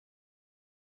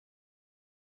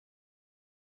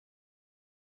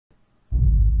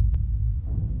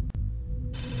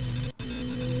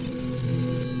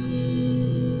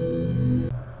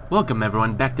Welcome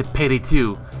everyone back to PayDay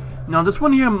 2. Now this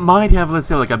one here might have, let's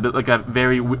say, like a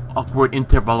very awkward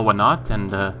interval or whatnot, and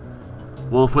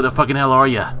Wolf, where the fucking hell are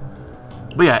ya?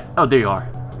 But yeah, oh there you are.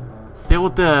 Still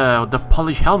with the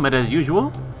polished helmet as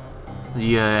usual.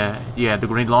 The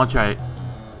grenade launcher.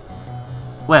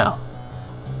 Well,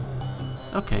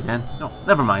 okay then. No,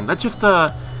 never mind. Let's just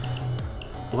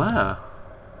wow.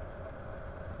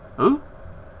 Who?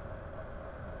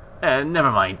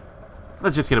 Never mind.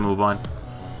 Let's just get a move on.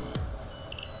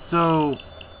 So,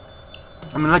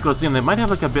 I mean, like I was saying, they might have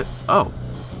like a bit... Oh.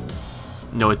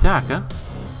 No attack, huh?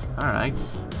 Alright.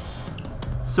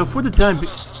 So for the time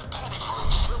being...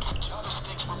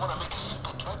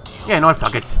 Yeah, no,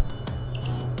 fuck it.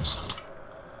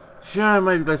 Sure, I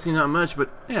might be see not much, but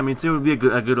yeah, I mean, so it would be a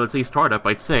good, let's say, startup,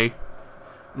 I'd say.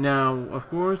 Now, of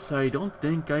course, I don't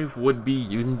think I would be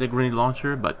using the grenade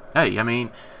launcher, but hey, I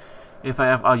mean, if I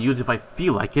have, I'll use it if I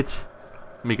feel like it.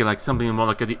 Make it like something more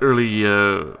like at the early,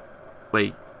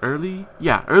 wait, early?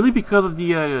 Yeah, early because of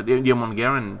the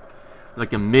Mongaran, like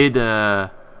the mid,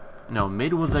 no,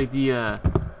 mid was like the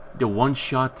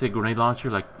one-shot grenade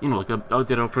launcher, like, you know, like the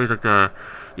outdated approach, like the,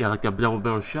 yeah, like the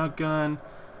double-barrel shotgun,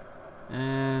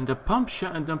 and the pump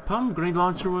grenade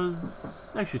launcher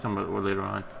was actually somewhere later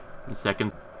on, in a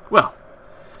second. Well,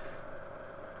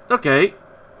 okay,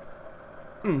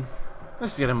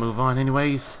 let's get a move on,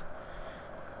 anyways.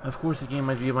 Of course, the game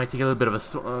might take a little bit of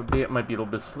it might be a little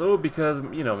bit slow because,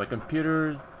 you know, my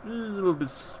computer is a little bit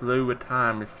slow at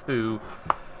times too.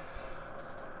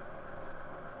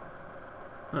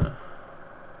 Huh.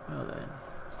 Well then.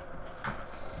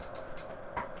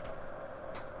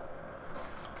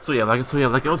 So yeah,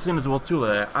 like I was saying as well too.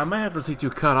 I might have to say to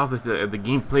cut off this the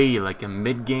gameplay like a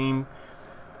mid game,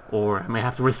 or I may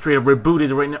have to straight up reboot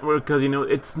it right now because, you know,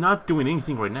 it's not doing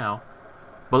anything right now.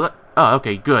 But oh,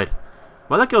 okay, good.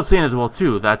 Well, like I was saying as well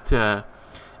too, that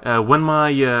when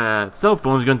my cell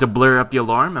phone is going to blur up the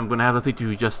alarm, I'm going to have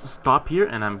to just stop here,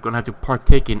 and I'm going to have to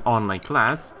partake in online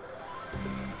class.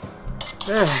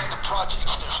 The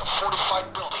projects, there's a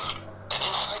fortified building, and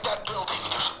inside that building,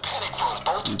 there's a panic room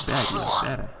bolted to the floor.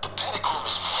 The panic room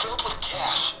is filled with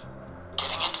cash.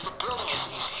 Getting into the building is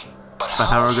easy, but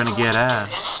how are we going to get out?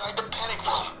 Inside the panic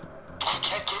room, we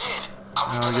can't get in.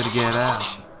 How are we going to get out?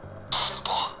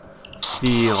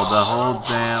 Steal the whole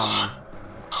damn.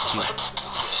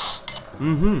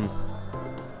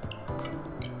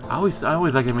 I always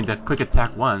like, I mean, the quick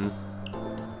attack ones.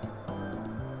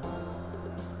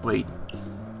 Wait.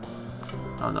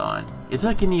 Hold on. Is there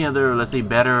like any other, let's say,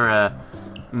 better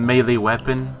melee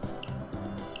weapon?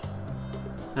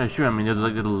 Yeah, sure. I mean, there's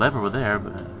like a little lever over there,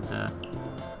 but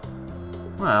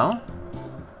well.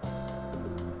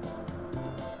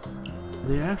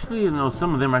 They're actually, you know,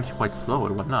 some of them are actually quite slow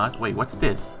or whatnot. Wait, what's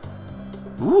this?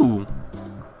 Ooh.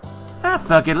 Ah,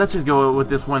 fuck it. Let's just go with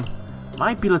this one.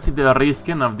 Might be, let's see, the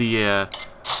reskin of the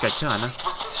katana.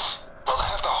 We'll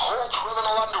have the whole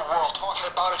criminal underworld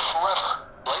talking about it forever.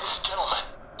 Ladies and gentlemen,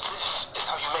 this is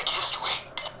how you make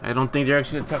history. I don't think they're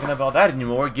actually talking about that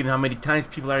anymore, given how many times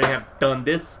people already have done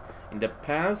this in the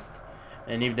past,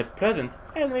 and even the present,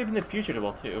 and maybe in the future as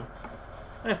well too.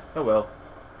 Oh well.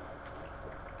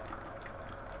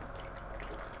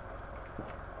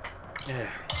 Yeah.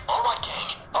 Alright,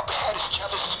 gang. Up ahead is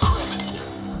Chavez's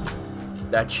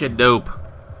crib. That shit dope.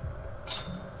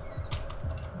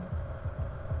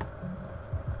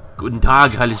 Guten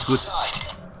Tag, alles gut.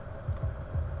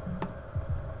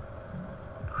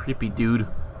 Creepy dude.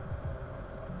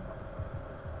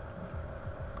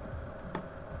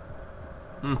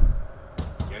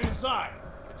 Get inside.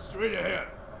 It's straight ahead.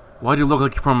 Why do you look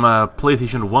like you're from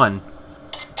PlayStation 1?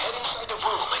 Head inside the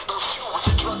room and go through with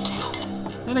the drug deal.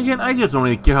 And again, I just don't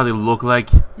really care how they look like.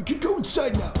 You can go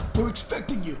inside now. They're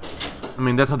expecting you. I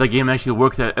mean, that's how the game actually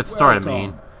works at start. I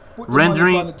mean,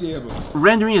 rendering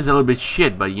is a little bit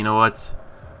shit, but you know what?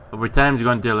 Over time, you're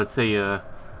going to, let's say, have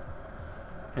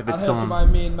it I'll help my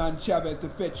main man Chavez to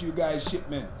fetch you guys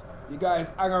shipment. You guys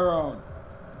hang around.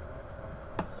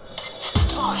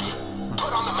 It's time.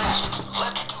 Put on the masks.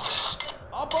 Let's do this.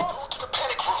 I'll go to the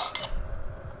panic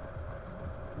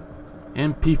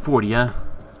room. MP40, huh?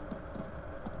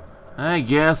 I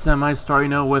guess I might start, you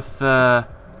know, with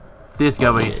this guy.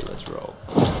 Okay, let's roll.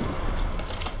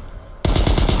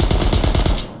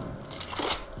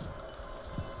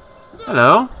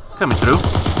 Hello, coming through.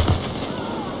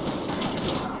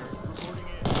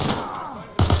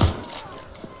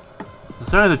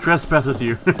 Sorry, the trespassers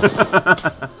here.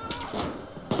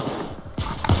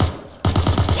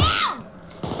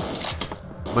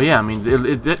 But yeah, I mean,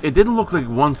 it didn't look like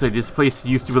once this place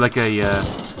used to be like a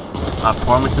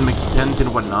apartment to extent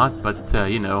and whatnot, but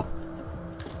you know.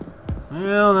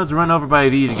 Well, let's run over by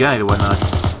these guys and whatnot.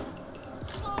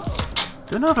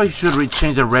 Don't know if I should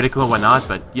change the reticle or whatnot,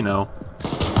 but you know.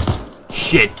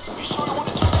 Shit.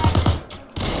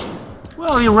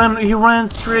 Well, he ran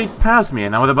straight past me,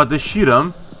 and I was about to shoot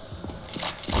him.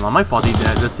 Well, not my fault.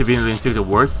 That severely took the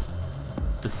worse.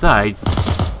 Besides,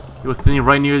 he was standing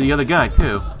right near the other guy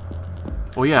too.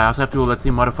 Oh yeah, I also have to, let's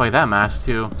see, modify that mask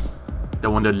too. The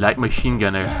one, the light machine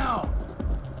gunner.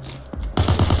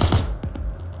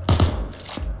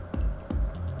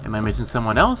 Am I missing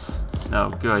someone else? No,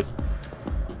 good.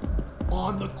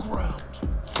 On the ground.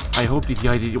 I hope these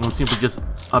guys won't simply just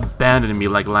abandon me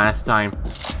like last time.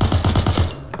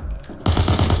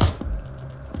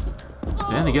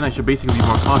 Then again, I should basically be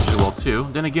more cautious well too.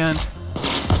 Then again,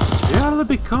 they are a little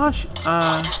bit cautious.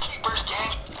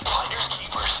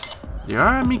 They are,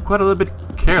 I mean, quite a little bit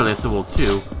careless well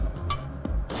too.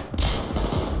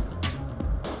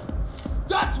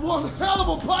 That's one hell of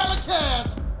a pile of cash.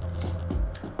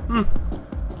 Hmm.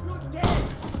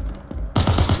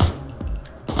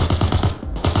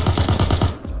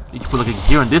 You can put like a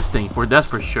gear on this thing that's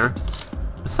for sure.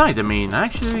 Besides, I mean,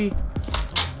 actually,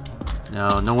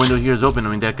 no window here is open. I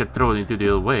mean, that could throw it into the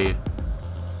other way.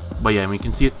 But yeah, we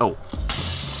can see it. Oh,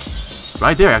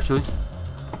 right there actually.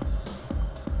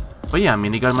 But yeah, I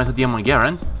mean, they got myself the M1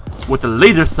 Garand with the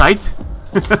laser sight.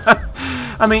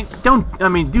 I mean,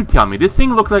 do tell me this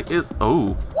thing looks like it.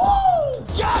 Oh. Woo!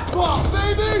 Jackpot,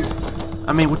 baby!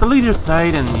 I mean, with the laser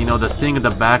sight and you know the thing in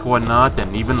the back, whatnot,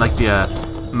 and even like the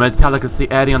metallic, let's say,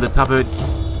 adding on the top of it.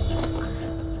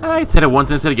 I said it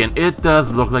once and said it again. It does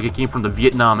look like it came from the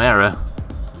Vietnam era.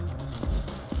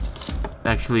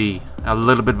 Actually, a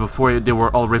little bit before they were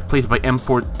all replaced by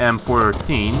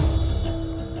M14.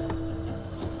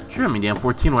 Sure, I mean the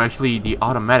M14 were actually the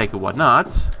automatic and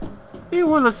whatnot. They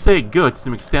were, let's say, good to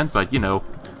some extent, but you know,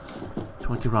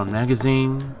 20-round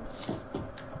magazine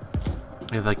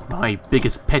is like my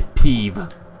biggest pet peeve.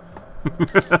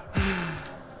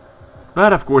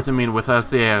 But of course, I mean, with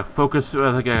us a focus,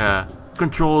 like a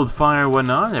controlled fire and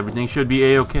whatnot, everything should be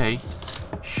a-okay.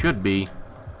 Should be,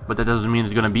 but that doesn't mean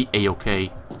it's gonna be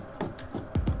a-okay.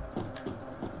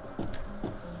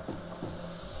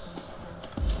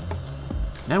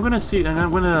 Now I'm gonna see, and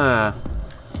I'm gonna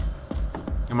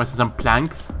see some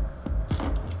planks.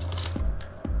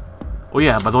 Oh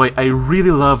yeah, by the way, I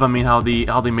really love, I mean, how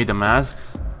they made the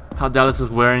masks, how Dallas is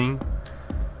wearing.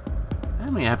 I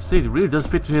mean, I have to say, it really does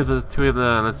fit to his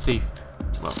let's see,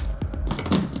 well,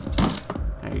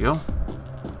 there you go.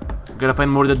 Gotta find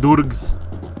more of the durgs,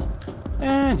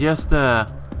 and just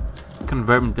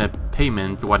convert the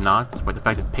payment and whatnot. Despite the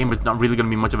fact that payment's not really gonna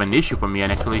be much of an issue for me,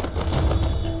 and actually.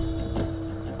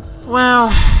 Well,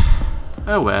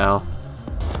 oh well.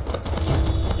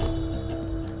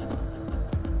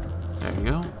 There you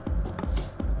go.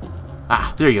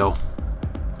 Ah, there you go.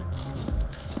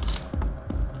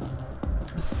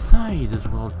 Besides, as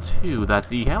well too, that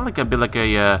he had like a bit like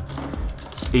a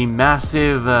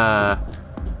massive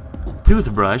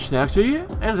toothbrush. That actually,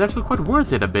 and it's actually quite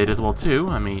worth it a bit as well too.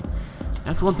 I mean,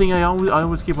 that's one thing I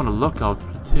always keep on the lookout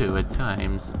for too at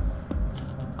times.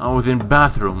 Always in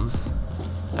bathrooms.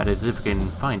 That is, if I can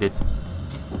find it.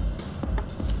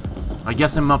 I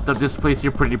guess I'm up to this place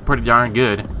here pretty darn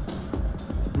good.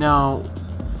 Now,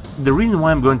 the reason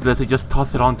why I'm going to, let's say, just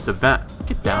toss it onto the van.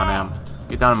 Get down, Am.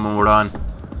 Get down, moron.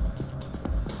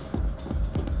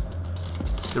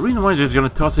 The reason why I'm just gonna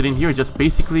toss it in here is just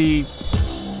basically,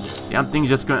 damn thing's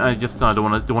just gonna. I just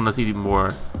don't wanna see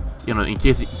more, you know, in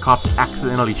case the cops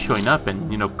accidentally showing up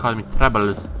and you know cause me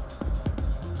troubles.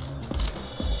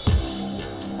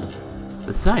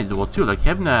 Besides, well, too, like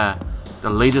having the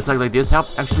laser sight like this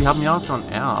actually helped me out on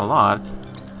a lot.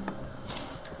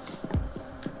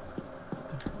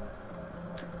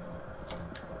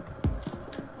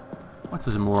 What's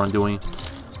this moron doing?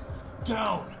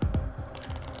 Down.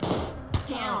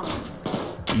 Down.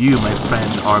 You, my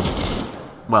friend, are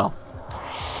well.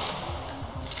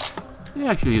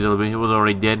 Yeah, actually, a little bit. He was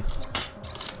already dead.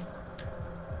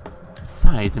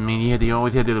 Besides, I mean, they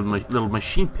always had the little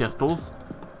machine pistols.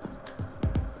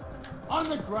 On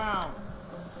the ground.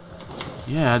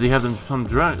 Yeah, they have them some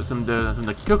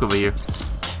cook over here.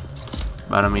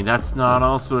 But I mean, that's not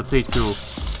also, let's say,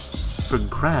 for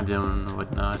grab them and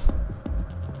whatnot.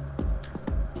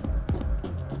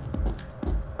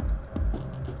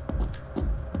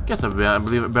 Guess I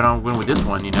believe I better go with this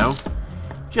one, you know,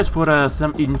 just for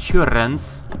some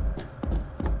insurance.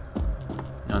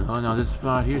 No, this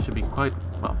spot here should be quite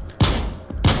well.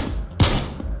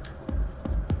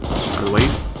 By the way.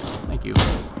 Thank you.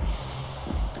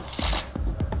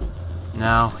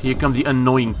 Now, here comes the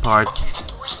annoying part. Okay, the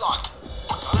door's locked.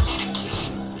 We're gonna need a key.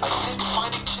 I think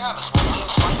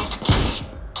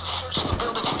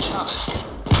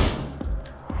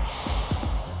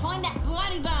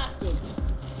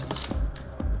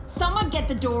get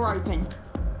the door open.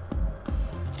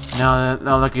 Now,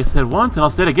 like I said once, and I'll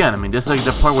say it again. I mean, this is like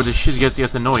the part where the shit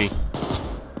gets annoying.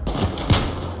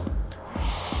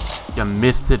 Yeah,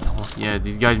 missed it. Yeah,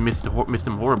 these guys missed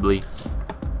him horribly.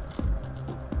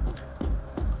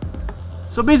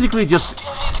 So basically, just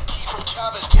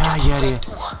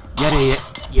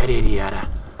yada.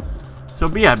 So,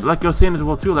 but yeah, like I was saying as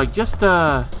well too, like just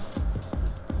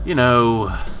you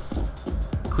know,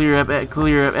 clear up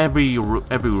every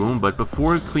room, but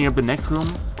before clearing up the next room,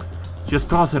 just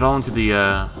toss it all into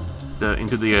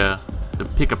the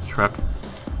pickup truck.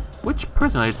 Which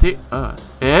personally I'd say,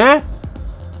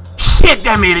 shit,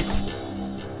 I made it.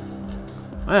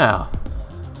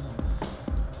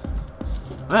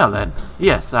 Well then,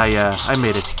 yes, I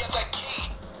made it.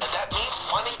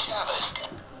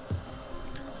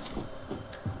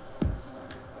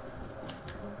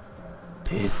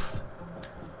 Piss.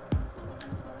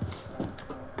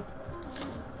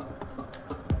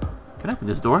 Can I open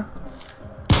this door?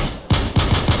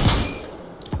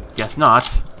 Guess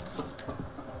not.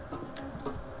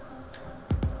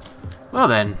 Well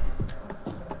then.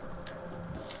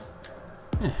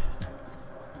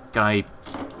 Can I...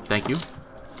 Thank you. We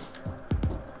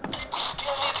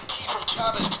still need the key from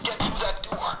Chavez to get through that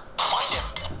door. Find him.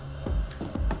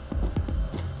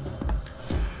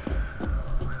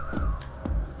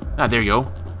 Ah, there you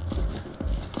go.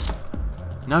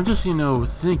 Now I'm just, you know,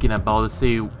 thinking about, let's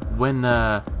say, when,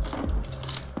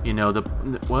 you know,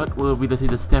 what will be, let's say,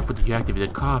 the staff would deactivate the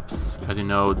cops, because, you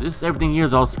know, everything here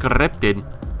is all scripted.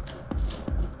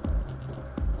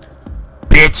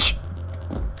 Bitch!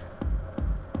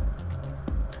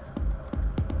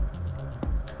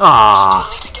 Ah.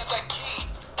 Need to get that key,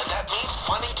 and that means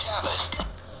finding Chavez.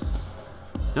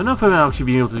 Don't know if I'll actually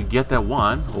be able to get that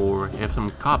one, or if some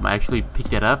cop might actually pick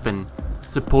that up and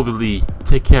supposedly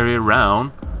carry it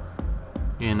around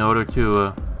in order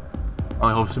to,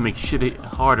 I hope to make shit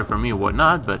harder for me or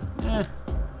whatnot, but,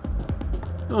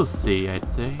 we'll see, I'd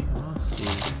say. We'll see.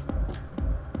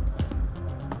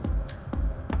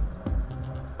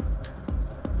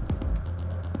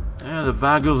 Yeah, the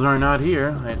Vagos are not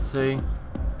here, I'd say. We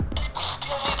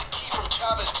still need the key from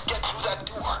Chavez to get through that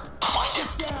door. Find him.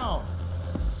 Get down!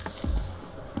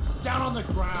 Down on the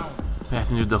ground!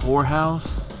 Passing through the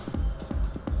whorehouse.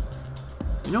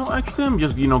 You know, actually, I'm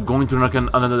just, you know, going to like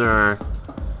another...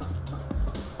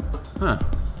 Huh.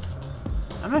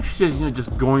 I'm actually just, you know,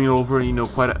 just going over, you know,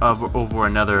 over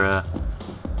another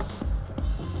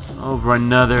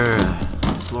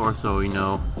floor, so, you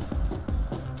know.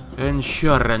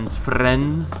 Insurance,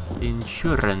 friends.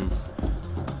 Insurance. Dang,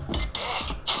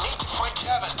 you need to find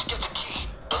Chavez to get the key.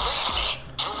 Believe me,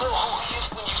 you'll know who he is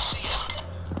when you see him.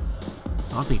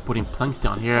 I don't think putting planks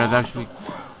down here is actually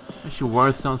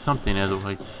worth something, as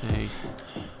I'd say.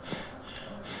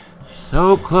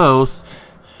 So close.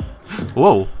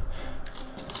 Whoa.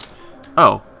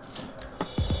 Oh.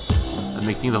 That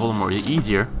makes things a whole more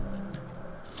easier.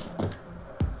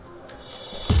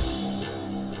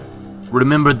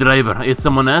 Remember, driver, if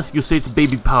someone asks, you say it's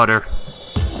baby powder.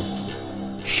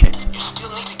 Shit. You still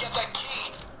need to get that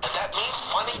key, and that means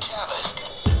finding Chavez.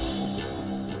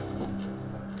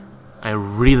 I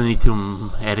really need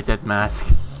to edit that mask.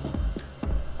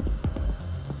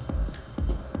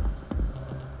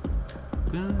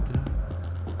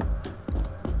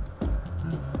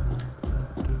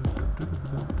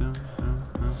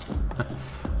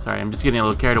 Sorry, I'm just getting a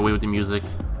little carried away with the music.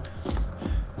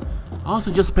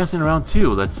 Also, just passing around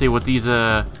too. Let's see what these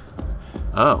from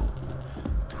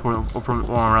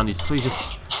around these places,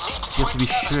 just to be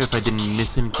sure if I didn't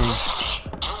miss anything.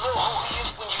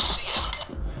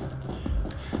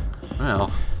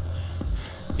 Well,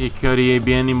 it could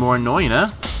be any more annoying, huh?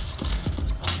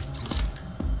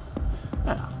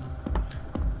 Yeah.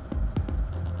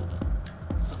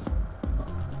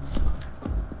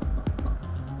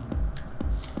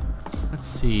 Let's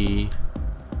see.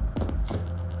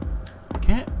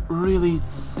 Can't really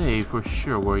say for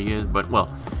sure where he is, but well,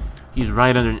 he's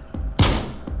right under.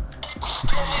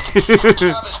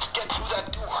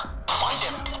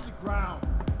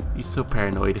 He's so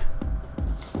paranoid.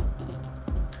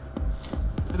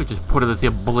 I could just put, let's say,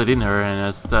 a bullet in her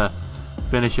and just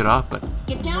finish it off, but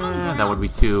Get down on the ground. that would be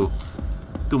too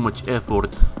much effort.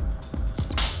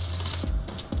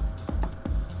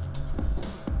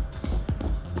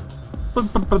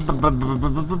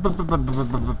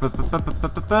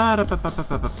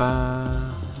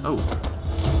 Oh,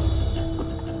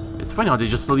 it's funny how they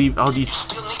just leave all these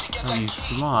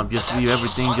slobs, just leave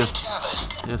everything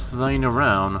just laying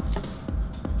around.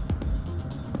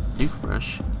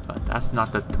 Toothbrush, but that's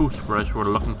not the toothbrush we're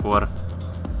looking for.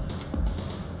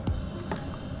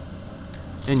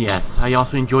 And yes, I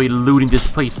also enjoy looting this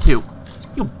place too.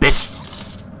 You bitch!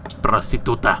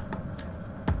 Prostituta!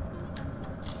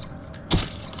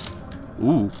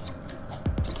 Ooh.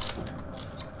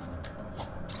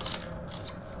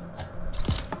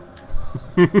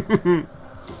 Dang, you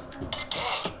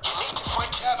need to find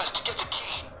Chavez to get the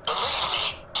key. Believe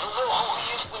me, you'll know who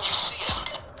he is when you see him.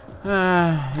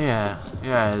 Yeah,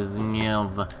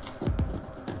 Guil.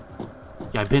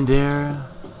 Yeah, I've been there.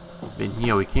 Been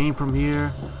here, we came from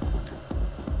here.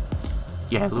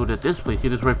 Yeah, I looted this place. See,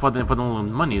 this is where I fought the little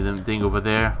money thing over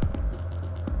there.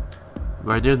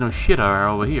 Where there's no shit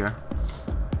over here.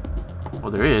 Well,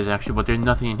 there is actually, but there's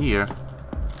nothing in here.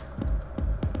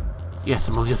 Yes,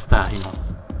 I'm just, you know,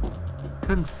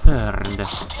 concerned. We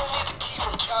still need the key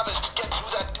from Chavez to get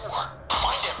through that door.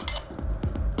 Find him.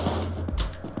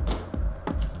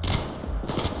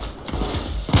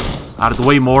 Out of the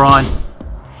way, moron.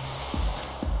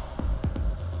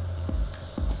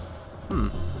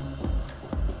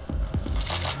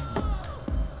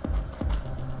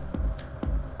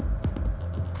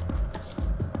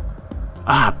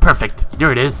 Ah, perfect.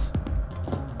 There it is.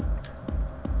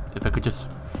 If I could just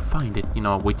find it, you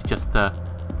know, wait to just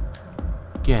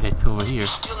get it over here. You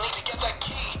still need to get that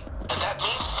key, and that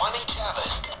means finding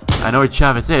Chavez. I know where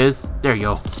Chavez is. There you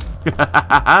go.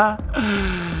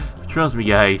 Trust me,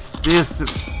 guys. This,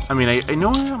 I mean, I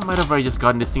know I might have already just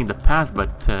gotten this thing in the past, but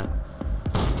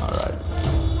alright.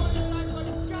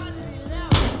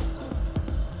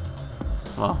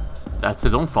 Well, that's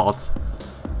his own fault.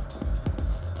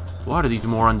 What are these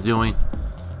morons doing?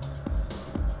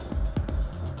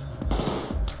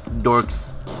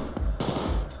 Dorks.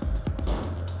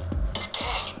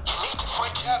 Dang, you need to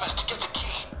find Chavez to get the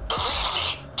key. Believe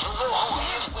me, you'll know who he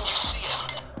is when you see him.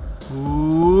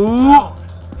 Ooh,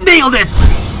 nailed it!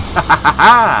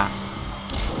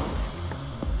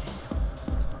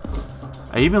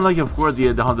 I even like, of course,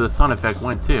 how the sound effect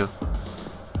went too.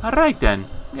 Alright then.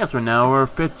 Yes, we're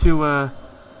fit to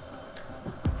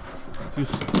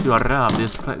rob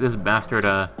this bastard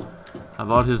of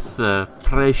all his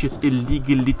precious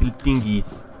illegal little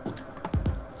thingies.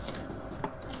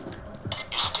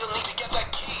 You still need to get that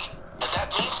key, and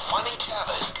that means finding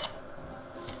Chavez.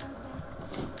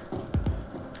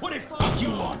 What the fuck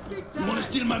you want? You want to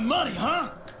steal my money, huh?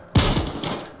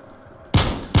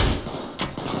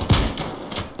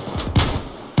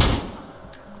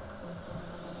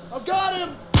 I got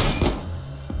him!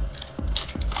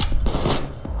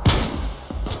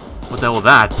 What the hell was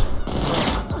that?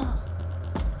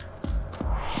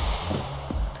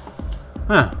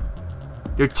 Huh.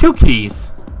 There are two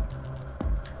keys.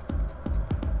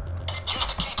 Use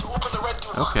the key to open the red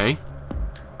door. Okay.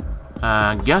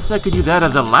 Guess I could use that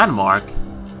as a landmark.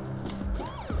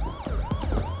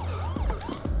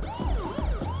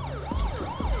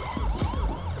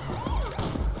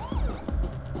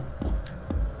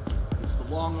 It's the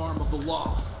long arm of the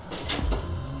law.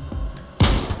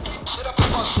 Set up the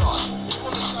buzzsaws. 2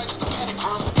 on the sides of the panic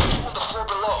room and 2 on the floor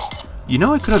below. You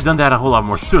know I could have done that a whole lot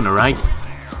more sooner, right?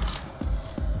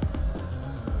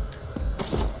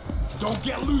 Don't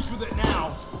get loose with it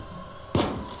now. I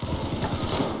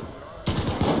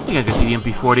think I could see the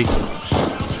MP40.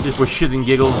 Just for shits and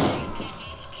giggles.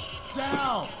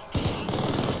 Down!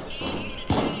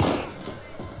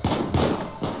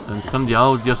 And some they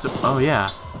all just, oh yeah.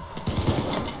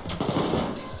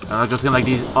 I was like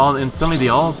these all, and suddenly they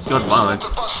all got violent. The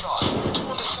buzzsaws. 2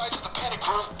 on the sides of the panic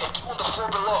room and 2 on the floor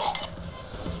below.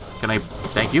 Can I,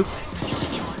 thank you? Make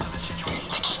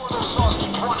sure those saws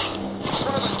keep running. If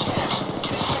one of them jams,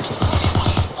 get it fixed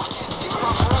immediately. We can't stick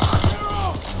around forever.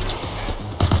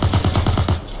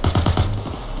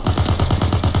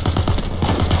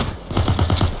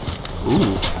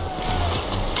 Ooh.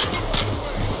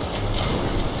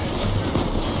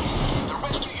 The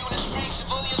rescue unit's freeing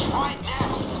civilians right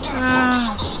now. We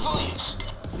gotta focus on the civilians.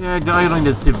 Yeah, I don't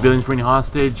need the civilians for any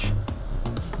hostage.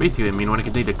 Basically, I mean, when I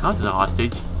can take the cops as a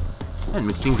hostage, that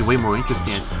makes things way more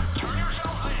interesting.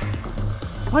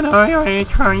 When are you ready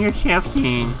to turn yourself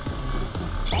in?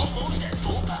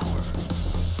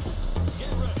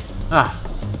 Ah.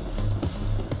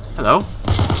 Hello.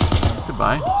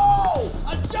 Goodbye. Oh!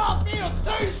 I shot me a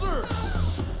taser!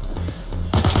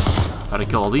 Gotta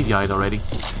kill all these guys already.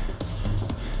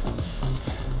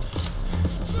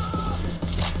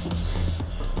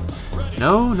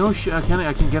 No shit. I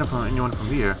can't get it from anyone from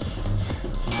here.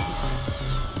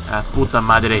 Ah, puta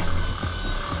madre.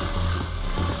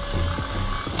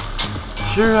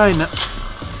 Sure, I know.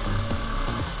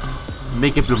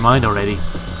 Make up your mind already.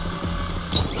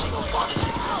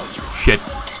 Shit.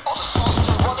 All the saws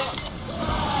still running.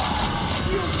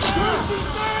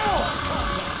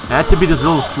 Had to be this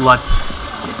little slut.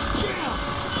 It's jammed!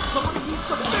 Somebody needs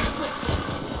to fix it!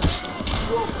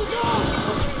 Drop the gun!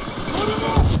 Put him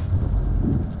up!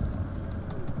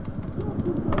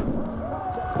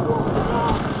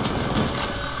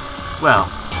 Well.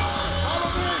 Follow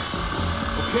me!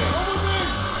 Okay, over me!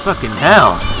 Fucking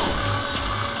hell.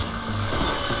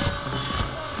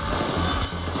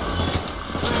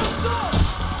 Hands up!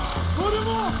 Put him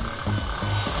up!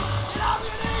 Get out of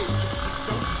your knees!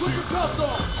 Put the cuffs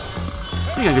on!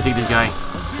 I think I could take this guy.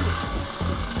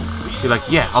 Be like,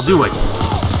 yeah, I'll do it.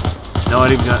 Not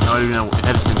even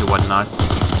hesitant or whatnot.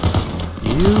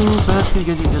 You bastard,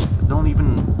 you guys don't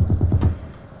even.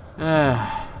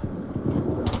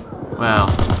 Well,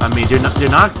 I mean, they're not.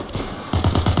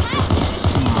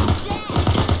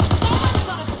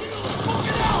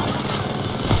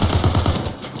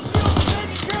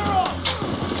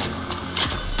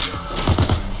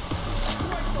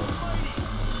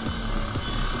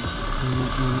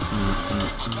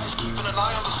 You guys keeping an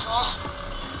eye on the sauce?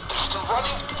 They're still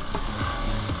running?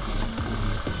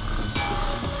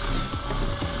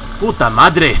 Puta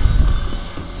madre!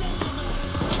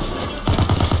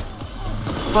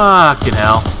 Fucking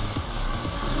hell.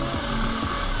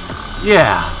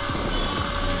 Yeah.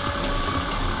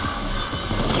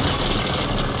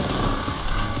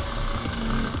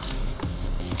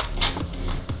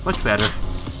 Much better.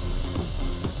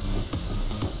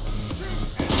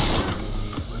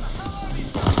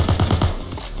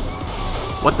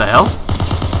 What the hell?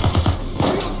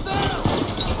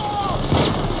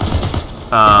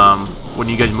 When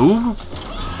you guys move?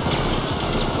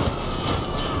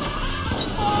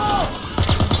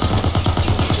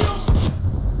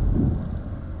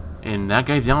 And that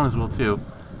guy's yelling as well too.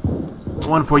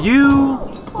 One for you,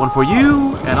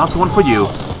 and also one for you.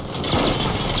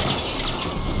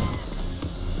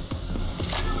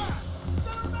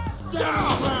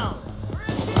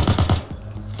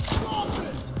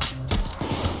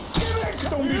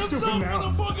 Don't be stupid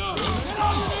now!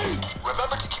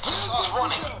 Remember to keep the sauce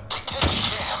running. They tend to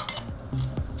jam.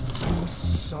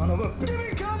 Son of a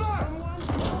bitch! Cover!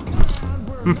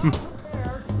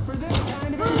 For this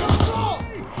kind of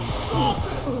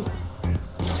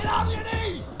Get out of your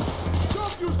knees!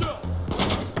 Drop yourself!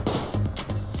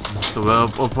 So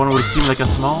opponent would seem like a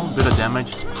small bit of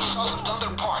damage. The sauce have done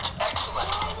their part. Excellent.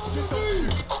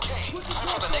 Okay, time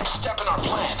for the next step in our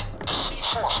plan. The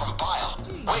C4 from Bile.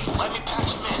 Wait, let me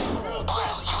patch him in.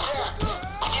 Bile, you there?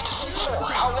 We need the C4.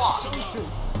 How long?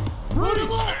 Run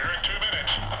him up! There in 2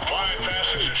 minutes. Flying fast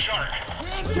as a shark.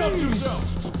 Drop yourself!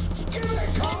 Give it a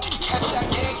call! Did you catch that,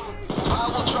 gang? Bile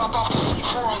will drop off the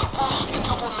C4 on the roof in a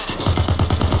couple of minutes.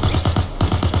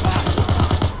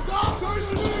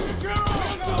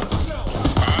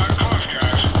 I'm close,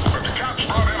 guys. But the cops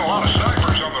brought in a lot of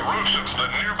snipers on the roofs of the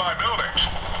nearby buildings.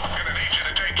 Gonna need you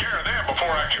to take care of them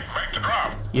before I can make the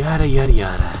drop. Yada yada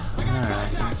yada. Alright.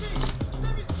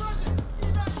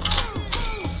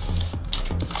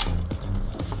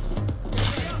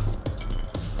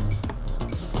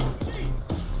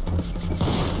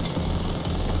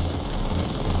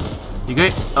 You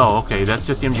guys? Oh, okay. That's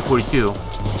just the MG42.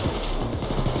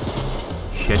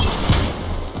 Shit.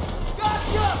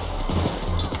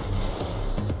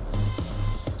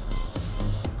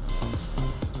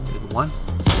 There's one.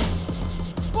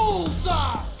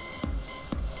 Bullseye!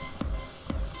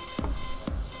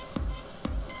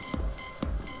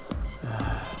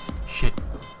 Shit.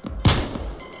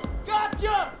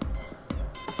 Gotcha!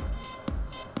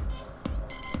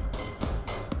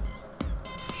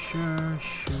 Sure.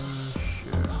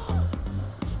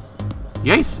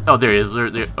 Yes? Oh, there it is.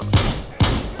 There. Oh.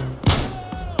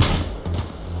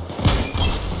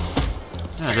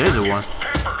 Yeah, there's the one.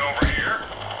 Peppered over here.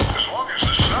 As long as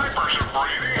the snipers are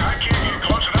breathing, I can't get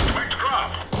close enough to make the drop.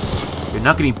 You're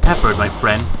not getting peppered, my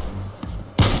friend.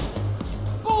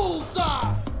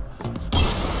 Bullseye!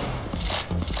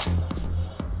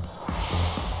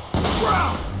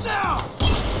 Ground! Now!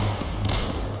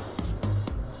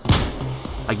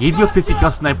 I gave you a 50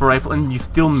 cal sniper rifle and you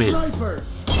still miss. Sniper!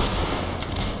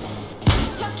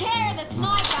 Took care of the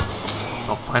sniper.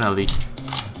 Oh, finally.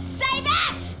 Stay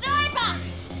back, sniper!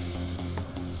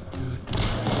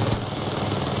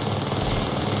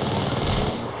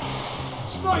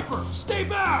 Sniper! Stay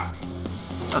back!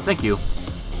 Oh, thank you.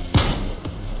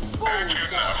 That's good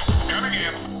enough. Coming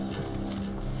in.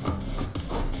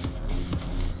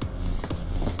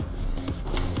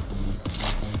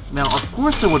 Now, of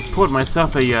course I would put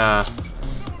myself a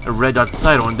red dot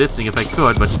sight on this thing if I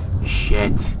could, but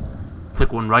shit.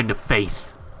 Took one right in the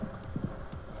face.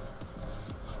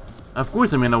 Of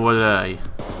course, I mean, I would,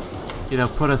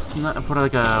 put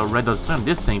like a red dot sight on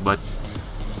this thing, but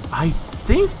I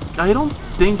don't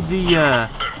think the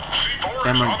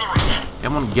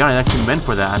M1 Garand actually meant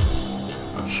for that.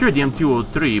 Sure, the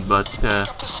M203, but Pick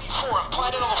up the C4 and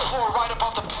plant it on the floor right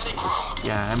above the panic room.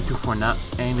 yeah, M24 not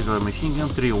aimed at a machine gun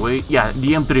 308. Yeah,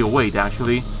 the M308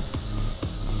 actually.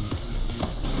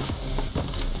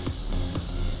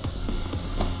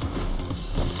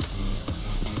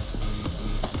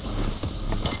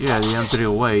 Yeah, the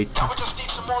M308. Now we just need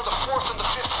some more on the 4th and the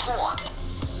 5th floor.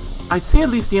 I'd say at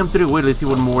least the M308, let's see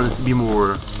what more, let's be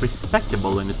more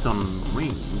respectable in its own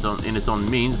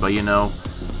means, but you know,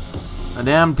 a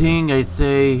damn thing, I'd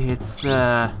say it's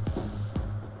a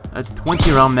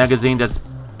 20-round magazine that's,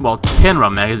 well,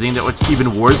 10-round magazine that was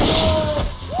even worse.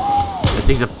 That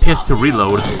takes a piss to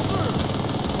reload.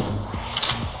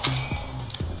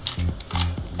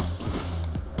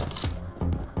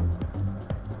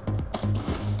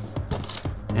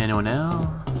 Anyone else?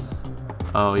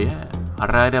 Oh yeah,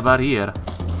 right about here.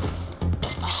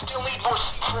 We still need more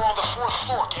C4 on the 4th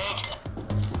floor, gang.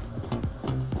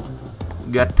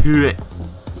 Got to it.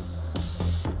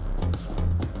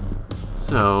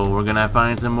 So we're gonna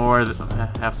find some more,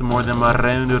 have some more of them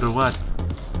around or what?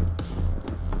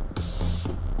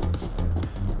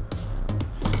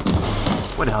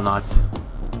 What the hell not?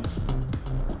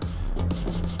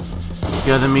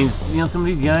 Yeah, that means, you know, some of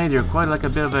these guys, they're quite like a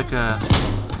bit of like a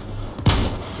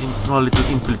small little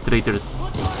infiltrators.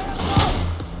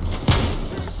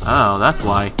 Oh, that's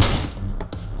why.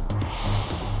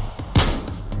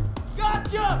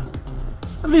 Gotcha!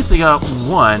 At least I got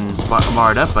one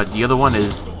barred up, but the other one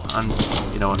is,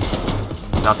 you know,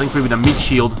 nothing for even a meat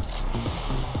shield.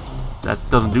 That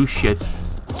doesn't do shit.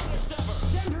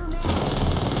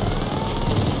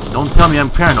 Don't tell me I'm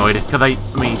paranoid, because I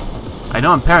mean, I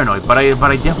know I'm paranoid, but I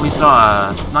definitely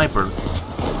saw a sniper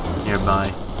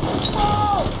nearby.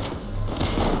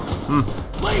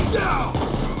 Lay down!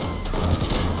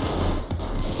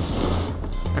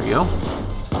 There you go.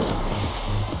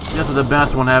 Just so the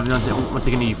bats won't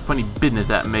take any funny business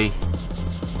at me.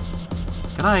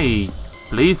 Can I,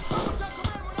 please?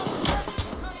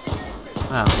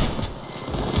 Wow.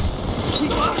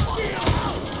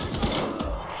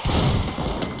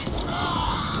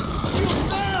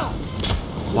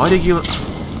 Why did you?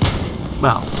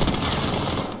 Well.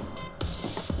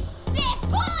 They're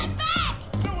pulling back!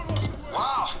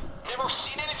 Wow, never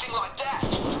seen anything like that.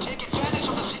 Take advantage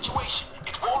of the situation.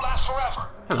 It won't last forever.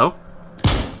 Hello.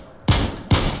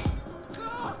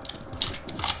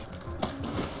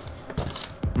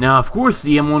 Now, of course,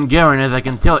 the M1 Garand, as I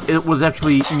can tell, it was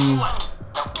actually. Excellent.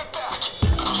 Now get back.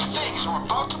 Those things are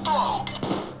about to blow.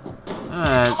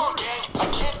 Come on, gang. I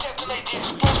can't detonate the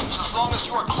explosives as long as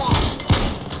you are close.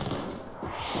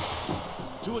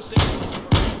 To a second.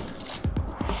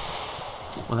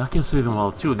 Well, that can suit them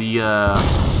well too. The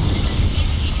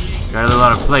got a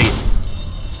lot of place.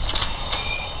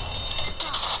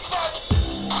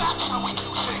 That's how we do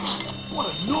things. What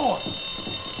a noise!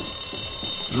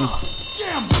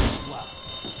 Damn this left!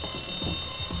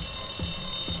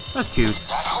 That's cute.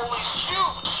 That hole is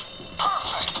huge.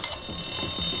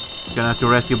 Perfect. Gonna have to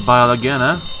rescue Guil again,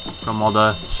 huh? From all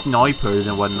the snipers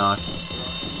and whatnot.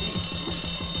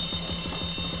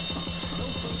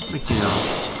 Makes you know.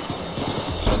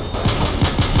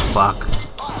 Fuck.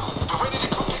 Guil, you ready to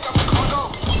come pick up the cargo?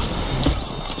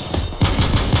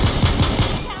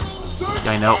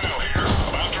 I know.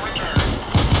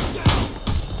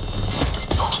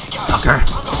 Okay, guys. Fucker.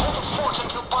 Time to hold the fort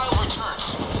until Guil returns.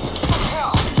 Give him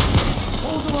hell.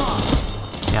 Hold them on!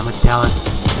 Damn it, Dallas.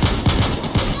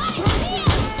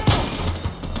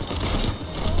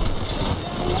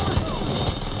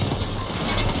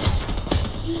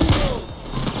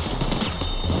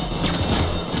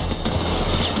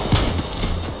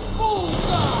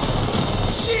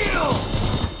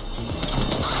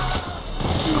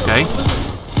 Okay.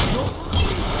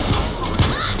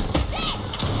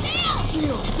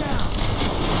 Shield down!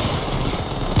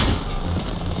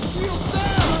 Shield down!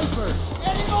 Sniper!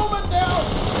 Any moment now!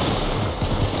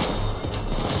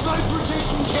 Sniper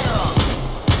taken care of!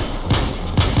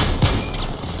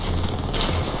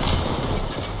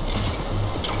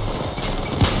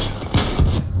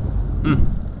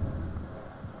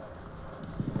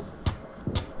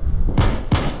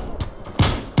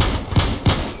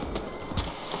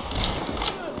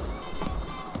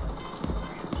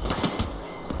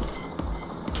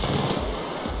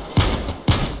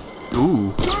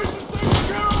 Ooh.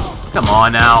 Come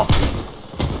on now.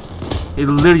 He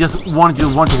literally just wanted to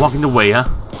walk in the way, huh?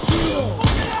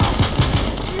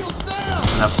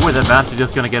 And of course that bastard's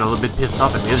just gonna get a little bit pissed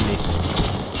off at me, isn't he?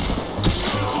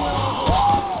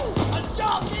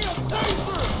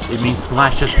 It means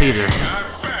slash a taser.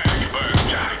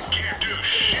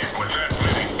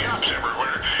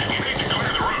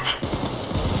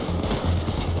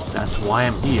 why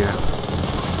I'm here.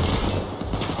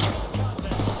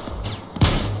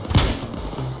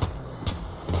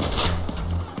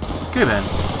 Okay then.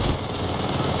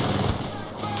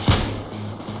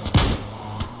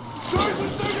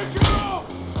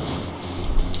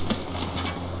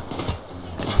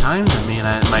 At times, I mean,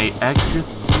 my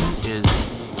accuracy is,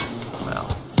 well.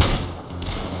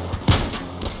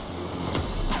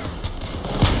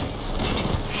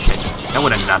 Shit, that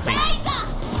would have nothing.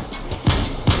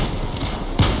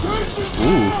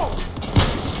 Ooh.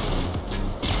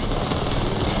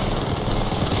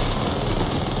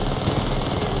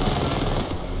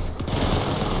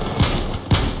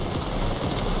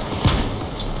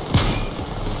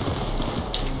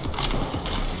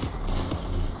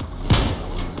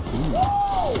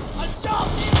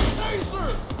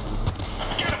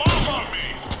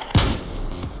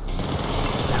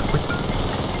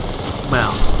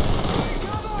 Well,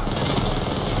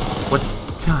 what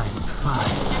time?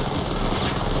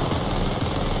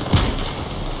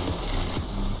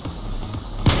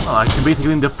 5. Well, actually,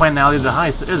 basically in the finale of the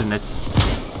heist, isn't it?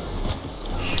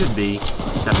 Should be.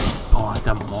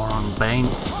 That moron Bain.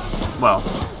 Well,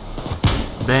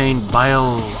 Bain,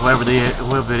 Guil, whoever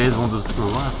it is, won't screw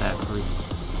up actually.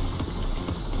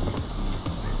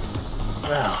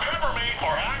 Well. Cover me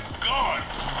or I'm gone.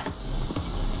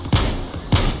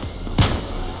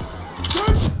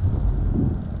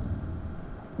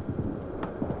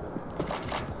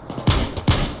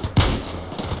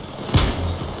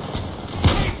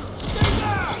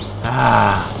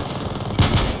 Ah.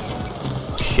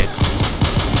 Shit.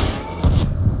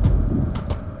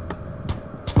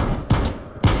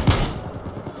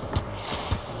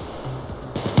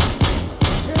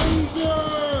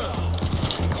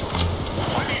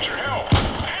 I need your help.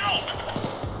 Help!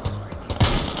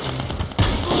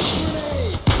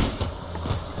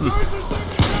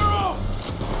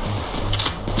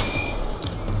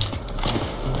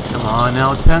 Come on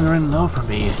now, tendering low for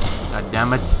me. God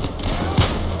damn it.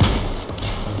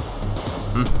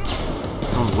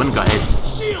 Those wind got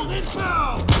hits. Shield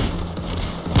inbound!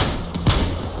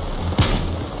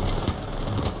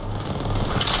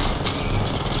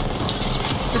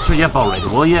 Let's hurry up already,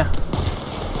 will ya?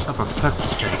 Oh, for fuck's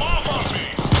sake. Off on me!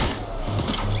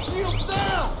 Shields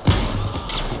down!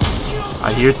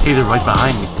 I hear Tater right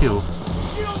behind me too.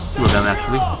 Shields Two of them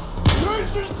actually.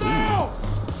 Tracers down!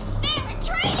 They're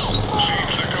retreating!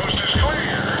 Seems the coast is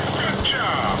clear. Good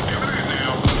job. Give it in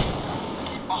now.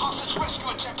 A hostage rescue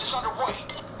attempt is underway.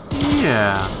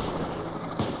 Yeah.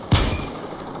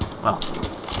 Well,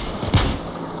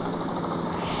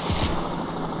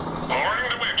 Lowering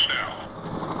the winch now.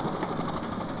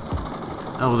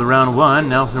 that was round 1,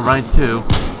 now for round 2.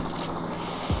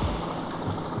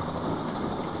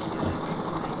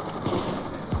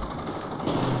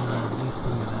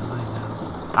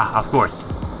 Ah, of course.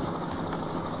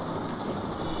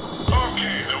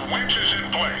 Okay, the winch is in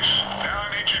place. Now I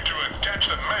need you to attach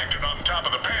the magnet on top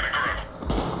of the panic room.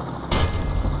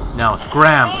 Now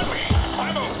scram. On me!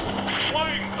 I'm a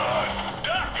flying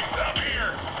duck up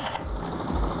here.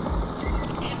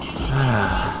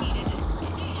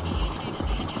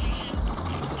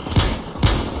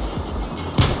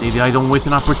 See, I don't waste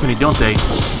an opportunity, don't they?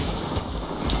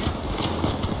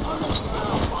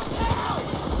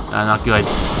 Not good.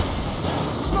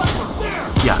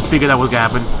 Yeah, figured that was gonna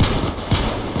happen.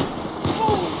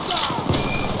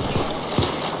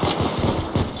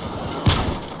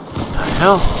 What the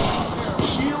hell?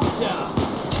 Shield down!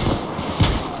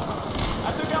 I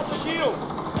took out the shield!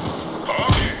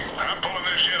 Okay, I'm pulling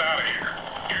this shit out of here.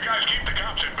 You guys keep the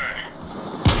cops at bay.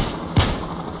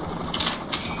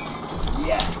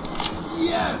 Yes!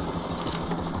 Yes!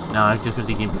 No, I'm just gonna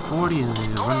take MP40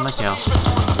 and run like hell.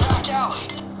 Back alley.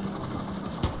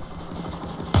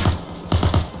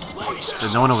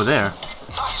 There's no one over there.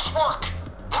 Nice work.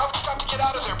 Now it's time to get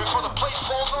out of there before the place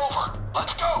falls over.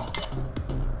 Let's go.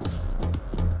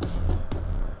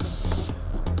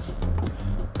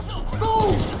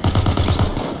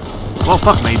 Well,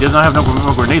 fuck me. He does not have no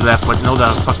more grenade left, but know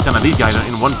the fuck ton of these guys are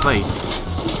in one place.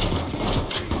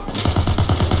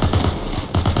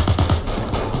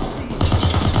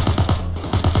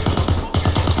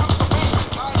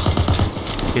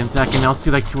 I can now see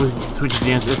like switch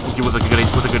the SMG with a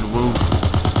good move.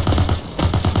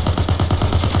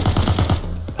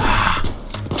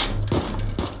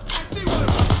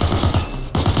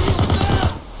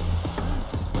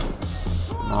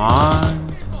 Come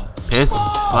on. Piss.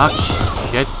 Fuck.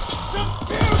 Shit.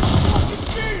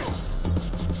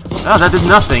 Oh, that did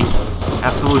nothing.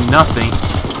 Absolutely nothing.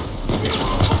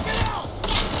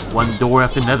 One door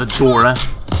after another door, huh?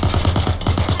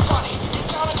 Everybody, get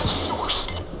down into the sewers.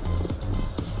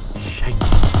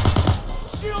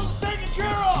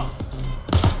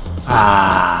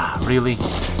 Ah, really?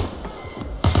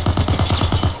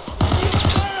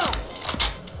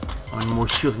 How many more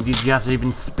shields can these guys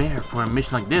even spare for a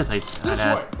mission like this? This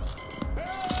way!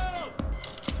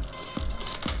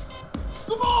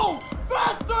 Come on!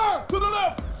 Faster! To the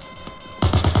left!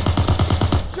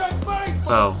 Checkmate,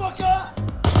 Oh. motherfucker!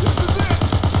 This is it!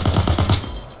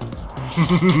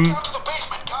 Down to the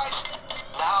basement, guys.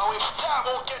 Now, if that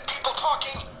won't get people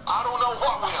talking, I don't know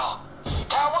what will.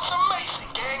 That was amazing,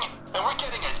 gang. And we're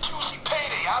getting a juicy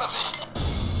payday out of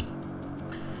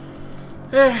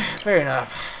it. Fair enough.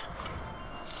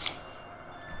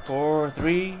 4,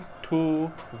 3,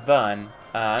 2, 1,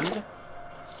 and...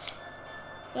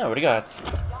 Oh, what do you got?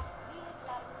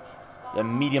 The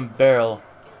medium barrel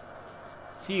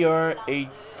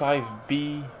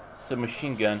CR85B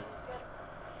submachine gun.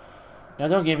 Now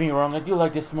don't get me wrong, I do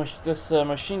like this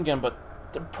machine gun, but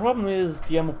the problem is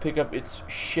the ammo pickup, it's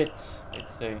shit, I'd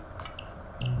say.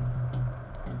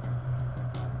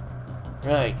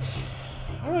 Right.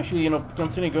 I'm actually,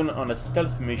 considering going on a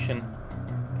stealth mission.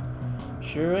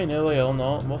 Sure, I know, I all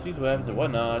know most of these weapons and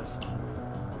whatnot.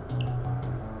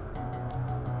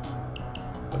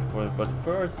 But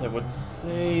first, I would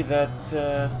say that,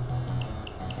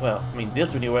 well, I mean,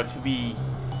 this video would actually be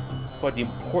quite the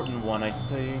important one, I'd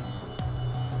say.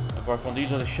 Apart from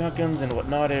these are the shotguns and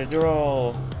whatnot, they're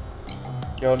all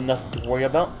nothing to worry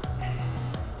about.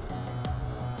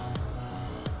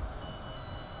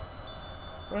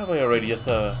 Or have I already just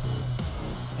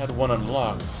had one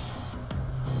unlocked?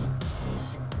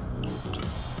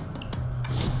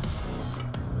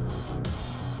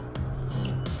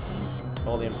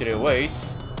 All the interior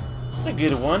weights. It's a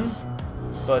good one,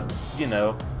 but you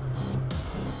know,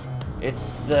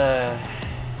 it's the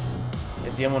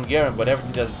M1 Garand, but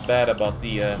everything that's bad about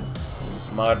the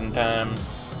modern times.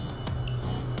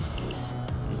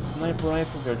 And sniper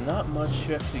rifles, there's not much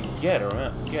to actually get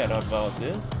about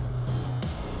this.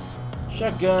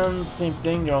 Shotguns, same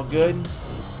thing, they're all good.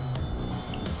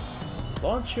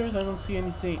 Launchers, I don't see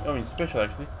anything. I mean, special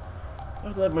actually.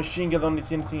 After that machine gun, I don't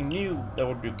see anything new that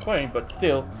would be requiring, but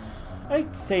still,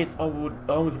 I'd say it's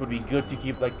always would be good to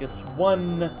keep like this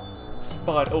one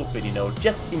spot open,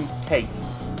 just in case.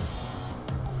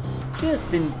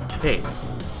 Just in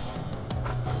case.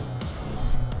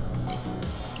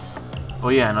 Oh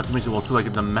yeah, not to mention also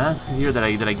like the mask here that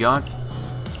I got.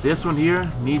 This one here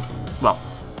needs, well,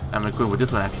 I'm not going with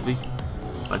this one actually,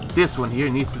 but this one here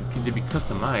needs to be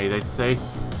customized, I'd say.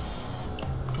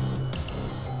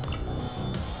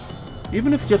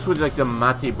 Even if just with like the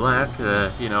matte black,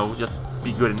 just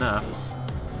be good enough.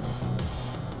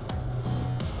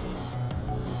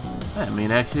 I mean,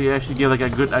 actually give like a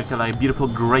good, like a beautiful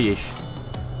grayish.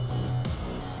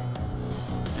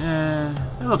 They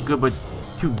look good, but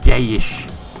too gayish.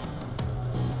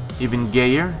 Even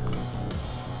gayer.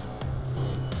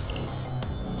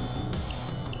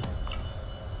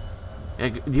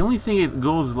 The only thing it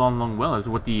goes along well is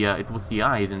with the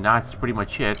eyes, and that's pretty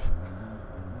much it.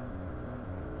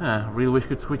 Really wish I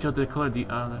could switch out the color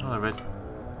of it.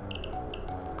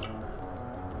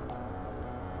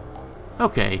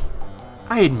 Okay,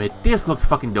 I admit this looks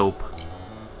fucking dope.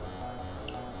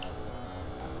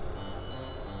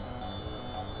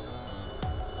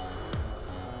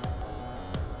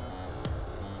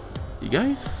 You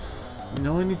guys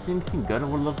know anything good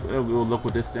will look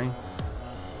with this thing?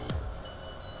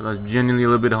 That's genuinely a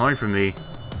little bit hard for me.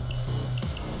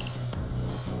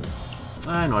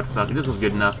 I know what, fuck it, this was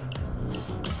good enough.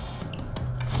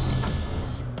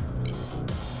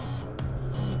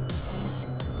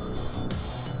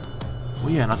 Well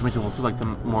yeah, not to mention also like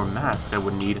some more masks I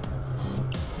would need.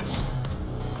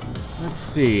 Let's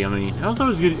see, I mean, it's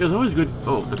always good,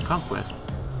 oh, the conquest.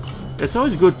 It's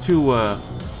always good to, well,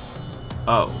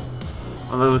 I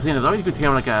was saying, it's always good to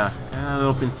have like an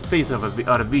open space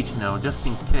out of each now, just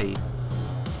in case.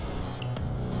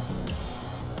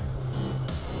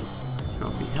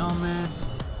 Trophy helmet.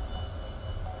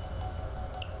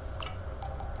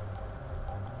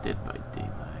 Dead by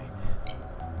Daylight.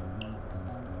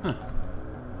 Huh.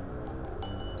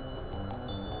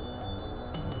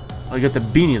 I got the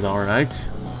beanie though, right?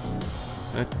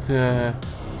 But,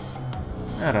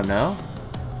 I don't know.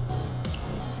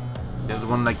 There's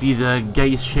one like these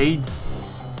gay shades.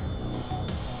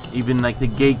 Even like the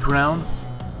gay crown.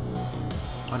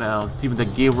 What else? Even the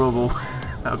gay robo.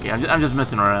 Okay, I'm just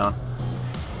messing around.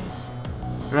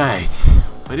 Right.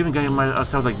 I even got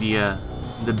myself like the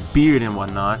beard and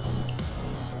whatnot.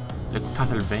 The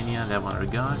Castlevania, that one I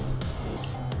got.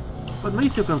 But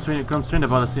mostly concerned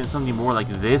about seeing something more like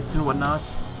this and whatnot.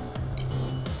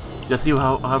 Just see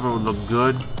however it would look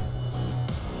good.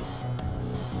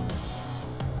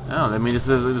 Oh, I mean, this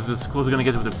is as close as gonna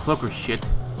get with the cloaker shit.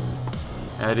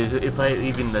 That is, if I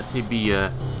even, let's say, be,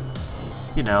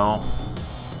 you know,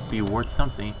 be worth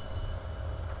something.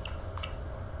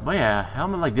 But yeah,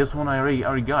 helmet like this one, I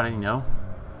already got it, you know,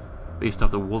 based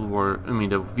off the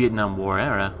the Vietnam War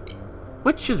era,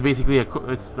 which is basically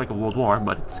it's like a World War,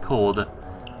 but it's called the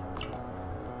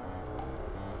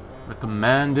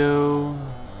Commando.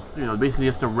 You know, basically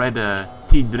just a red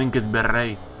tea drinkers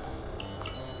beret.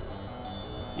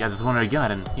 Yeah, this one I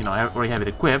got, and you know, I already have it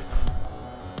equipped.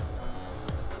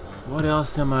 What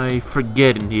else am I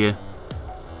forgetting here?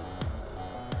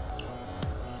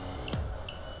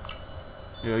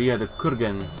 Yeah, the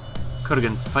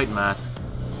Kurgan's fight mask.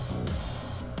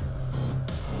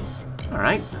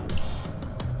 Alright.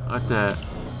 What the...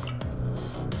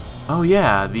 Oh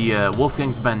yeah, the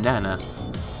Wolfgang's bandana.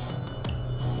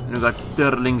 And we got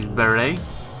Sterling's beret.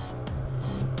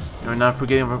 And we're not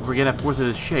forgetting of course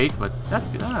the shades, but that's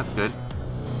good. Oh, that's good.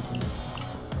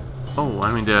 Oh,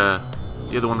 I mean the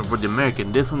other one for the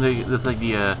American. This one looks like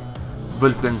the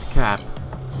Wolfgang's cap.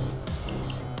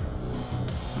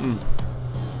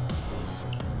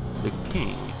 The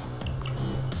king.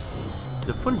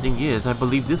 The funny thing is, I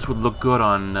believe this would look good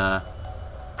on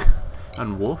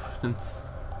on Wolf, since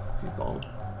he's bald.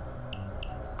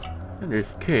 And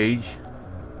there's Cage.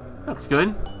 Looks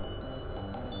good.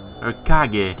 Or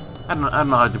Kage. I don't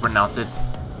know how to pronounce it.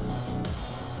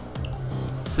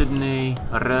 Sydney,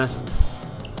 Rust,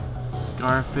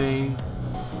 Scarface,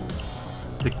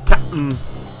 the Captain.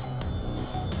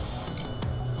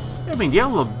 I mean, they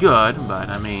all look good, but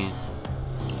I mean,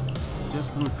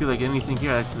 just doesn't feel like anything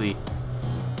here actually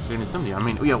doing something. I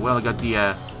mean, oh yeah, well, I got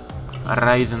the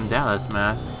Rise in Dallas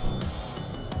mask.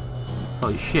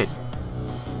 Holy shit.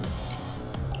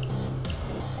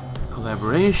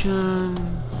 Collaboration.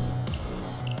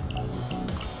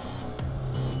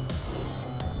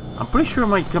 I'm pretty sure I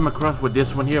might come across with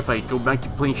this one here if I go back to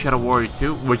playing Shadow Warrior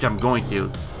 2, which I'm going to.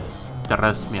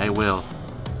 Trust me, I will.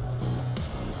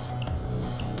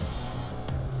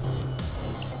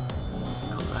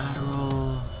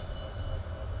 Collateral.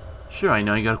 Sure, I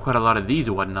know you got quite a lot of these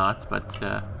and whatnot, but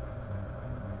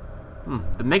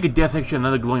the Mega Death actually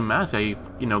another glowing mask. I've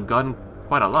gotten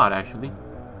quite a lot actually.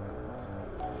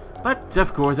 But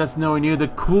of course, that's nowhere near the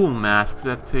cool masks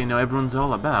that everyone's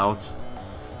all about.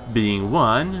 Being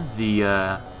one, the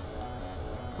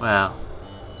well,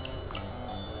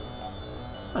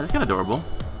 it's kind of adorable.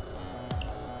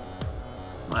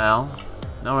 Well,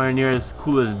 nowhere near as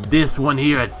cool as this one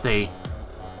here, I'd say.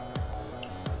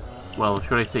 Well,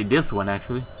 should I say this one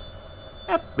actually?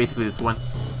 Yep, basically this one.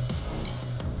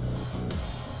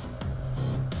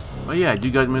 But yeah, I do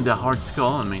got me the hard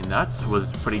skull. I mean, that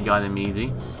was pretty goddamn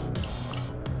easy.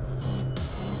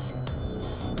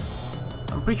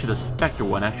 I'm pretty sure the Spectre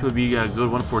one actually would be a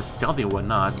good one for stealthy and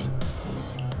whatnot.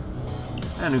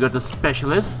 And we got the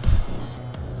Specialist,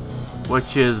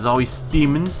 which is always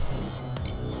steaming.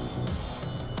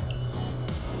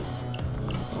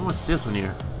 Oh, what's this one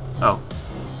here? Oh.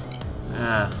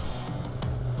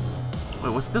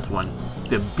 Wait, what's this one?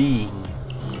 The Being.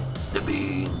 The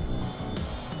Being.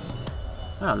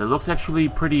 Oh, that looks actually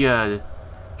pretty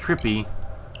trippy.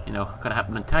 Kind of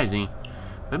hypnotizing.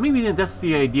 But maybe that's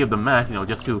the idea of the mask,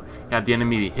 just to have the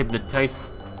enemy hypnotized.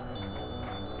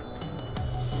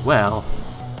 Well,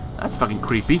 that's fucking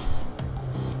creepy.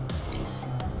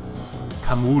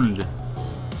 Kamul.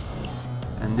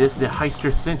 And this is the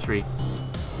Heister Sentry.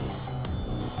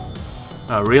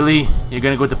 Oh, really? You're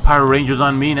gonna go to Power Rangers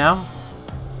on me now?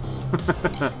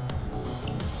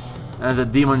 And the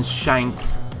Demon Shank.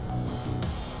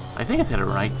 I think I said it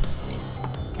right.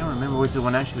 Can't remember which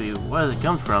one actually where it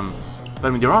comes from. But I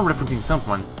mean, they're all referencing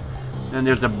someone. Then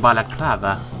there's the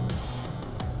Balaclava,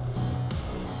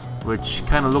 which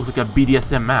kind of looks like a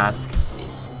BDSM mask.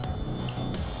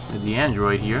 There's the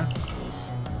android here.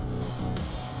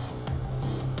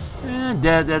 And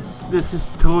this is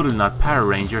totally not Power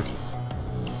Rangers.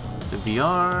 The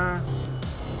VR.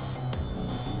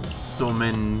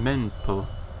 Mental.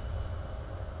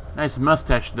 Nice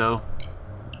mustache though.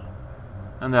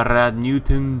 And the Rad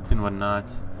Mutant and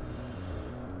whatnot.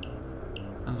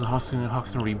 And the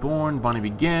Hoxton Reborn, Bonnie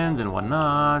Begins and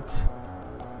whatnot.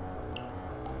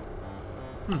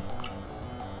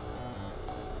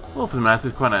 Wolf's mask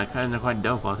is quite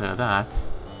dope, I'll tell you that.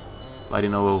 But I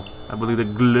don't know, I believe the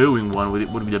glowing one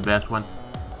would be the best one.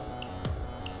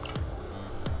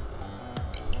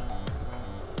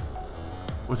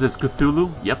 What's this,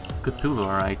 Cthulhu? Yep, Cthulhu,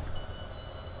 alright.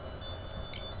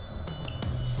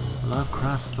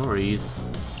 Lovecraft stories.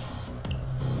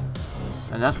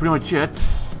 And that's pretty much it.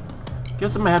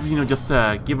 guess I might have to, you know, just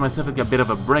give myself like a bit of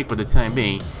a break for the time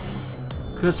being.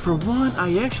 Because for one,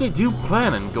 I actually do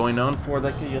plan on going on for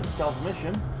like a stealth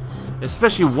mission.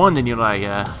 Especially one that, you know, like,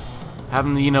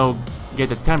 having to, you know, get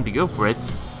the time to go for it.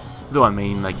 Though, I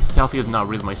mean, like, stealth is not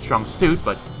really my strong suit,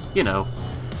 but, you know.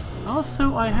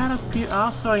 Also, I had a few,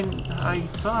 I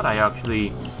thought I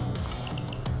actually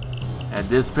had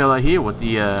this fella here with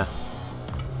the,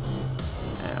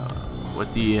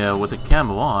 with the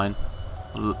camo on.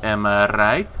 Am I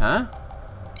right, huh?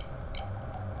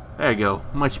 There you go,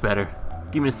 much better.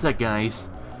 Give me a sec, guys.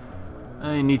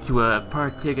 I need to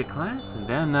partake a class, and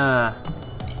then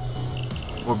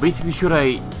or basically, should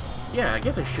I? Yeah, I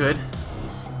guess I should.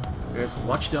 There's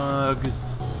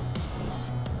watchdogs.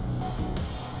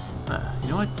 You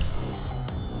know what?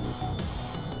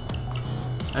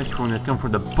 Actually, I'm gonna come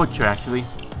from the butcher, actually.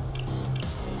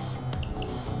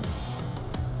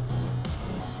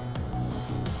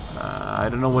 I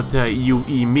don't know what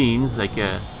UE means, like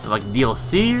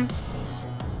DLC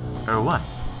or what.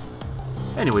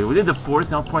 Anyway, we did the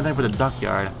fourth, now time for the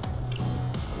dockyard.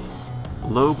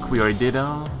 Loke, we already did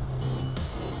all.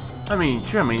 I mean,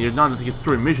 sure, I mean, it's not like a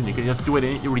story mission, you can just do it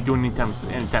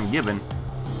anytime given.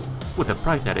 With a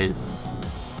price, that is.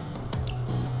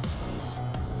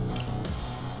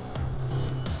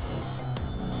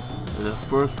 The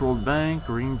First World Bank,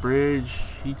 Green Bridge,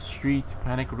 Heat Street,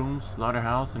 Panic Room,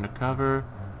 Slaughterhouse, Undercover.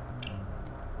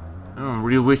 I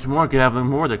really wish more could have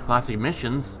more of the classic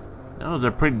missions. Those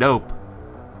are pretty dope.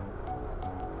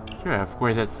 Sure, of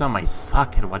course, that some might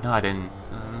suck and whatnot, and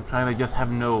I'm trying to just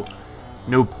have no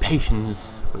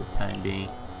patience for the time being.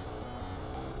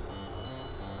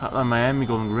 Hotline Miami,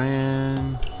 Golden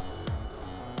Grand.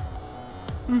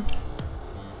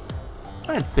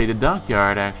 I'd say the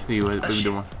dockyard actually would be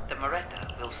the one. The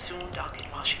Moretta will soon dock in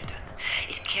Washington.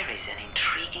 It carries an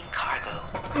intriguing cargo.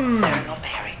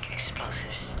 Thermobaric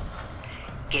explosives.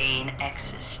 Gain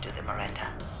access to the Moretta.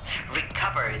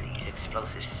 Recover these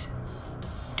explosives.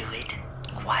 Do it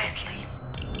quietly.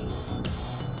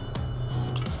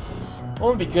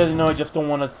 Only because, you know, I just don't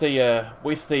want to say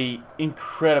waste a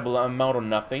incredible amount of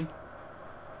nothing.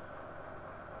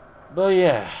 But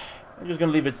yeah, I'm just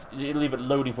gonna leave it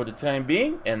loading for the time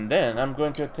being, and then I'm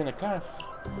going to attend a class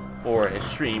or a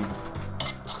stream.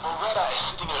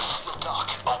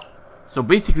 So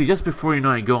basically, just before, you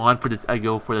know, I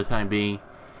go for the time being.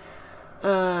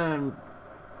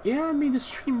 Yeah, I mean, the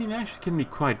streaming actually can be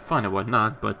quite fun and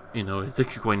whatnot, but, you know, it's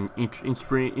actually quite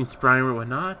inspiring and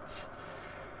whatnot.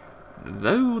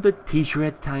 Though the teacher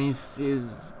at times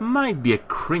might be a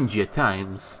cringy at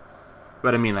times.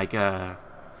 But I mean, like,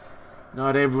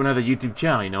 not everyone has a YouTube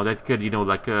channel, you know, that could, you know,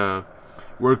 like,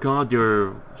 work on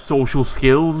their social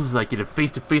skills, like either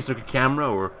face-to-face or camera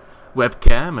or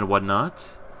webcam and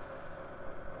whatnot.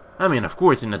 I mean, of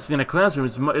course, in a classroom,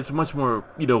 it's much more,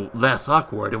 you know, less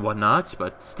awkward and whatnot,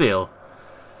 but still.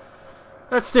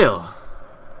 But still.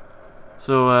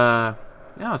 So,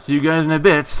 yeah, I'll see you guys in a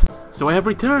bit. So I have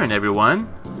returned, everyone.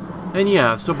 And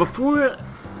yeah, so before,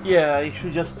 yeah, I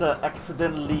should just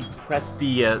accidentally press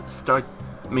the start.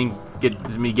 I mean, get the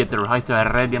heist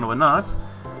ready and whatnot.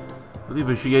 I believe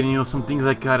I should get, you know, some things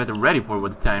I got it ready for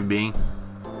the time being.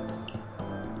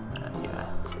 Yeah.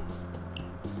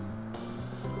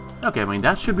 Okay, I mean,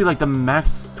 that should be like the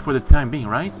max for the time being,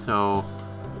 right? So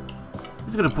I'm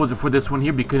just gonna put it for this one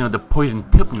here because of the poison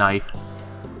tip knife.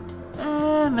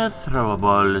 And the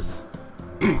throwables.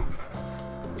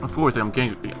 Of course, I'm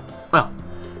getting. Well.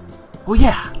 Oh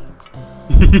yeah.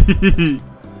 This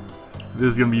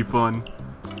is gonna be fun.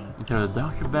 Instead of the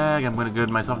doctor bag, I'm gonna get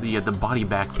myself the body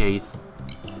bag case.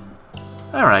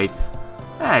 All right.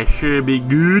 That should be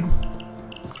good.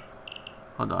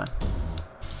 Hold on.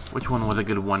 Which one was a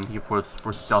good one here for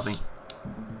stealthing?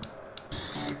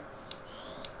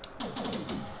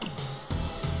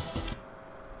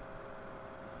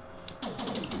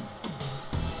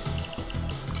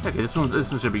 Okay, this one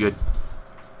should be good.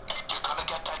 You're gonna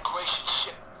get that Croatian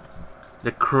ship.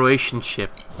 The Croatian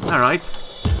ship. Alright.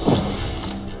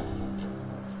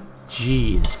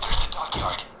 Jeez. There's the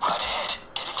dockyard. Right ahead.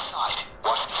 Get inside.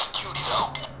 Watch the security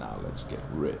though. Now let's get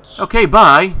rich. Okay,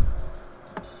 bye.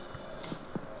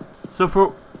 So for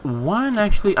one,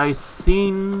 actually, I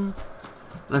seen,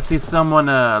 let's see, someone,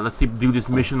 do this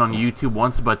mission on YouTube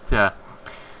once, but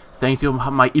thanks to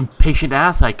my impatient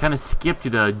ass, I kind of skipped to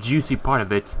the juicy part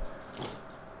of it.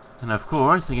 And of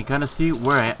course, I can kind of see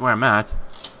where I'm at.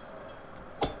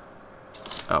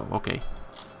 Oh, okay.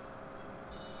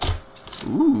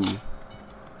 Ooh.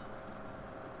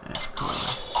 That's cool.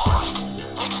 Alright.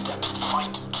 Next step is to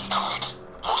find key cards.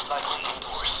 Most likely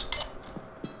indoors.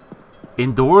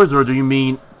 Indoors, or do you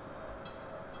mean...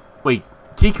 Wait,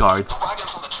 keycards. The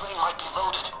wagons on the train might be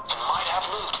loaded and might have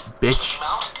loot. Bitch. Check them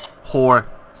out. Whore.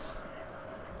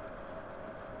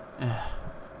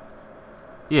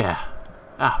 Yeah.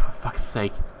 Ah, for fuck's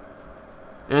sake.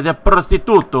 There's a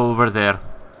prostituto over there.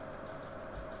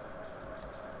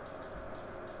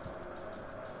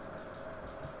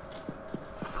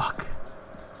 Fuck.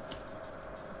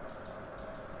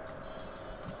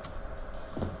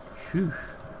 Shoosh.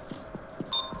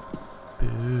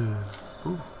 Boo.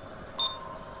 Ooh.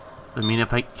 I mean,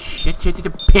 if I... Shit.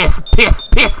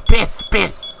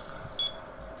 Piss.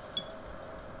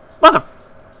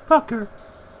 Motherfucker.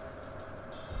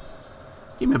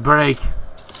 Give me a break.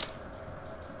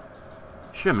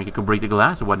 Sure, I mean, you could break the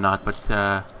glass or whatnot, but, you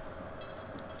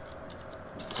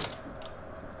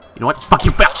know what? Fuck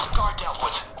you, fat. What's the guard dealt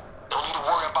with? Don't need to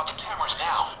worry about the cameras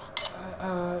now.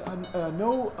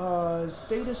 No,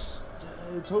 status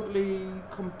totally,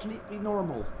 completely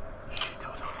normal. Shit,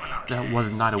 that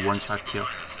was not a one-shot kill.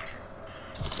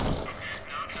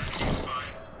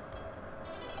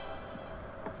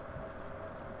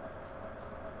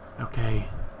 Okay.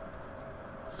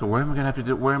 So where am I gonna have to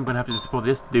dispose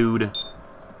this dude?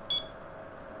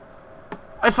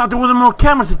 I thought there wasn't more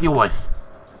cameras to deal with.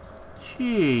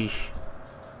 Sheesh.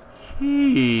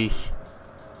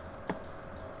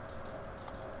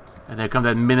 And there comes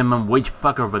that minimum wage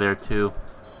fucker over there too.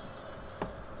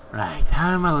 Right,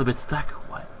 I'm a little bit stuck.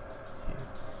 1, 2,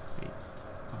 3,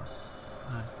 4,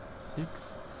 5,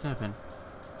 6, 7.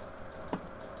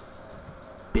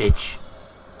 Bitch.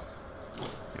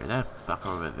 There's that fucker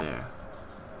over there.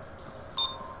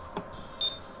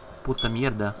 Puta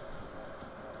mierda.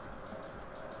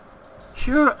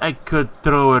 Sure, I could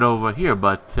throw it over here,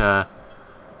 but nah,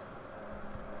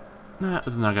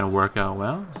 it's not gonna work out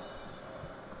well.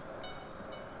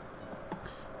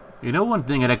 You know one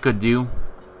thing that I could do?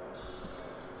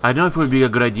 I don't know if it would be a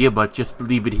good idea, but just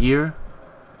leave it here.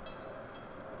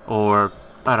 Or,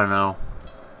 I don't know.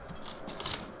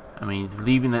 I mean,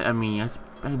 leaving it, I mean, it's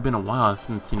been a while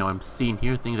since, you know, I'm seeing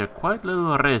here things are quite a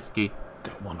little risky.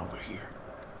 Got one over here.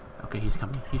 Okay, he's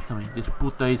coming. This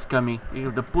puta is coming.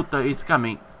 The puta is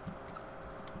coming.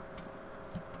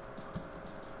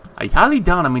 I highly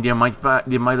doubt, I mean, they might,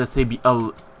 let's say, be,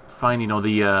 find, you know,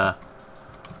 the,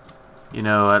 you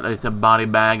know, it's a body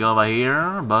bag over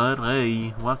here, but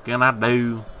hey, what can I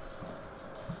do?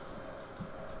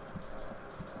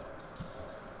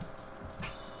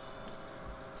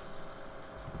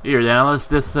 Here, Dallas,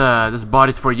 this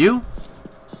body's for you.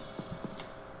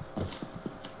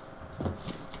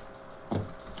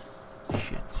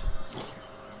 Shit.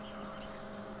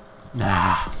 Nah.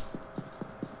 I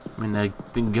mean, the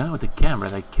guy with the camera,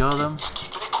 that killed him.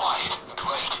 Keeping it quiet.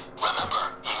 Great.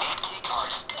 Remember, you need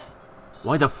keycards.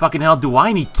 Why the fucking hell do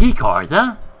I need keycards,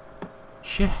 huh?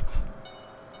 Shit.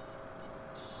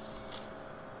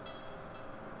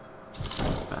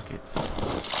 Fuck it.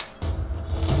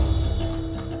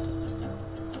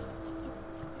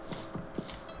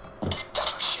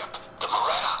 That's our ship, the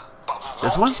Moretta. But we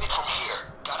This won't one? get it from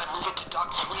here. Gotta move it to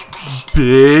Dock 3B.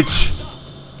 Bitch.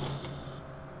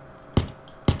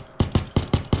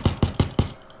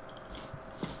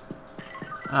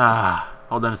 Ah,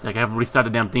 hold on a sec. I have to restart the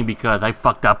damn thing because I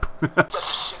fucked up. Let the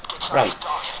ship get Right. to the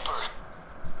dock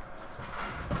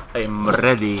and burn. I'm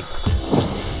ready.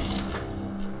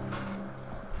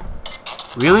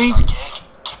 Really? Gang,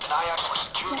 keep an eye out for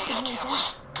security and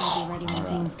cameras. I'll be ready when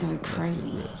things go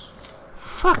crazy.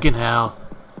 Fucking hell.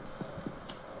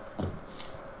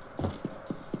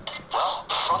 Well,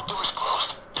 the front door is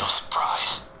closed. No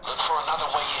surprise. Look for another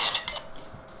way in.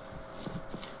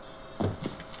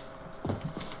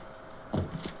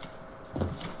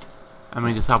 I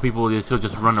mean, that's how people they still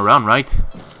just run around, right?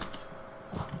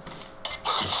 We're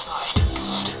inside.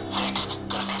 Good. Next,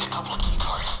 gonna need a couple of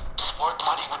keycards. Smart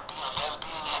money would be on them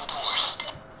being indoors.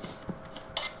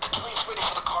 The train's waiting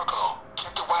for the cargo.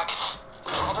 Check the wagons.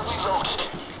 Probably loaded.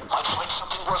 Might find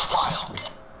something worthwhile.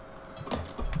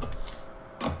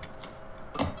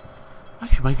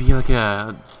 Actually, might be like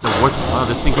a the worst. Wow,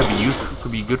 this thing could be used.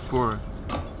 Could be good for.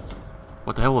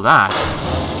 What the hell was that?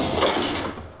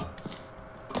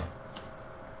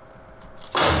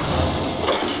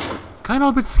 Kind of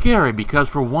a bit scary because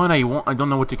for one, I don't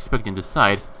know what to expect in this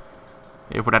side.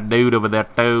 Hey, for that dude over there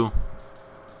too.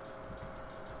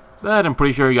 But I'm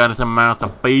pretty sure he got some mouth to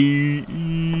feed.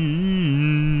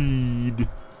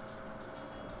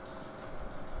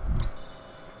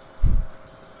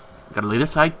 Got a laser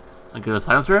sight, I got a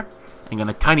silencer, and got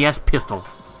a tiny ass pistol.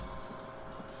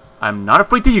 I'm not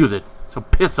afraid to use it, so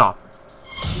piss off.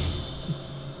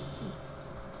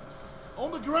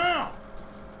 On the ground!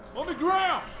 On the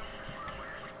ground!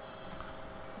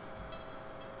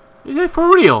 Is it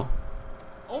for real?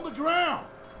 On the ground.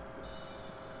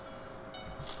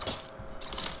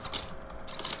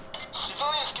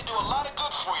 Civilians can do a lot of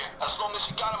good for you, as long as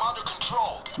you got them under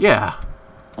control. Yeah.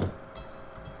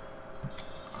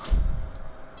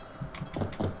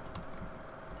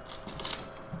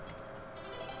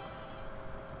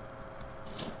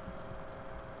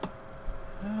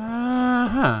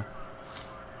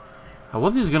 I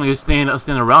wasn't just gonna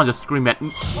stand around just scream at.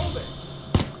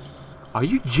 Are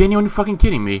you genuinely fucking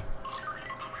kidding me?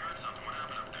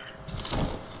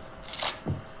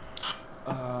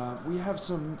 We have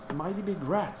some mighty big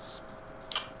rats.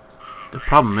 The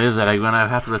problem is that I'm gonna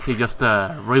have to, let's say, just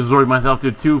resort myself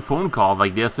to 2 phone calls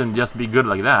like this and just be good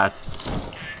like that.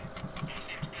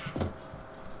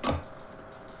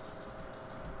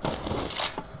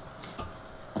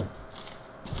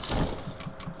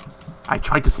 I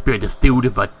tried to spare this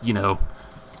dude, but you know,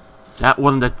 that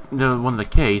wasn't the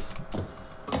case.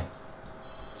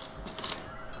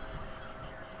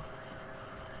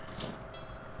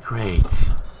 Great.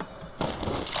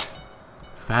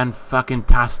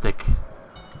 Fan-fucking-tastic.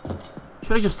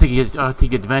 Should I just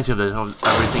take advantage of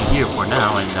everything here for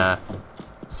now and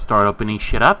start opening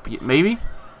shit up? Maybe?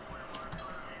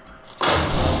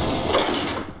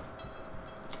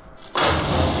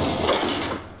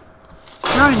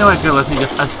 I know I could, let's say,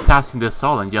 just assassin this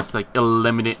all and just like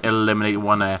eliminate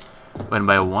one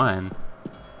by one.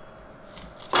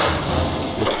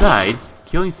 Besides,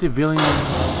 killing civilians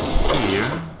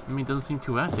here, I mean, doesn't seem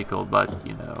too ethical, but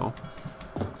you know.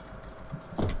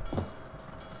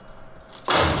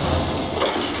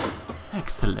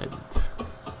 Excellent.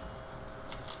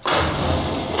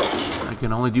 I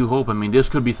can only do hope. I mean, this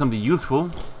could be something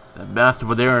useful. That bastard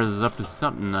over there is up to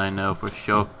something, I know for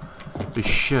sure. The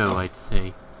show, I'd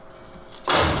say.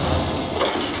 And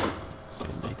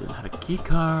I don't have a key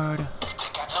card. They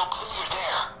got no clue you're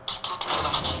there. Keep looking for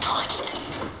those key cards.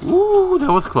 Ooh,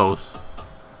 that was close.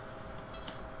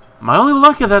 My only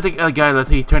luck is that the guy, let's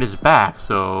say, he turned his back,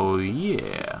 so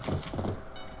yeah.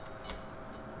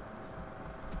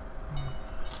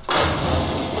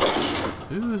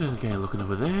 Ooh, there's a guy looking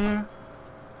over there.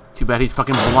 Too bad he's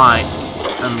fucking blind.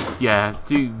 Yeah,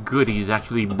 too good he's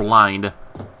actually blind.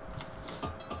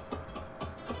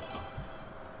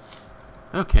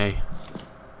 Okay.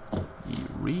 Be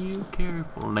real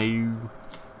careful now.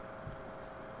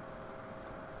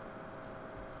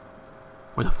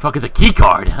 Where the fuck is the key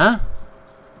card, huh?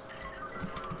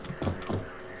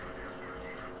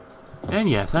 And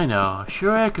yes, I know.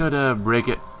 Sure, I could break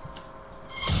it.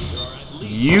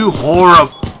 You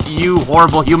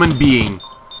horrible human being.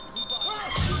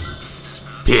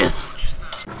 Piss.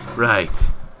 Right.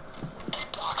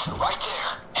 Docs are right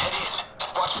there. Head in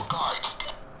and watch for guards.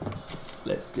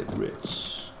 Let's get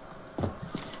rich.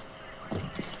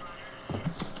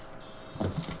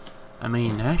 I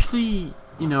mean, actually,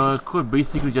 you know, I could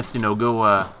basically just, you know, go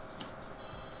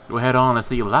ahead on and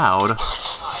say loud. Next,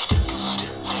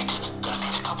 gonna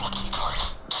need a couple of key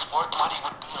cards. Smart money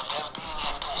would be on them being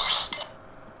indoors.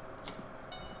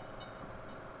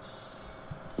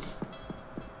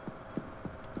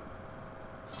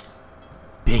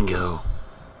 Bingo.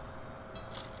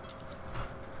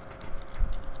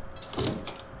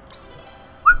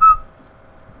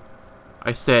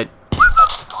 I said.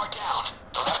 That's the guard down.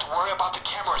 Don't have to worry about the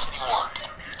cameras anymore.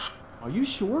 Are you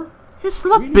sure? His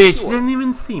slut Really bitch sure? didn't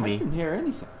even see I me. didn't hear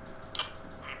anything.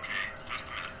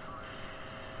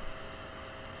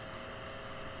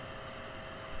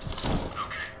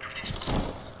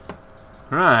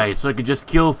 Right, so I could just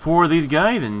kill 4 of these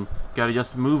guys and gotta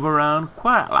just move around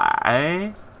quietly,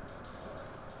 eh?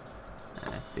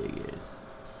 That figures.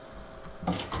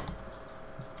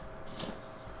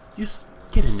 Just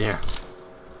get in there.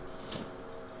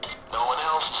 No one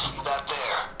else see that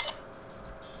there.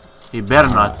 He better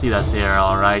not see that there,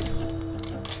 alright.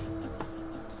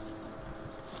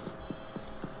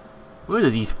 Where do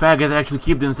these faggots actually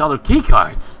keep these other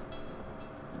keycards?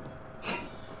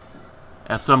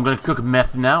 And so I'm gonna cook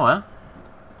meth now, huh?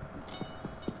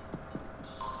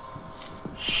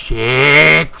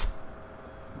 Shit!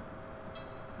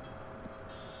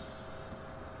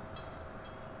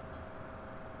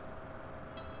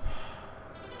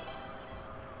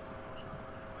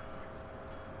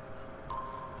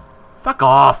 Fuck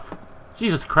off!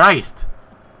 Jesus Christ!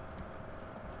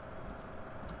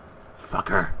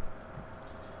 Fucker.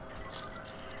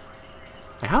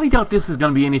 I highly doubt this is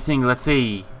gonna be anything, let's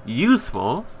say,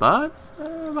 useful, but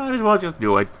might as well just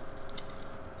do it.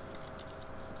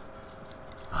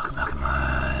 Oh, come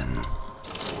on.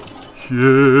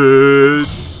 Shit.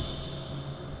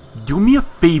 Do me a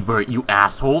favor, you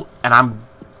asshole, and I'm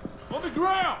On the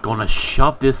ground. gonna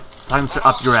shove this silencer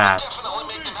up your ass. Definitely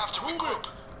make them have to regroup.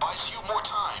 Buys you more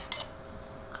time.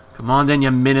 Come on then,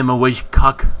 you minimum wage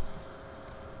cuck.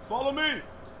 Follow me.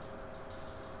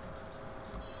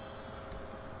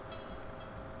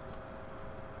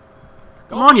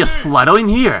 Come on, you slut, in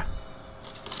here.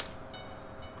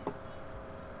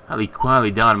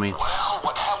 Highly down, I mean. Well,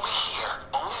 what have we here?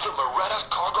 Only the Moretta's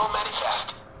cargo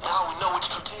manifest. Now we know which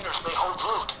containers may hold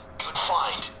loot. Good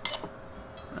find.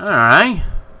 Alright.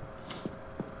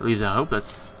 At least I hope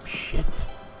that's shit.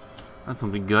 That's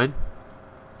something good.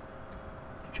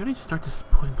 Should I start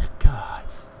disappointing the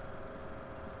gods?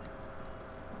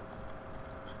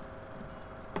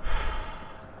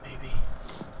 Maybe.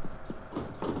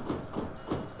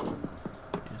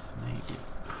 Yes, maybe.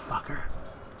 Fucker.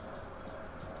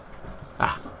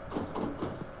 Ah.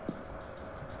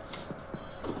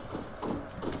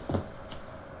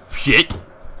 Shit.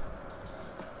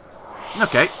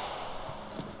 Okay.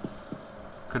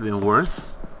 Could have been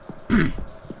worse. Could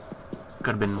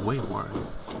have been way worse.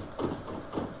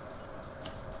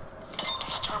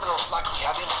 These terminals likely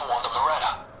have info on the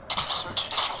Moretta. You can search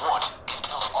it if you want.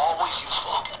 Intel's always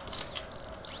useful.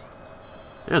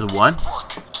 There's one.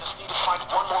 Work. Just need to find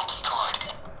one more key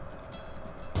card.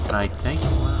 Can I take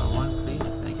one, please?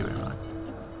 Thank you very much.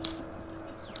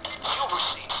 Fuel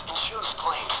receipts, insurance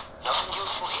claims. Nothing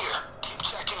useful here. Keep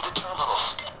checking the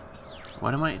terminals.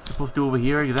 What am I supposed to do over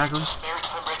here exactly?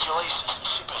 Maritime regulations and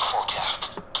shipping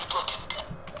forecasts. Keep looking.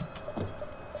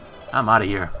 I'm out of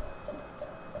here.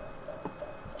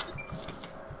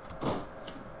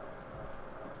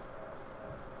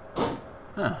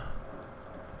 Huh.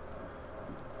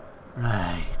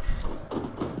 Right.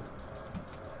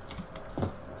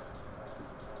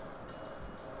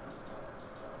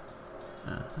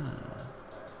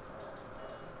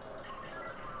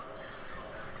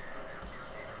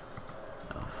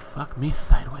 Oh, fuck me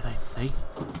sideways, I say.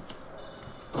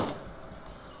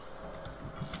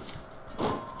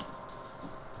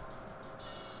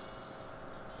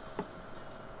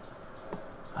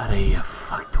 Are you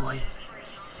fucktoy?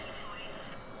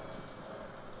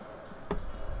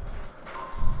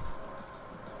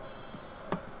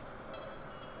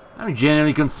 I'm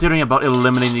genuinely considering about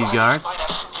eliminating these guards. Might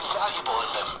have something valuable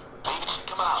in them. Maybe check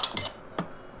them out.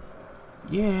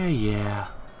 Yeah.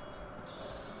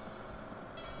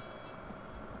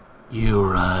 You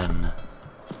run.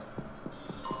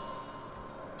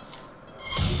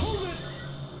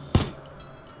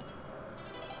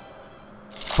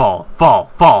 Fall.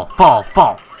 Fuck!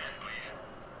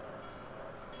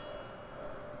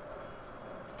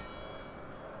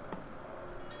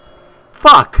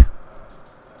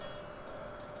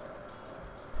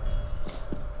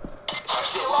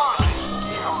 That's the alarm.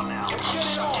 Get on now. Get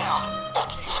shut down.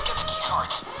 Okay, forget the key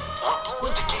cards. We're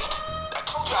blowing the gate. I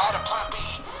told you I had a plan B.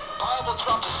 Bob will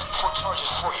drop the C4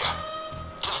 charges for you.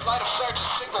 Just light a flare to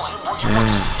signal him where you want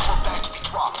the C4 bag to be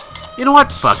dropped. You know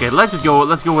what? Fuck it. Let's go with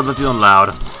Let's Do It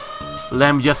Loud.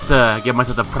 Let me just get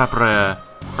myself the proper,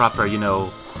 you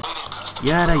know,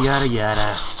 yada.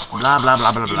 Blah blah.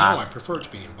 You know I prefer to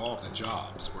be involved in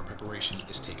jobs where preparation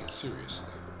is taken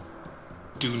seriously.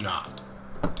 Do not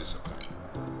disappoint.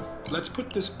 Let's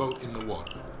put this boat in the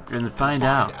water. And find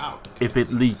out if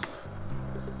it leaks.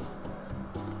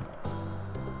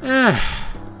 I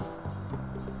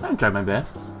tried my best.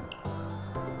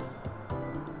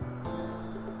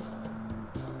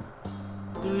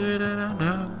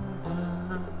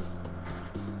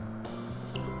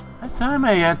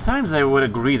 At times I would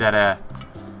agree that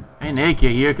an AK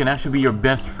here can actually be your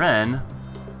best friend,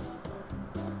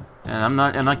 and I'm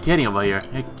not kidding about here.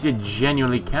 It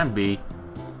genuinely can be.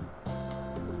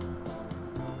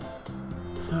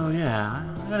 So yeah,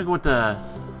 I'm gonna go with the,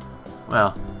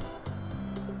 well,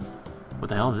 what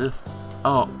the hell is this?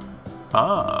 Oh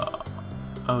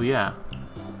yeah.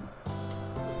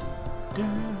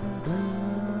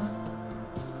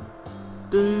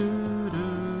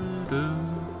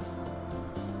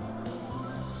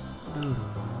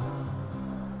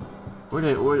 Where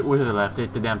did it left? The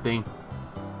damn thing.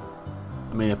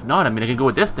 I mean, if not, I can go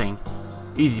with this thing.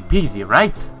 Easy peasy,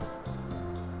 right?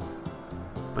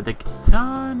 But the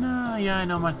katana, yeah, I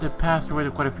know, must have passed away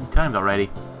quite a few times already.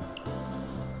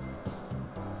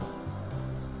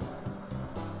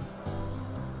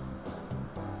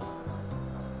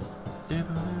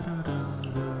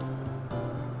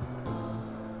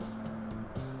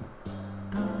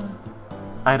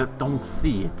 I don't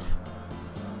see it.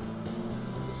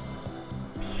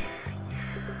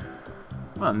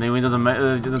 Well, anyway, it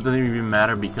doesn't even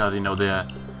matter because, you know, the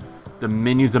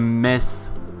menu's a mess.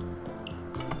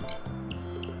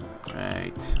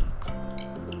 Right,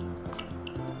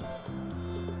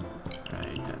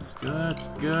 that's It's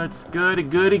good, it's goody,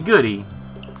 goody, goody.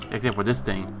 Except for this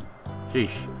thing.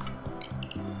 Sheesh. You're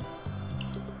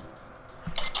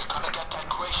gonna get that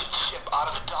Gratian ship out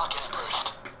of the dock in a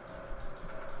burst.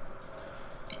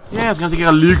 Yeah, it's gonna take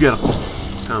a Luger.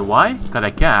 Cause why? Cause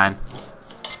I can.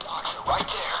 Docks are right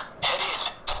there. Head in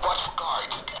and watch for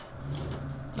guards.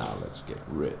 Now let's get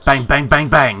rich. Bang, bang, bang,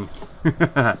 bang.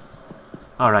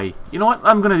 Alright, you know what?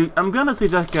 I'm gonna say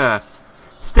like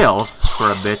stealth for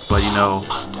a bit, but you know.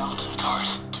 I'm down to the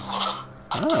cars. 2 of them.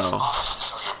 Oh.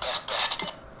 Offices are your best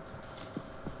bet.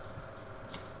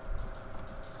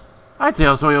 I'd say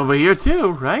also over here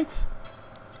too, right?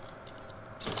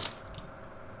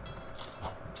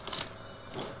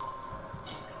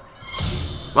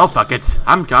 Well, fuck it.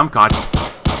 I'm caught. These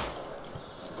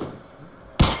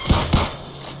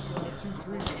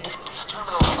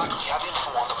terminals likely have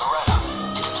info on the Beretta.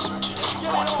 You can search it if you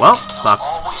want. Well, fuck.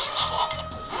 Always useful.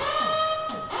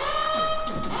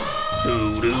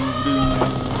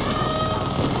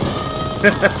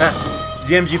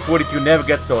 GMG-42 never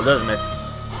gets old, doesn't it?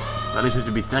 At least we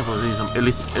should be thankful at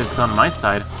least it's on my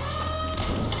side.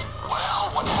 Well,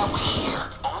 what have we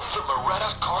here? Only the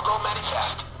Beretta's cargo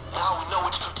manifest. Now we know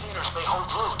which containers may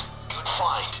hold loot. Good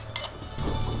find.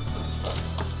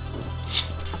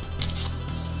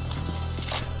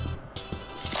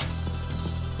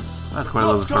 That's quite a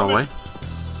little far away.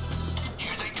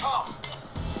 Here they come.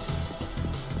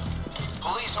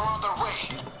 Police are on their way.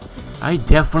 I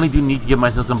definitely do need to get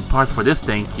myself some parts for this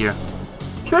thing here.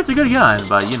 Sure, it's a good gun,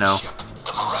 but you know.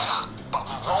 The Beretta, but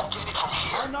we won't get it from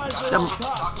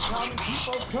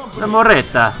here. The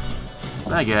Moretta.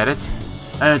 I get it.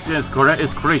 And it's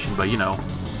Croatian, but you know.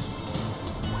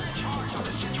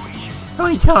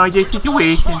 I'm in charge of the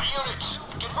situation.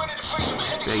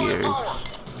 Figures.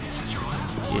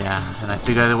 Yeah, and I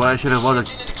figured I should have well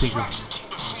tinker.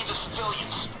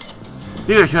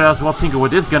 Figured I should as well tinker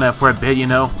with this gun for a bit, you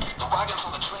know. The wagons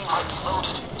on the train might be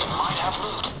loaded. It might have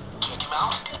loot. Check him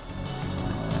out.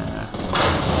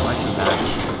 Why do that?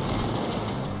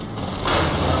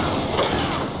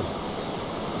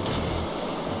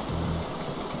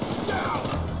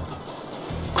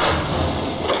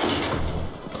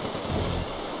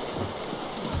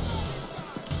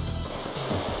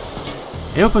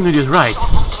 I hope I'm doing this right.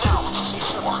 Now with the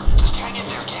C4. Just hang in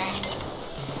there, gang.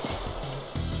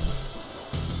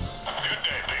 Good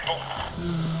day, people.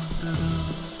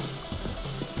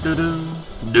 Doo-doo.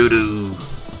 Doo-doo.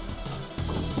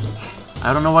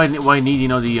 I don't know why I need, you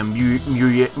know, the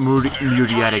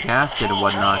muriatic acid and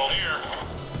whatnot.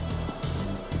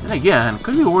 And again,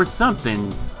 could be worth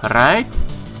something, right?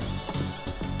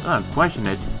 Don't question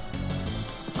it.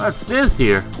 What's this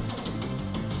here?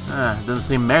 Doesn't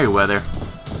seem Merryweather.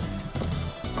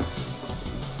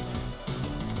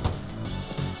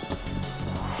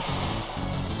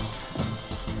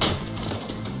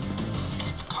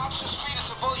 Cops just freed a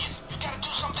civilian. You gotta do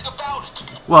something about it.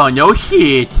 Well, no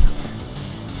shit.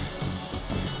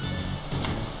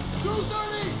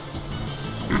 230!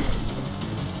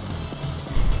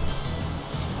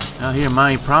 Now here am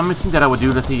I promising that I would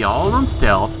do the thing all on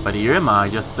stealth, but here am I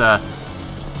just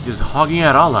hogging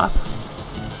it all up.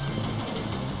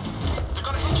 They're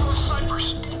gonna hit you with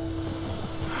snipers.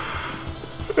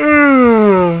 The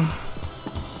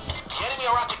enemy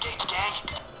are at the gates, gang.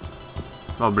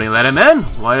 Well, let him in.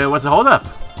 What's the hold up?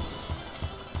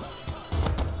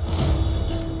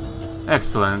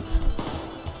 Excellent.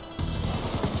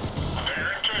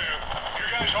 There in 2. You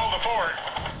guys hold the fort.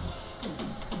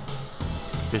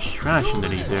 Just trash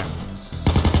underneath there.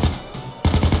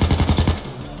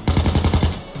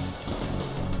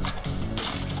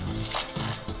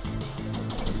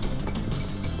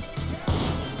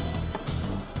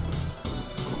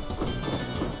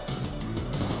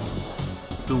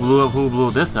 Who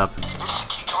blew this up? This is the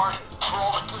key card for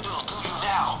all the good it'll do you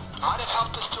now. Might have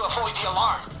helped us to avoid the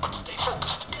alarm, but stay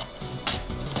focused.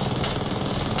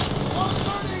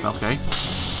 130! Okay.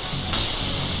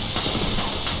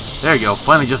 There you go.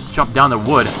 Finally just chopped down the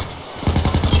wood.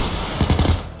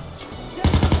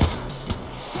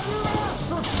 Send your ass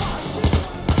for fuck's sake!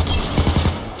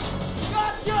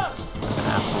 Gotcha!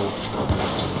 Asshole.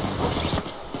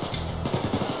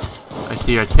 I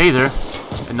see your taser.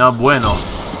 And no bueno.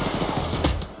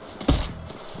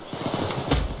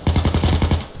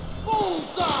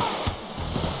 Bullseye!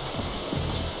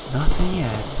 Nothing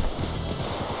yet.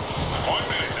 1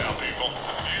 minute now, people.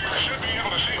 You should be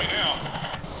able to see me now.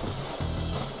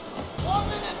 1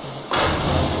 minute!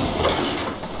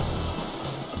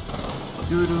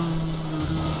 Doo-doo,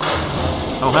 doo-doo.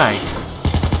 Oh, hey.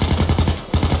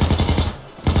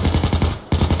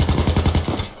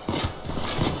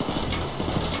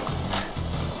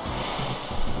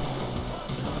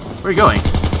 Where are you going?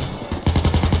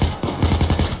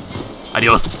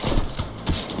 Adios.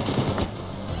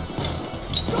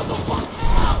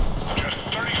 Just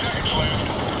 30 seconds left.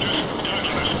 Just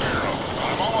dodging a sparrow.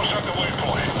 I'm almost at the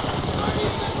waypoint.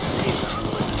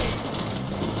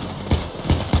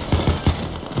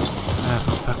 Ah,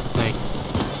 for fuck's sake.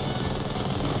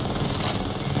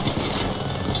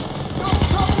 Just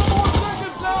a couple more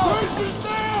seconds now! Braces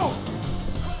now!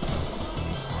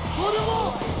 Put him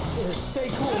up! Stay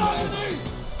cool, Get underneath!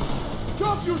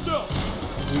 Cuff yourself!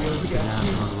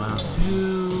 Round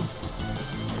 2.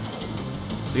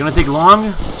 Is it gonna take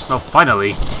long? Oh,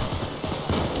 finally.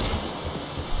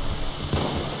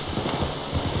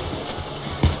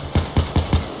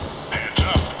 Hands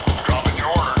up. Dropping your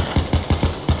order.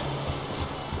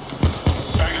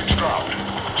 Package dropped.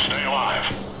 Stay alive.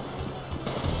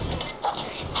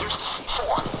 Okay, here's the C4.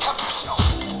 Help yourselves.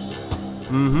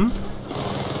 Mm-hmm.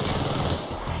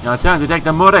 Now time to take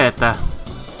the Moretta.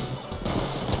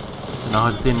 I know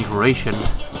how to say inspiration.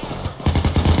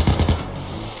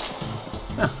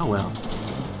 Oh well.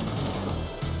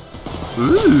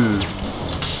 Ooh.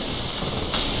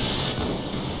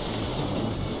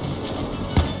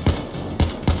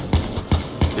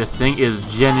 This thing is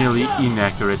genuinely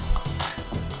inaccurate.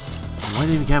 Why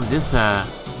do we have this? Well.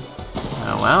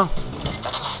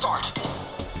 That's a start.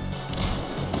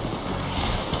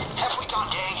 Halfway done,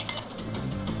 gang.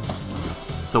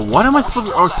 So what am I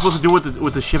supposed to do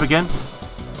with the ship again?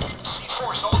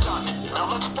 C4's all done. Now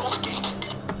let's blow the gate.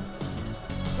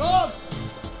 Done!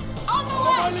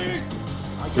 Follow my lead!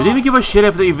 Did they even give a shit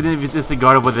if it's a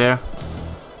guard over there?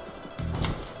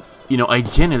 You know, I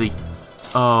genuinely...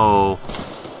 Oh...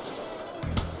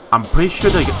 I'm pretty sure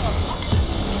they...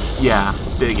 Yeah,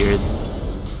 figured.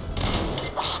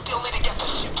 We still need to get the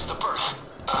ship to the berth.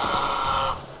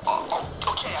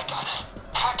 Okay, I got it.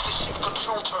 Hack the ship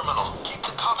control terminal. Keep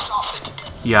the cops off it.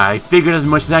 Yeah, I figured as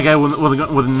much. That guy was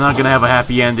not gonna have a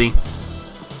happy ending.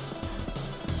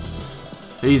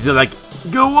 He's like,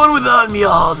 go on without me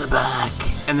all the back.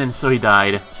 And then so he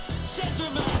died.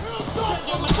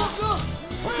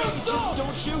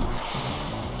 Don't shoot!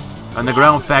 On the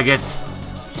ground, faggot.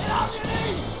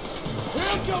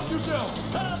 Handcuff yourself!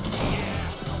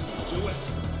 Do it!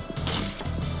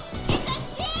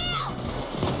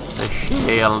 The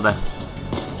shield.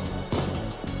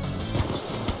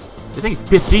 The thing's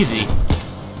piss easy.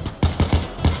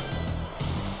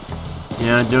 You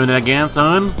know, doing it again,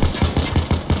 son?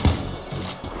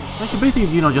 I should basically,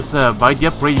 you know, just buy the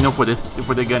upgrade, you know, for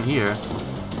the gun here,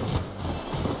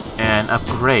 and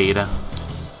upgrade.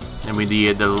 And with the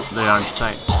on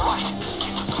site. Alright,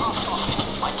 keep the cops off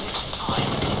it. Might take some time.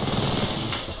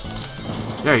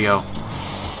 There you go.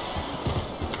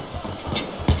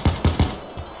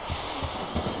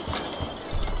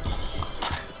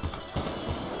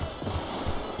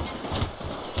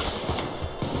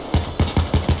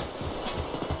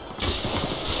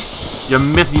 You're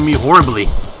missing me horribly.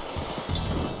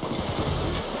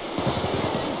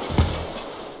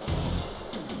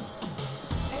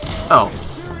 Oh.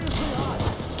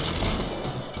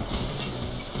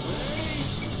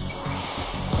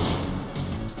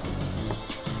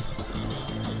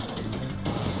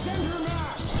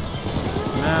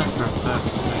 Master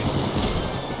effects.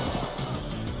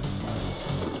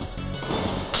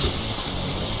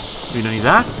 We don't need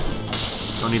that.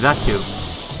 Don't need that too.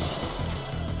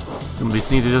 Some of these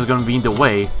things are just gonna be in the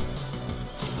way.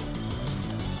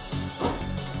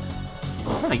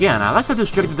 And again, I like how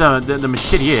distracted the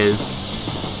machete is.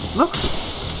 Look.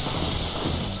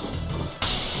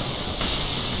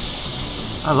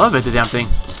 I love it, the damn thing.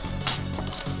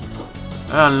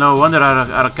 Well, no wonder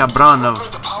our cabron of...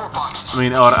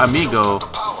 our amigo.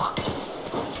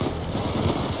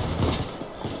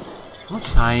 How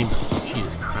much time?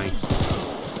 Jesus Christ.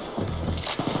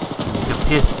 The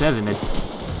piss, isn't it?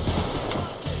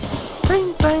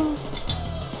 Bang, bang.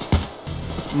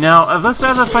 Now, that's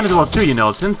I find it well too, you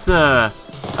know, since, the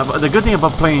good thing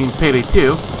about playing PayDay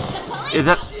 2 is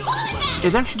that,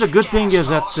 actually the good thing is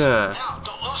that,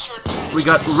 we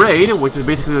got Raid, which is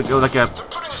basically like a,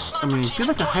 I mean, it feels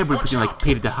like a hybrid between like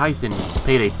PayDay the Heist and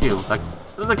PayDay 2, like,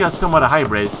 it's like a somewhat a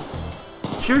hybrid.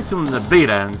 Sure, it's still in the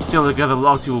beta and still got a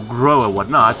lot to grow and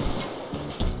whatnot,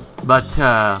 but,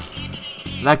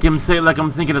 like I'm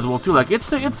thinking as well too, like, it's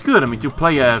good, I mean, to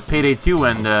play PayDay 2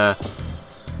 and,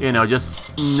 you know, just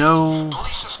no...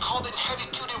 Police has called in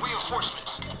heavy-duty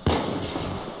reinforcements.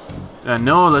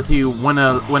 No, let's see,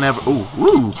 whenever...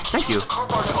 Ooh, thank you. Use the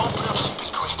crowbar to open up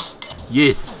shipping crates.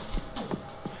 Yes.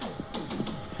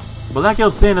 But like I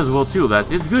was saying as well too,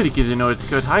 that it's good because, you know, it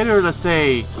could either, let's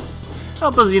say,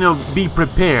 help us, you know, be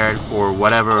prepared for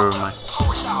whatever my...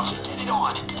 Power's out.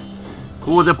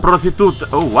 Who the prostitute?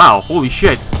 Oh wow, holy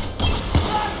shit.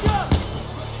 Gotcha!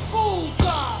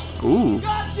 Bullseye! Ooh.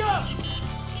 Gotcha!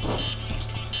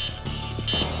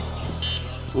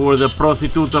 Or the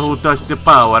prostitute who touched the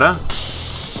power, huh?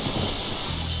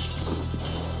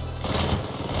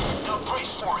 Now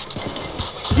brace for it.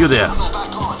 You there. Go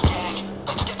back on, gang.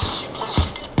 Let's get this shit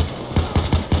moving.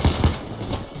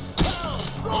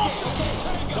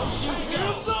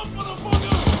 Hands up,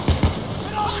 motherfucker!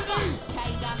 Get on your knees!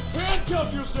 Handcuff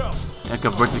yourself!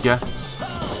 Handcuff Vertiga.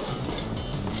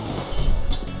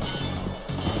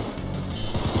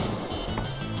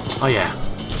 Oh yeah.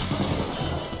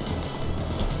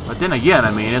 But then again,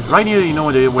 I mean, it's right near, you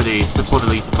know, where they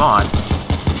supposedly spawn.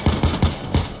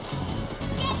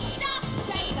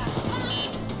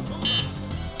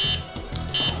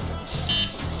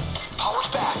 Power's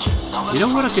back. Now let's You know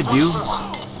try what I this could once do?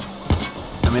 more.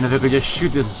 I mean, if I could just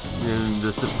shoot this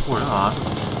the support off.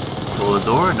 Close the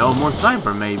door. No more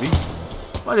sniper, maybe.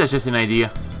 Well, that's just an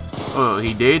idea. Oh,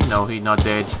 he dead? No, he's not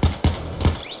dead.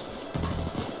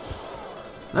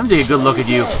 Let me take a good look at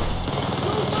you.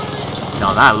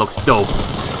 Now that looks dope.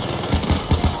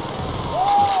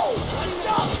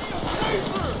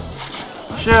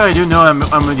 Sure, I do know I'm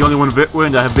the only one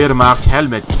wearing the better-marked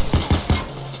helmet.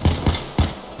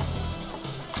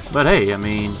 But hey, I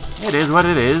mean, it is what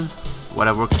it is.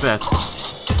 Whatever works best.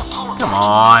 Come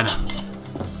on.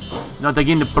 Not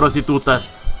again the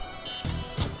prostitutas.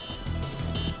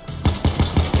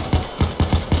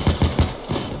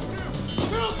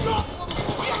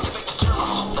 Reactivate the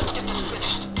terminal. Let's get this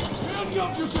finished.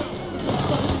 Handcuff yourself! It's a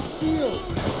fucking shield!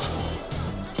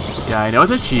 Yeah, I know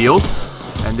it's a shield.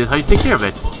 And this is how you take care of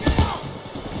it.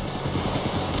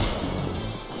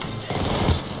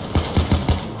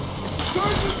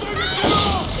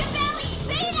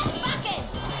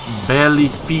 Belly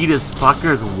fetus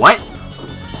fuckers. What?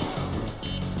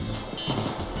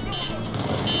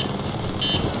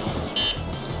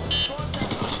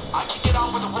 I can get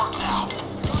on with the work now.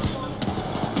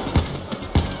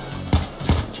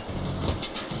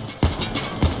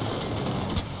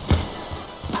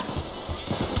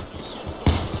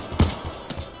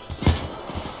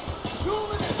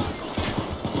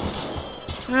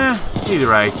 He's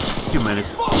right. 2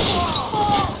 minutes.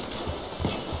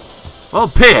 Well,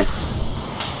 piss!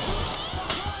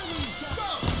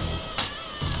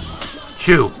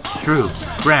 Shoo! Shrew!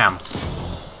 Ram!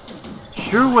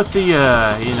 Sure with the,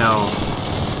 you know...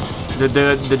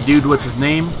 The dude, what's his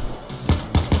name?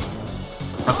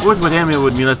 Of course with him it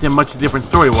would be, let's say, a much different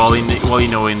story while you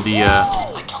know, in the,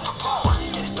 I got the power.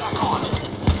 Get it back on.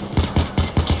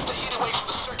 Keep the heat away from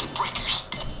the circuit breakers.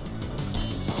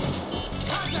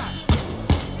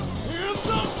 Hands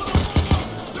up, motherfucker!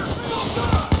 There's still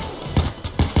time!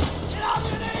 Get on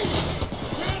your knees!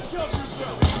 Handcuff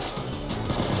yourself!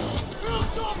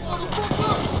 Hands up, motherfucker!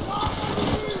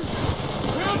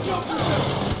 Handcuff yourself!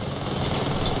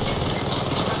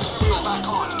 Switch that terminal back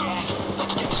on, gang.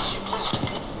 Let's get this shit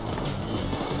moving.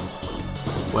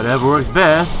 whatever works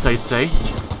best, I'd say.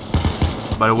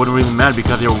 But it wouldn't really matter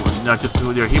because they're not just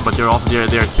who they're here, but they're also there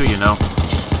too, you know.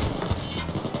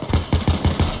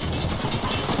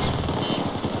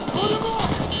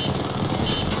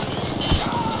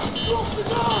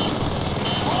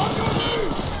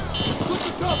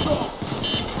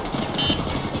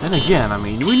 And again, I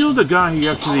mean, we know the guy he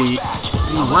actually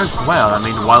works well. I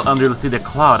mean, while under, let's say, the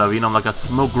cloud of, you know, like a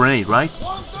smoke grenade, right?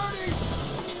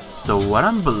 So what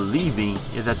I'm believing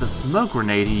is that the smoke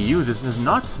grenade he uses is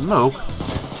not smoke,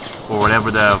 or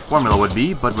whatever the formula would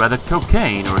be, but rather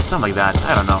cocaine or something like that.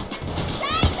 I don't know.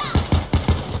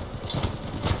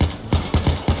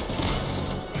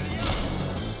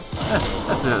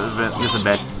 That's just a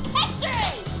bet.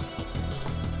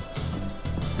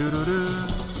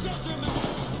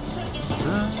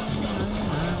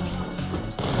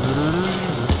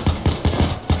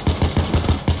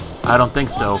 I don't think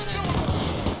so.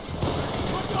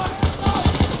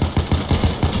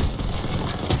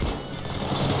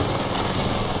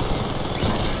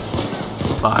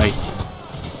 Bye.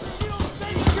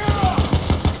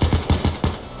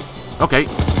 Okay.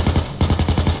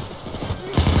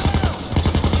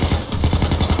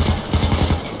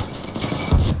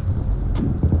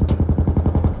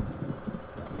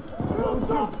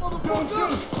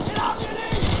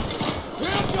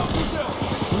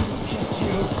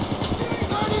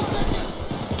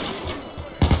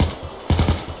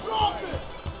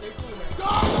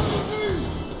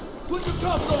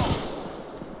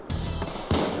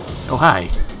 Oh, hi.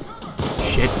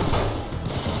 Shit.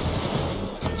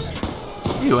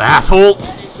 You asshole!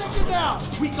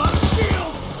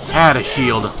 Had a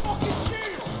shield.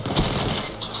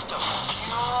 Just a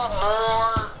few more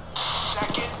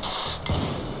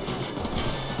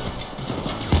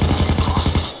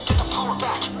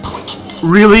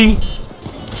Really?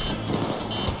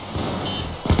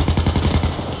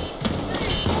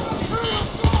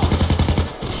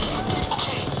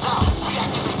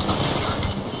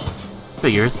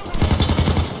 Figures.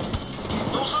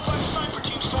 Those look like sniper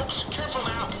teams, folks. Careful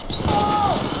now.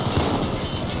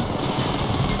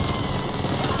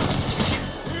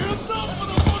 Hands up,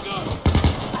 motherfucker!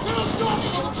 Hands up,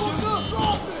 motherfucker!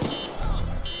 Drop it!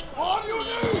 On your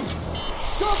knees!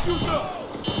 Dump yourself!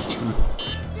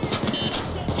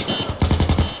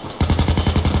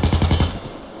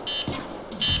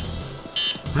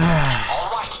 All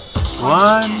right.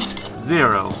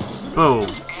 1-0. Boom. And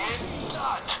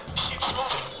done. Ship's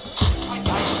moving. Sit tight,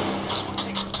 guys. This will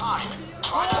take some time.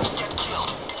 Try not to get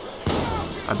killed.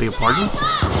 I beg your pardon?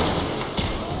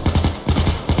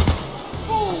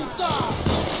 Bullseye!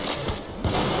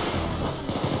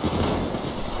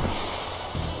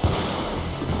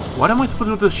 What am I supposed to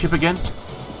do with this ship again?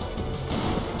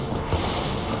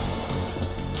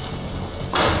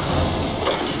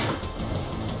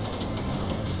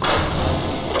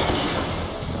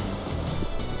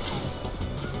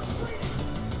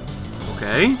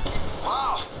 Okay.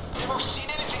 Wow. Never seen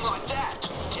anything like that.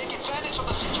 Take advantage of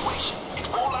the situation. It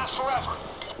won't last forever.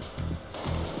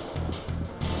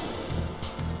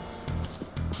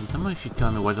 Can somebody should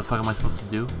tell me what the fuck am I supposed to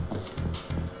do?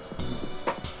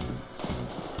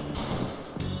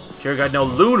 Sure got no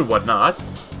loot or whatnot.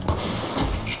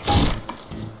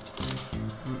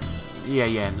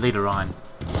 Yeah, later on.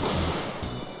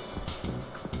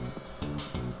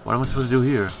 What am I supposed to do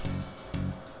here?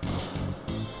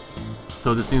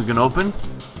 So this thing's gonna open?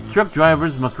 Truck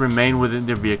drivers must remain within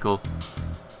their vehicle.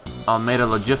 Almeida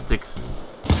Logistics.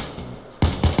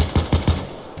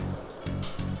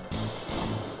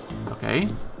 Okay.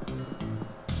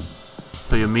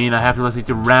 So you mean I have to listen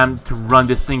to ram to run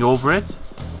this thing over it?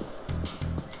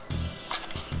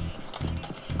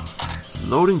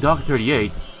 Loading dock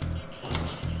 38.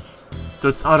 So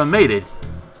it's automated.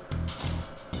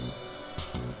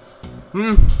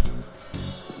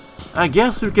 I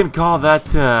guess we can call that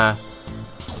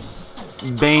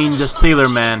Bain the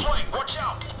Sailorman,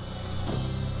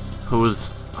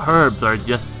 whose herbs are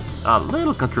just a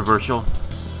little controversial.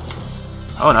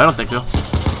 Oh no, I don't think so.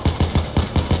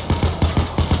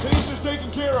 Case is taken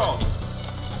care of.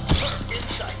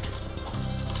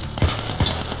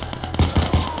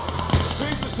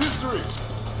 Case is history.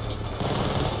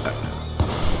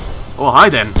 Oh, hi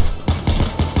then.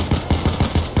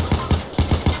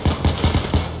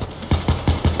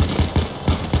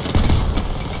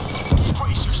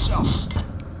 Brace yourselves.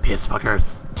 Piss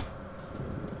fuckers.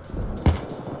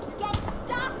 Get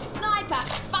stuck, sniper!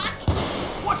 Fuck!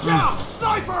 Watch out!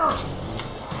 Sniper!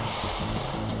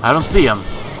 I don't see him.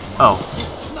 Oh.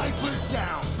 Sniper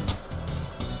down.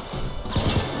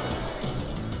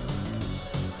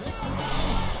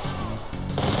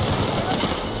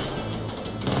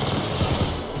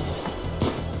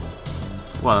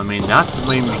 Well, I mean,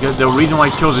 because the reason why I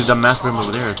chose the master room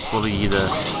over there is probably the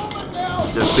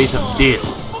face of death.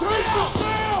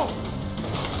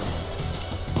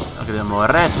 Okay, the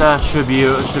Moretta should be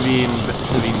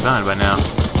in bound by now.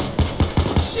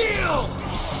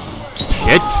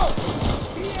 Shit!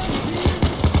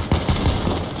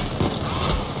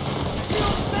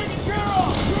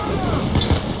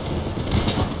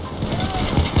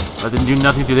 I didn't do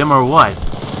nothing to them or what?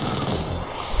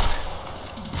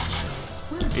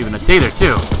 Even a tailor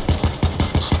too.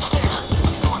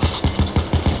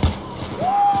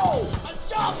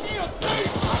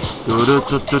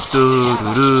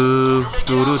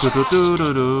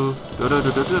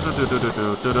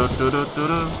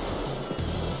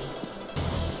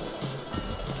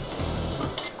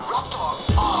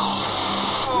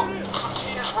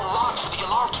 Containers were locked for the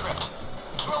alarm trip.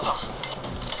 Drill them.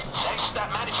 Thanks to that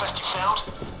manifest you found,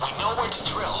 we know where to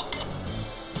drill.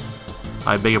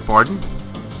 I beg your pardon?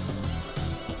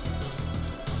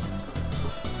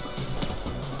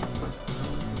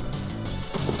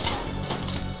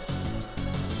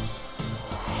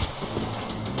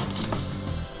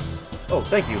 Oh,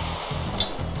 thank you.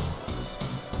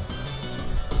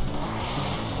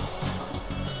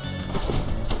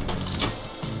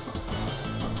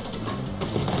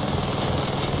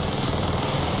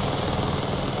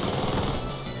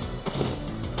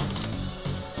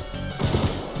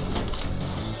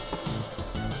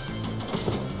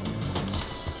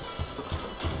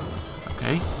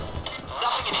 Okay.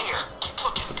 Nothing in here. Keep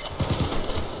looking.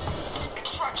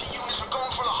 Extraction units are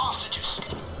going for the hostages.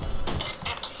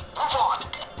 Empty. Move on.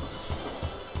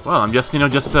 Well, I'm just,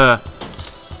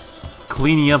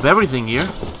 cleaning up everything here.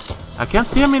 I can't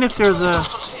see, if there's a... Those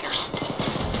containers.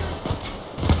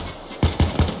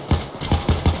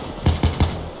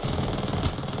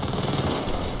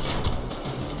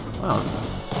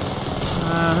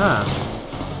 Uh-huh.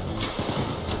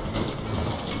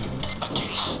 A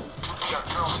case. Could be our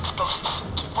girl's explosives.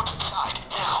 What's inside?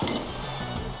 Now.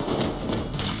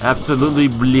 Absolutely,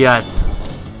 блядь.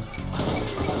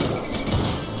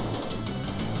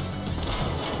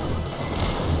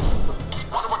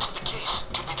 Wonder what's in the case.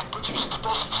 Could be the butcher's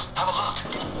explosives. Have a look.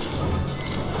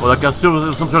 Well, like a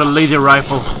some sort of laser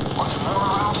rifle. Are there more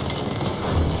around?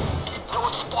 No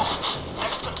explosives.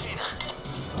 Next container.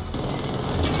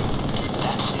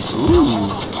 That's it. Now pull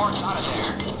those parts out of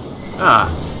there. Ah.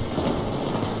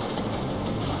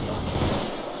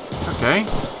 Okay.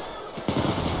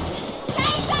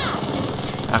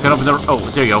 I can open the... Oh,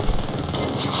 there you go. You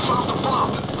found the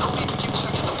bomb. No need to keep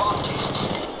checking the bomb cases.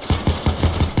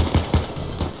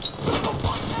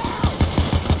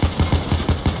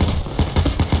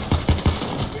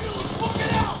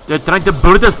 They're trying to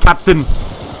boot us, Captain.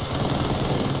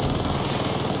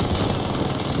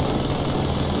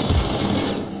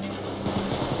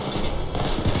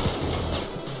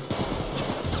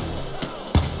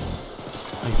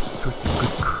 I swear to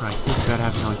good Christ, this gotta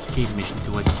have no escape mission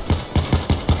to it.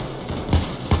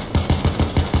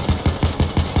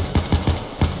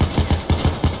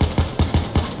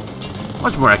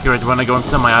 Much more accurate when I go in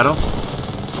semi-auto.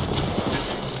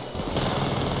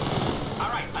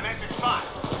 Alright, I'm at your spot.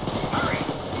 Hurry!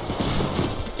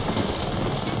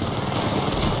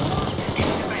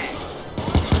 Into the bag.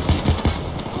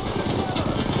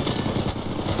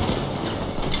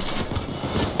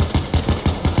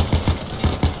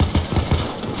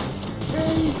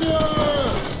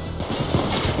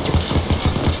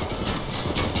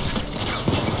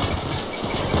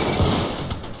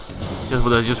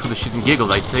 Just for the shits and giggles,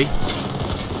 I'd say.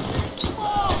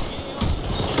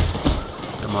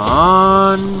 Come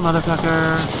on,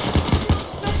 motherfucker.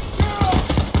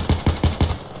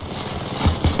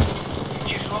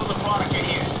 You slow the product in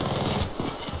here.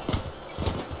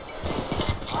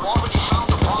 You already found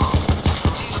the bomb. You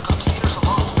can leave the containers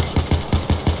alone.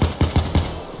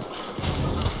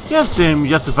 Yes,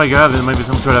 just if I have it, maybe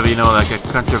some sort of, you know, like a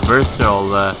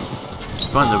controversial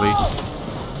fun to be.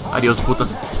 Adios,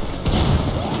 putas.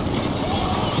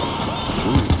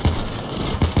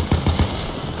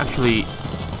 Actually,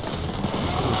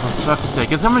 for fuck's sake,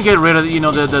 can someone get rid of, you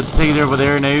know, the thing over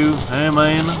there now? Hey,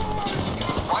 man.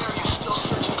 Why are you still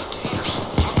searching containers?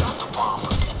 You got the bomb.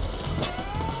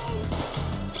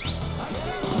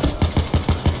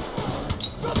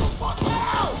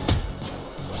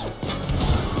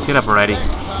 Get up already.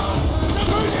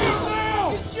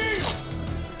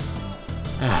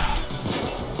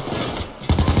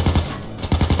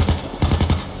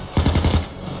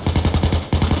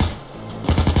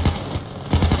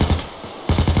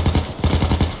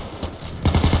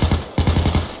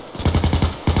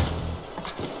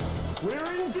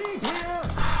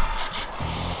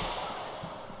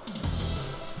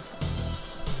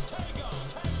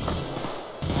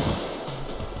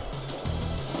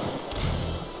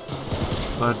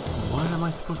 But what am I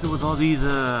supposed to do with all these,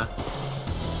 I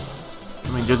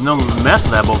mean, there's no meth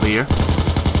lab over here.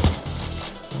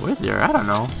 Where's there? I don't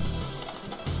know.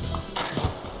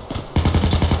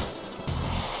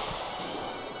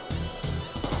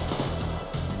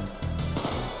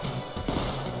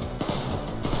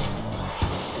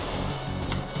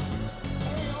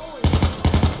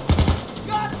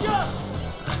 That's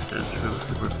really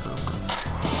super focused.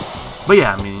 But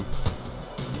yeah, I mean,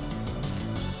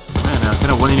 man, I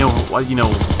kind of want to know what, you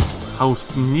know, how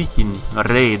sneaking a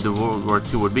raid the World War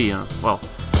II would be. Well,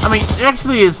 I mean, there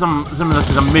actually is some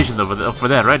mission for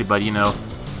that, right? But you know,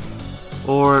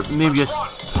 or maybe just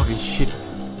talking shit.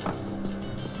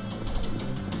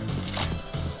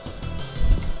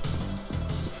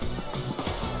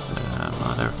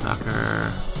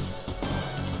 Motherfucker.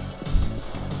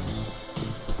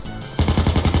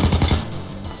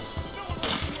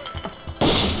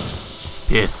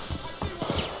 Yes.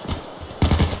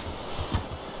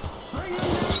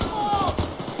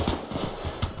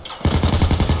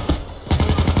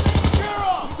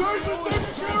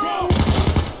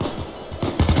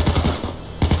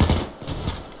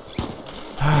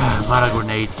 Lot of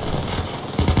grenades.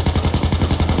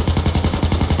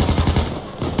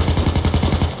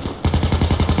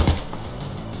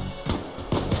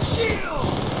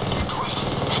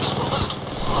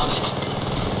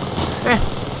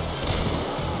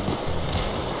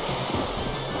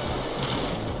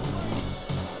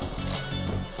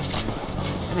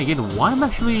 And again, why I'm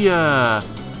actually, well,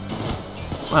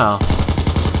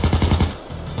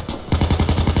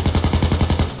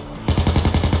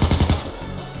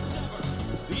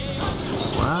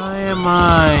 why am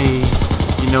I,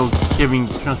 you know,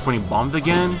 transporting bombs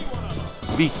again?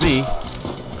 Beats me.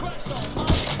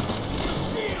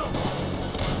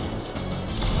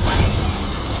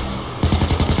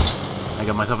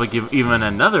 got myself like even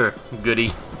another goodie.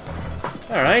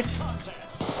 Alright.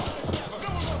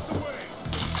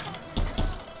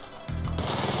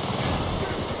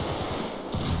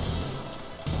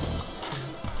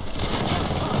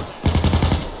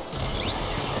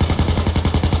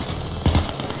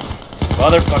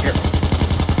 Motherfucker.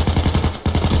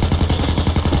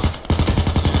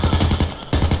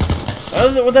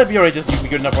 Would that be alright? Just be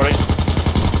good enough already?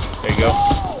 There you go.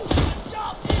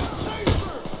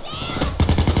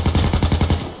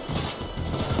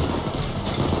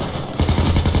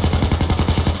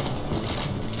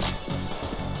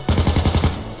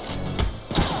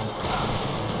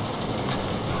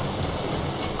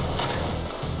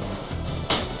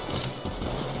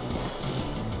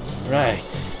 Right.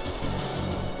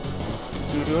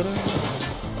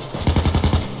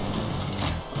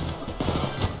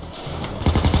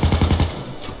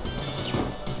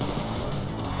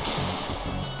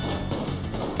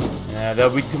 Yeah,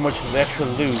 that'll be too much extra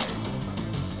loot.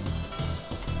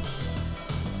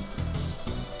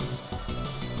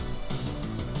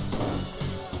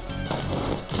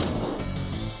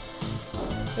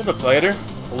 It looks lighter.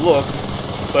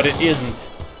 Looks, but it isn't.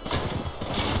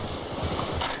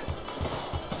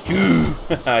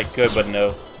 I could, but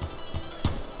no.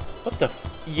 What the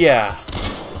yeah.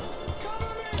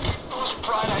 Whose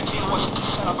bright idea was it to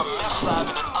set up a meth lab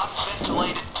in an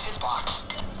unventilated tin box?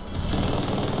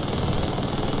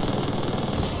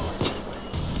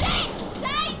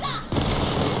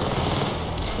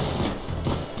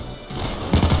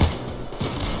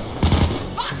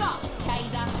 Fuck off,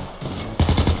 Taser!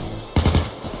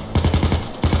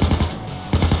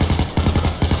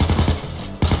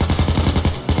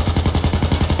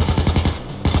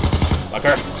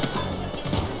 Fucker.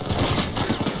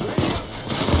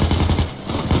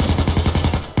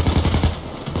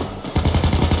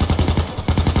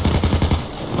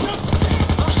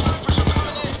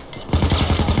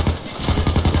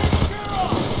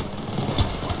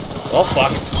 Oh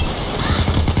fuck.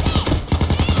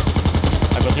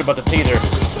 I was about to taser.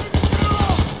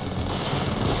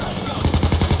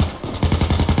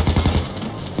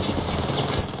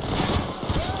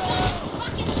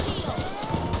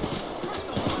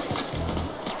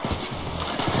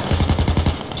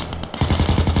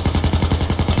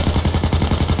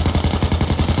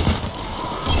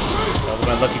 That was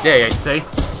my lucky day, I'd say.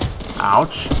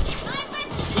 Ouch.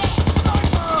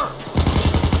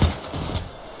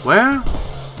 Where?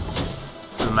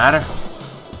 Doesn't matter.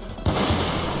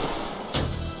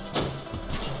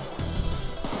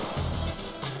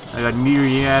 I got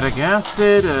muriatic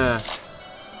acid,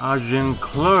 argent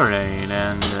chloride,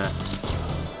 and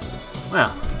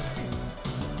well,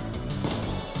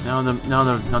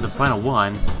 now the final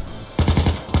one.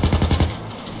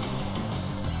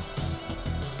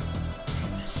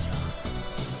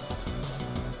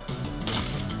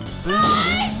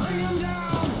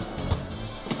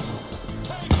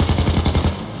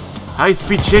 High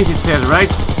speed chase, it says, right?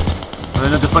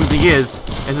 Well, then the funny thing is,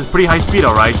 this is pretty high speed,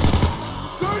 alright.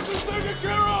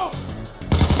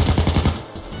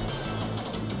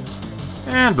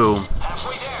 And boom.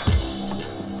 Halfway there.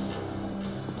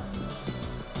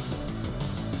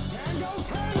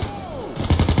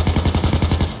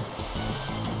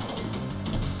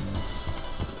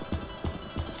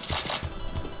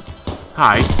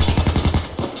 Hi.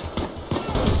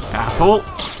 Asshole.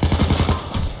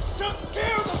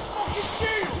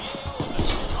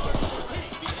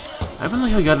 I haven't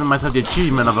like I got myself the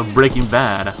achievement of a Breaking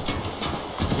Bad.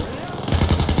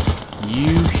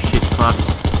 You shit fuck.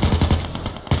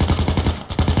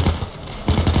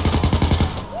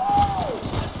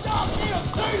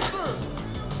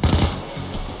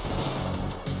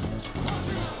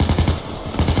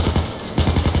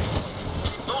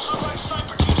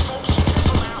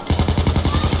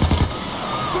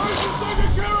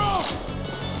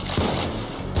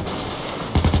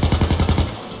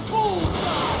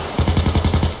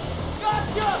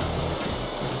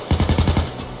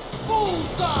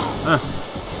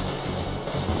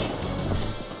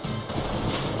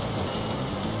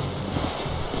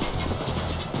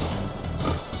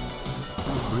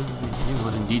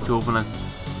 Was indeed to open it.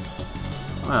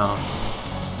 Well,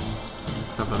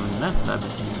 except I'm in that type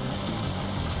of thing.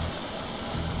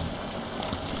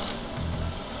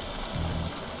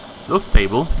 Looks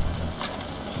stable.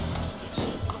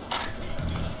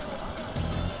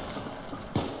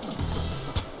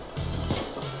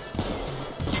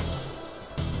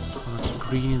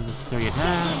 Green is necessary at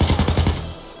hand.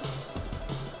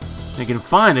 They can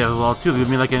find it as well too. Give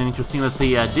me like an interesting, let's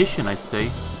say, addition, I'd say.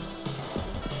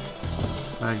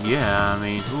 But yeah, I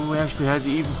mean, who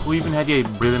even had the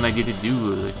brilliant idea to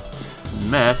do it?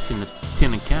 mess in the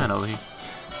tin can over here.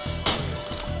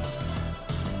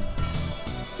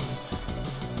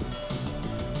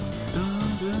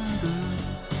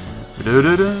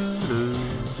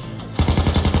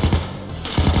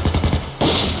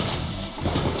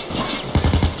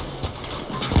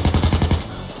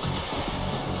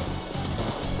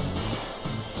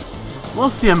 We'll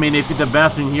see. I mean, if the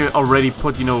bathroom here already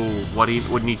put, you know, what it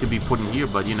would need to be put in here,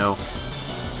 but you know.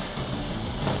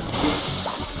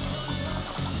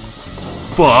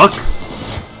 Fuck.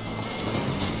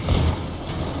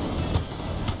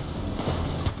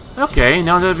 Okay,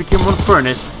 now that it became one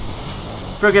furnace,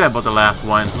 forget about the last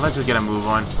one. Let's just get a move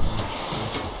on.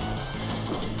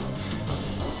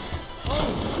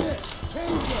 Oh shit!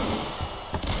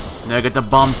 Taser! Now I get the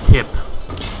bomb tip.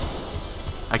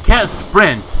 I can't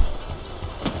sprint,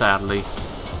 sadly.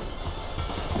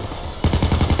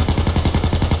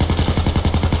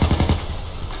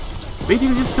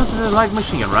 Basically, this comes with a light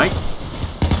machine gun, right?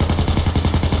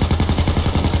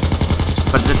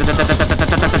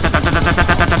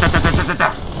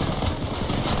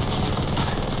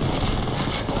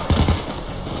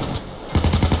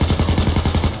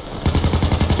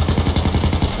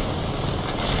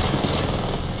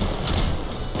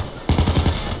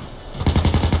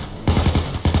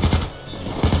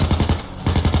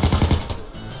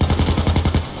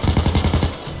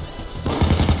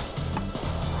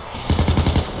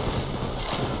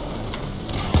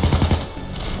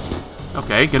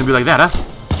 Okay, gonna be like that, huh?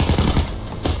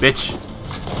 Bitch.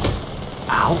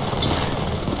 Ow.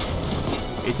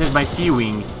 It says my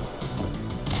feelings.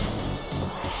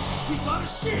 We got a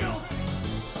shield!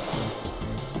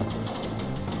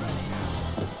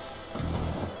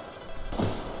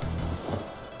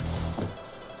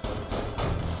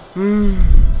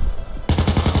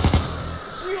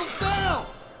 Shield's down!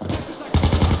 This is like...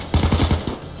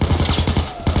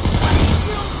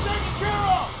 Shield's taken care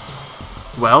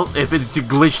of! Well, if it's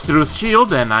glitched through shield,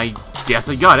 then I guess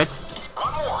I got it.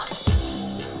 One more.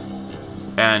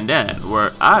 And then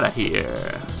we're out of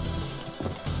here.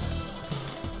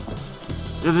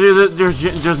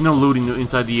 There's no looting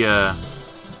inside the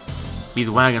these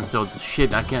wagons, so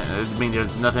shit. I can't. I mean,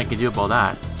 there's nothing I can do about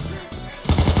that.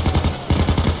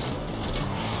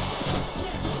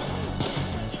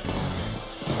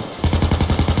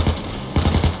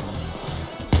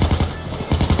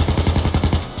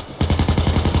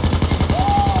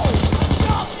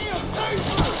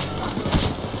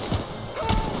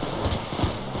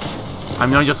 I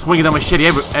mean, I'm just swinging that machete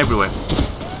everywhere.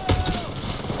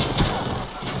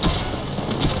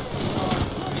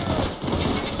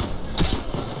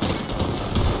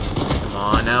 Come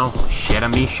on now. Shit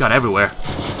at me, shot everywhere.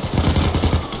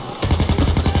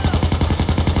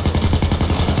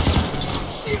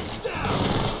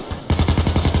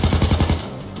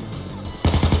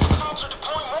 Cops are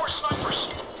deploying more snipers.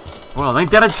 Well, ain't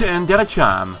that a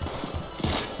charm?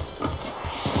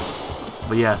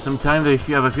 But yeah, sometimes if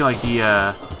you ever feel like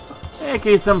the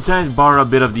okay, sometimes borrow a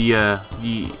bit of the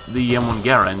M1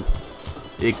 Garand,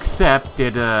 except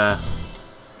it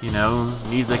you know,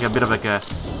 needs like a bit of like a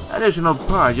additional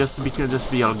part just to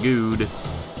be all good.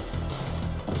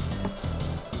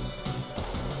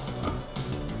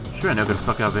 Sure, I know I could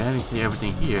fuck up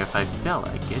everything here if I felt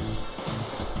like it.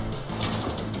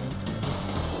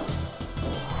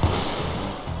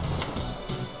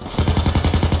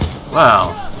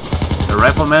 Well. The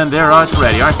riflemen, they're out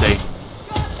ready, aren't they?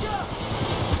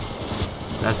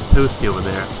 That's Toasty over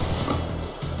there.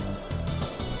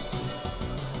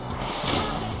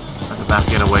 Let the back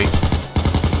get away.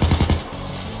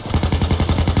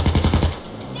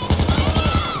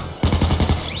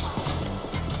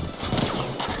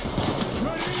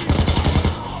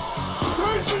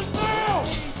 Taser's down!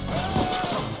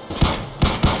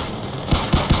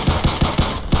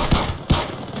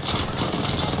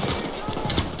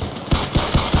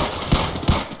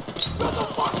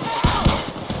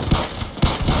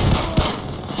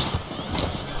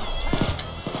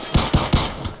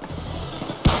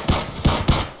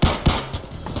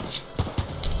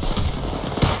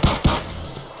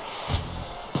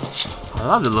 I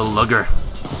love the little lugger.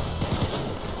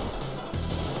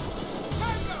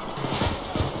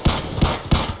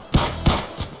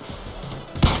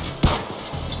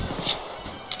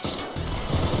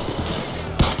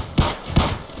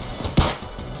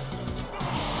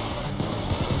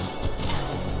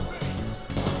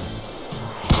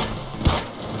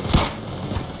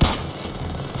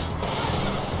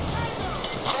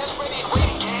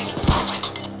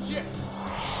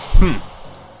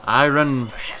 I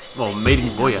run, well, maiden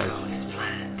voyage.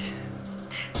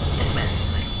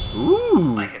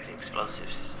 Ooh. Like it's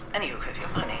explosives, and you have your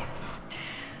money.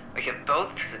 We have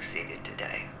both succeeded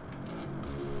today.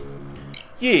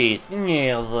 Yes,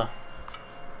 yes.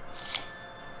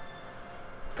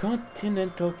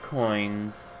 Continental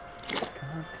coins.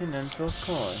 Continental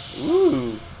coins.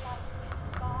 Ooh.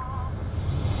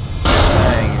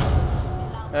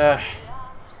 Dang.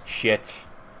 Shit.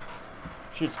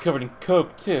 Shit's covered in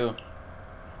coke too.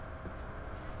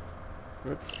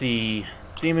 Let's see.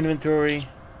 Steam inventory.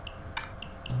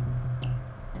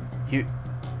 You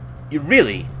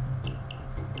really?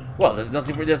 Well, there's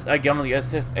nothing for this. I don't think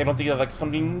there's like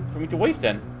something for me to waste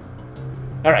then.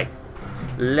 All right.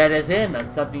 Let us in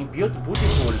on something beautiful.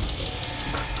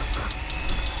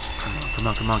 Come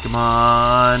on, come on, come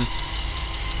on.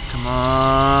 Come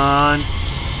on.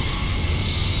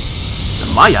 The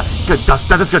Maya. Good. That's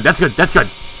good. That's good. That's good.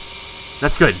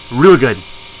 That's good. Real good.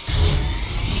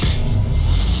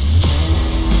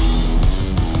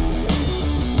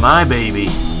 My baby.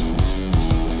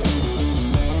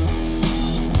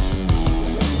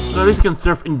 So at least we can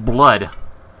surf in blood.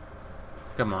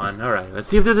 Come on, alright. Let's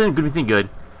see if there's anything good.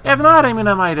 If not, I mean,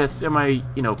 I might,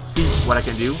 you know, see what I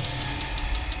can do.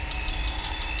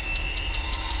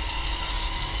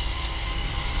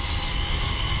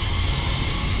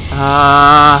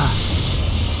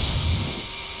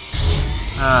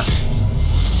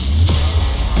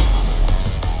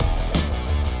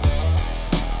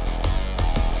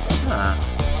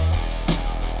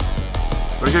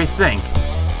 What do you guys think?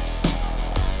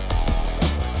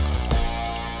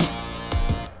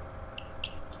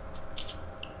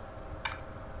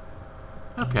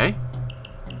 Okay.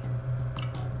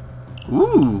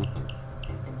 Ooh.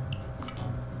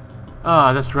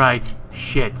 Ah, that's right.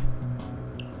 Shit.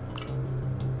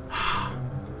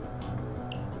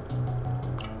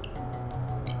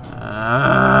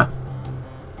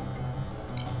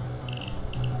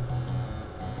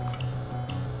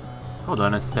 Hold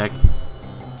on a sec.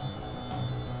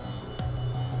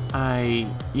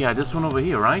 Yeah, this one over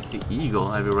here, right? The Eagle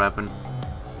heavy weapon.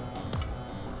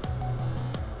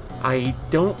 I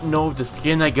don't know if the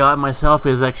skin I got myself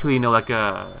is actually, you know, like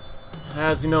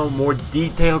has, you know, more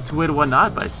detail to it or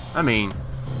whatnot, but I mean,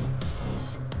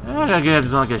 I gotta give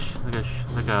it like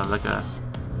a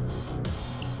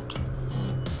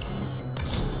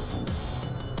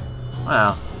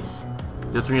well,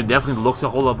 this one definitely looks a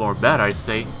whole lot more better, I'd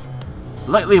say.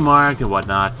 Lightly marked and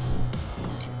whatnot.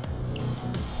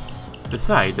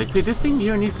 Besides, I say this thing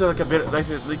here needs like a bit, like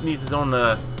it needs its own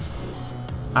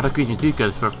adaptation too,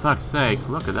 because for fuck's sake,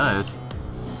 look at that.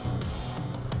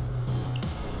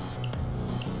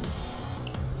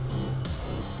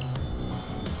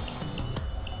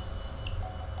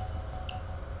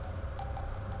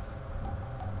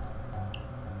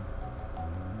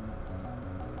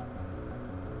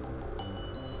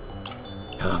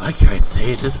 Oh, I can't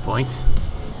say at this point.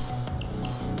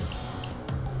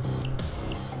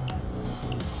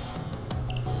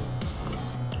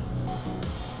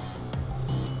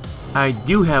 I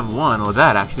do have one, or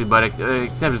that actually, but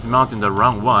except it's mounting the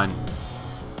wrong one.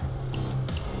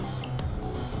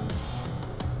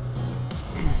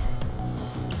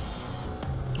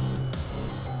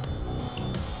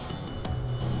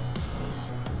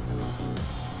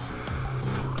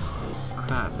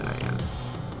 Crap that I have.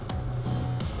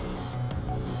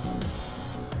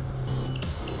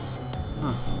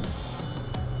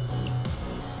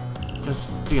 Just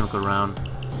taking a look around.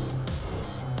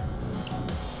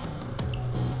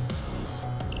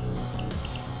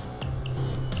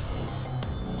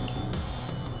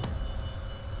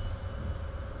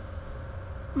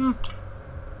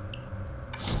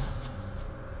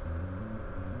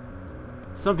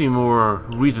 Something more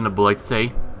reasonable, I'd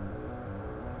say.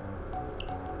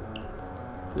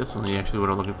 This one is actually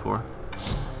what I'm looking for.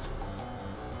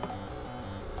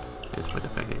 Despite the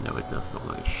fact that I know it does look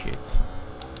like shit.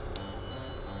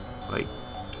 Wait.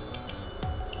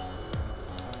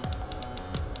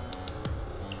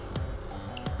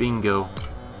 Bingo.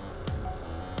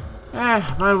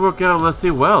 Might work out, let's see,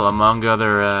 well, among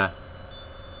other,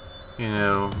 you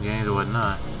know, games or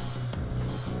whatnot.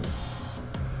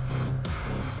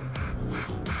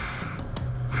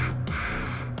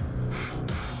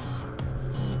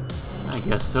 I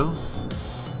guess so.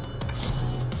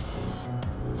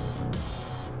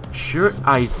 Sure,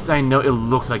 I know it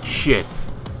looks like shit,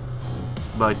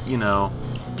 but you know,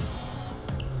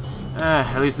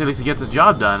 at least it gets the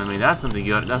job done. I mean, that's something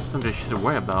good. That's something I should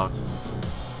worry about.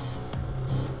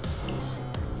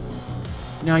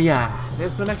 Now, yeah,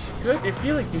 this one actually could. I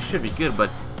feel like it should be good,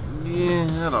 but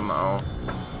yeah, I don't know.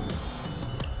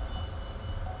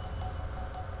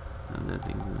 And that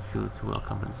thing doesn't feel too well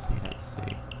compensated, I'd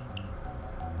say.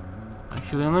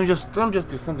 Actually, let me just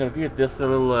do something here. This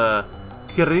little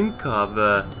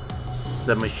Krinkov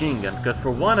submachine gun. Because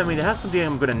for one, I mean, it has something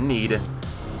I'm gonna need,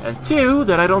 and two,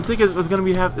 that I don't think it's gonna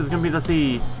be let's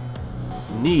see,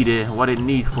 need what it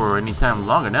needs for any time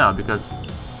longer now. Because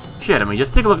shit, I mean,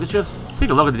 just take a look. Just take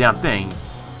a look at the damn thing.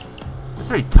 It's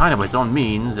very tiny by its own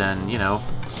means, and you know.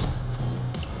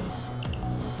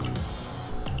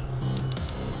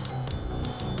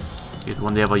 Guess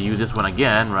one day I'll use this one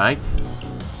again, right?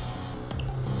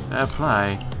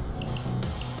 Apply.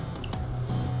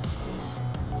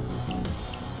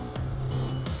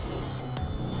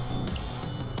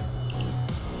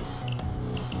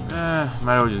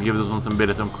 Might as well just give this one some bit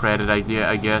of some credit, I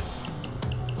guess.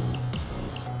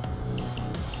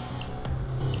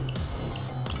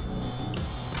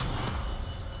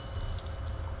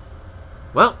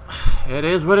 Well, it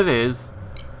is what it is.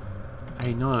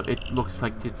 I know it looks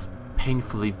like it's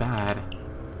painfully bad.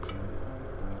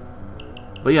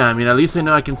 But yeah, I mean, at least I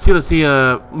know I can still see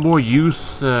more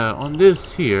use on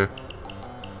this here.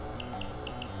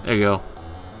 There you go.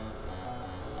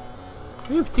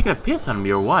 Are you taking a piss on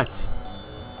me or what?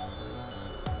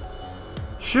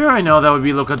 Sure, I know that would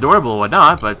be look adorable or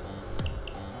whatnot, but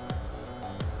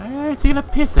you're taking a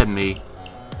piss at me.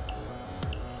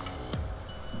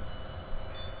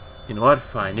 You know what?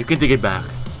 Fine, you can take it back.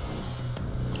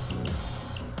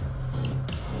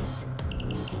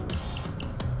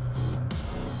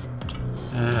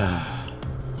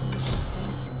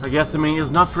 I guess, I mean,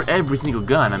 it's not for every single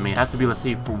gun. I mean, it has to be, let's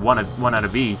say, for one out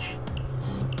of each.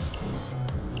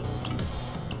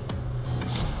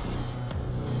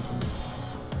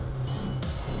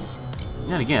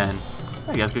 And again,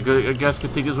 I guess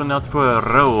could take this one out for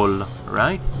a roll,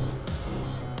 right?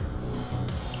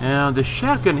 Now the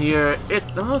shotgun here,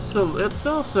 it's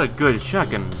also a good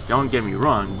shotgun. Don't get me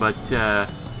wrong, but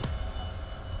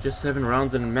just 7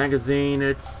 rounds in a magazine,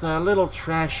 it's a little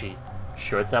trashy.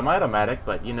 Sure, it's automatic,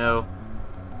 but you know,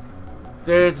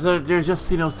 there's just,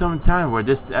 you know, some time where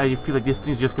I feel like this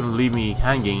thing's just gonna leave me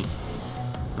hanging,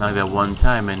 like that one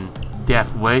time in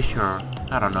Death Wish, or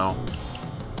I don't know.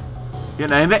 You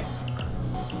name it.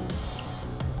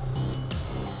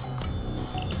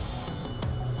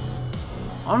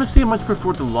 Honestly, I much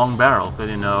prefer the long barrel, but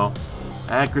you know,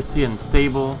 accuracy and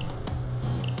stable,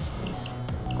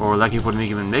 or like it wouldn't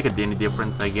even make any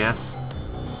difference, I guess.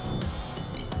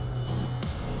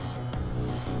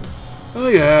 Oh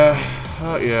yeah.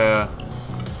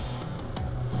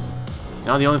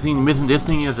 Now the only thing missing this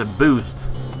thing is a boost.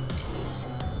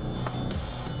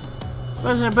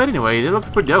 But anyway, it looks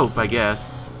pretty dope, I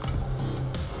guess.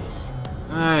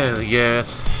 I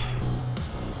guess.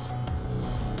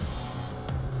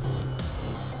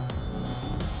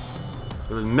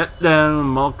 It was Metdown,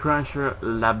 Mall Crusher,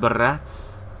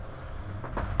 Labrats.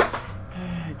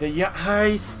 The yacht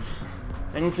heist.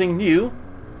 Anything new?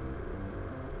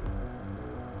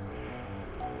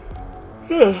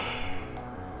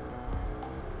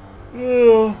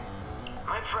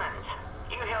 My friends,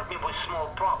 you help me with small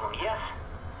problem, yes?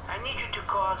 I need you to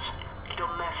cause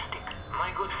domestic.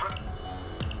 My good friend.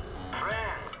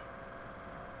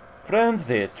 Friends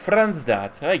this, friends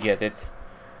that. I get it.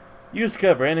 Use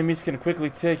cover. Enemies can quickly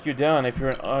take you down if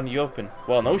you're on the open.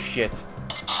 Well, no shit.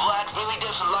 Vlad really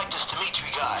doesn't like this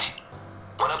Dimitri guy.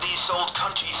 One of these old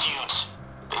country feuds.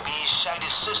 Maybe he shagged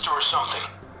his sister or something.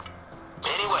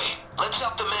 Anyway, let's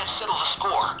help the man settle the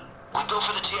score. We go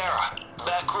for the Tiara.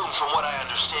 Back room from what I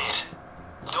understand.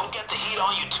 Don't get the heat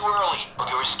on you too early, or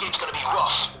your escape's gonna be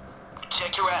rough.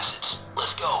 Check your assets.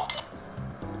 Let's go.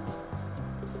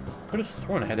 Could have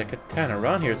sworn I had a katana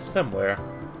around here somewhere.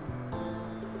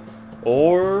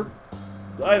 Or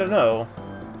I don't know.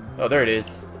 Oh, there it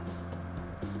is.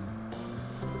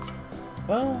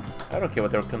 Well, I don't care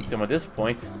what they're consuming at this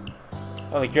point.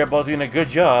 I only care about doing a good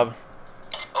job.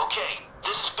 Okay,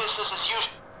 this is business as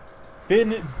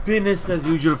usual. Business as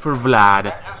usual for Vlad.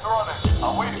 Just run it.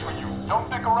 I'll wait for you. Don't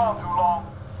stick around too long.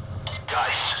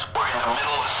 Guys, we're in the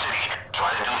middle of the city. Try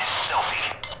to do this stealthy.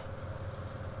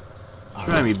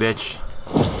 Try me, bitch.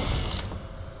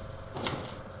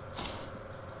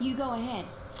 You go ahead.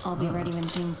 I'll be ready when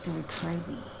things go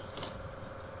crazy.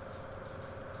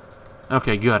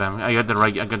 Okay, good. I got the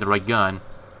right gun.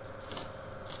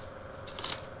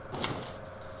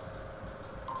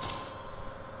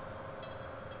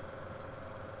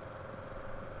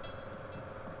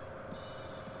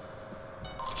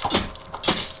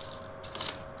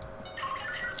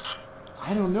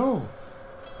 I don't know.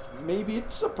 Maybe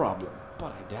it's a problem,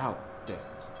 but I doubt that.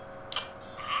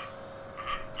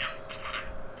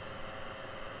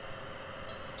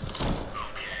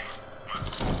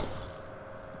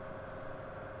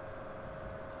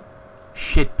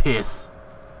 shit piss.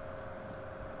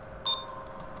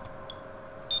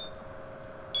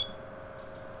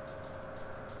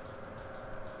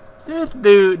 This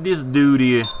dude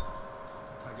here. I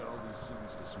got all these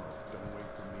cities to smoke. Don't wait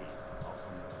for me. I'll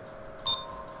come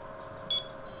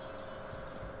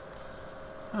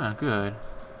later. Ah, good.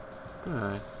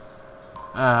 Good.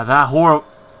 That horror...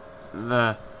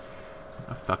 Oh,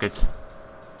 fuck it.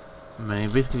 I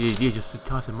mean, basically the idea is just to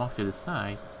toss him off to the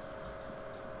side.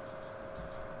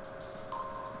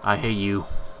 I hate you.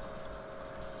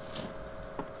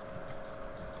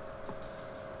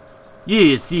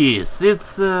 Yes,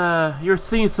 it's you're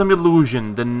seeing some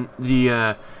illusion.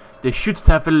 The shoot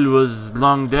staffel was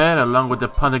long dead, along with the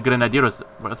Punta Grenadier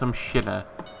or some shit. Okay,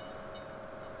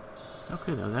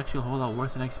 that was actually a whole lot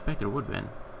worse than I expected it would have been.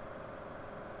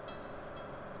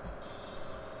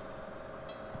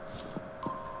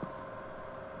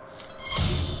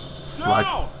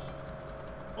 Down!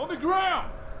 On the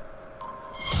ground!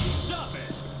 Stop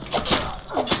it!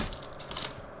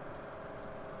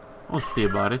 We'll see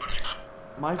about it.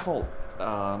 My fault.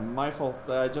 My fault.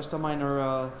 Just a minor,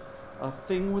 a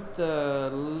thing with the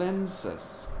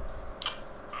lenses.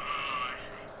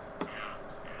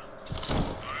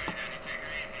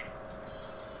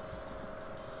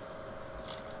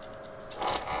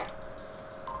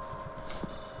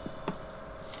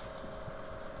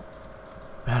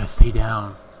 Better stay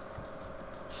down.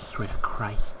 Swear to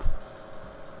Christ.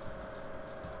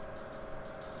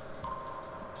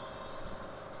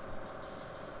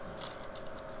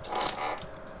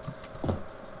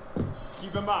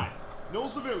 Keep in mind, no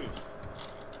civilians.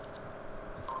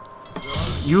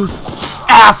 You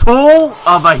asshole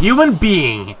of a human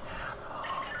being!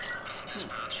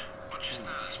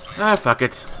 Ah, fuck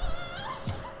it.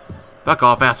 Fuck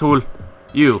off, asshole.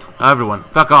 You, everyone,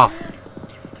 fuck off.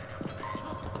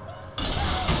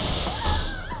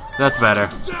 That's better.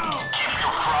 Keep your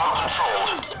crowd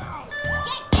controlled.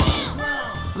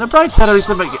 On the bright side, at least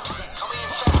somebody get... Coming in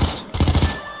fast.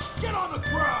 Get on the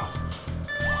ground!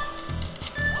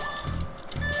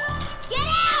 Get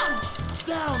down!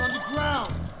 Down on the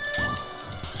ground!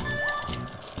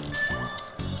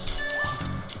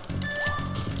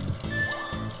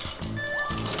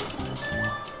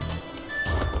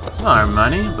 More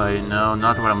money, but no,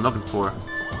 not what I'm looking for.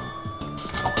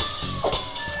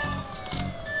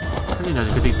 I didn't know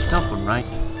they could take the cell phone, right?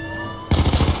 It's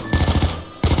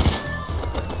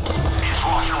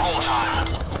rock and roll time.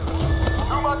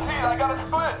 Through my teeth, I got a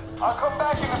split. I'll come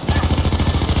back in a few.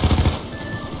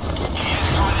 Heat is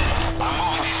coming in. I'm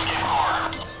moving the escape car.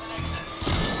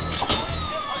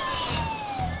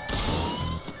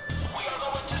 We are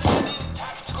going to send in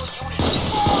tactical units.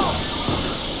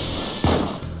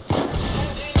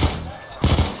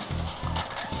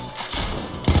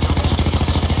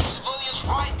 Civilians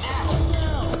right now.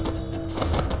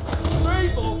 Stay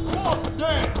the fuck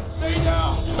down! Stay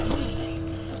down!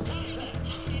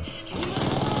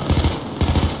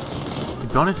 To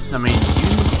be honest, I mean,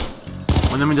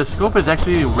 when I'm in the scope is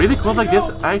actually really close like this,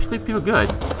 I actually feel good.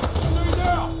 Stay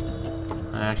down!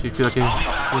 I actually feel like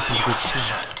it's a good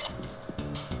shot.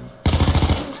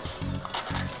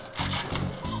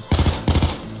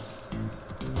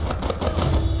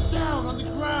 Down on the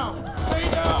ground! Stay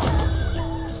down!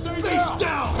 Stay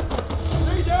down!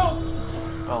 Stay down!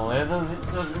 Oh, it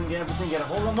doesn't get everything get a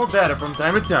whole lot more better from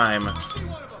time to time.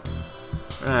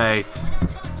 Right.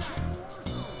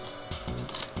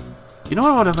 You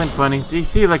know what I find funny? They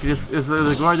say like this is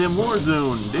the goddamn war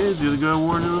zone. This is the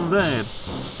war zone bad.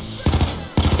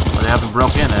 Well, they haven't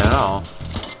broke in at all.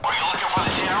 Are you looking for the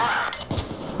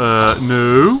terror?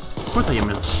 No. Of course I am.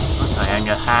 Of course I am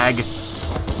a hag.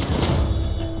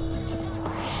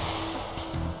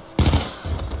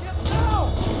 Get down!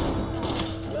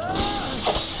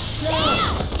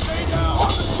 Down! Stay down! On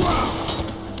the ground!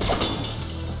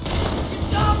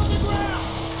 Get down on the ground!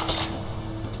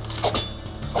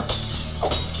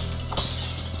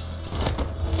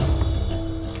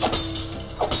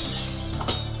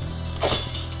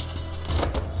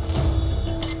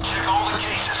 Check all the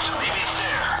cases. Maybe it's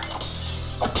there.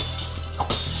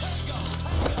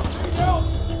 Stay down!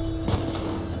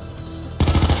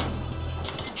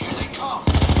 Here they come.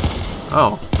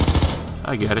 Oh.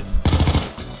 I get it. Stay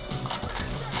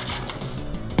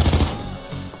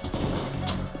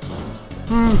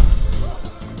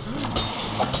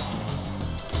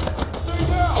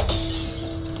down!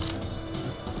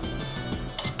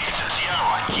 It's a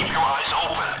Sierra. Keep your eyes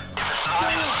open. If it's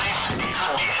not in a safe, it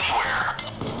could be anywhere.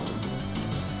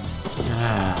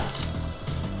 Ah.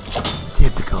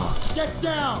 Typical. Get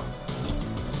down!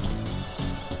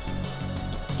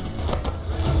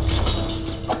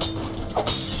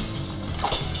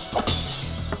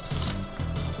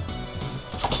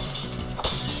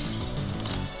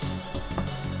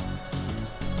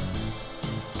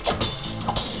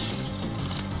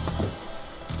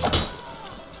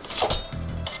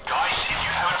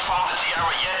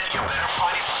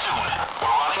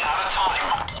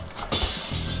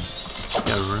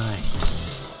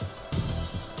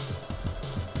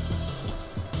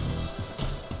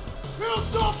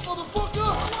 Hands up, motherfucker!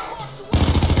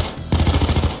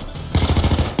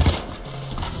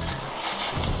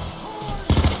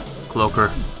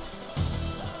 Cloaker.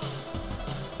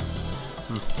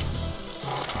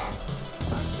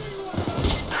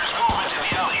 There's movement in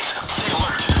the alleys. Stay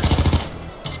alert.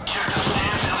 Check the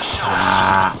stands and the shelves.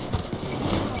 Ah.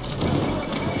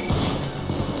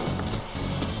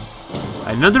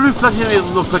 I know the reflection it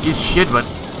looks like it's shit, but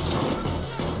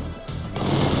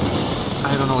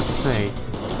I don't know what to say.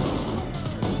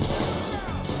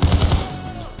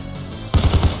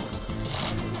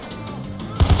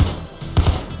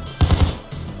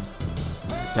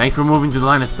 Thanks for moving to the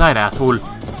line of sight, asshole. Did you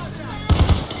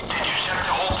check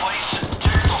the whole place?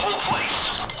 Check the whole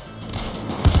place.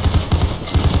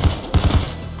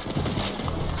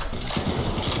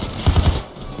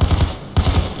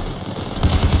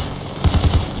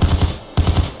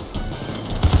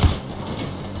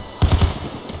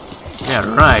 Yeah,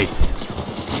 right.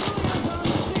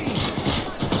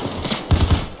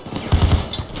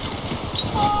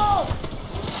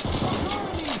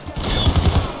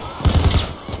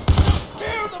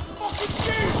 Tear the fucking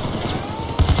gate!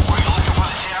 Were you looking for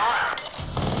the tower?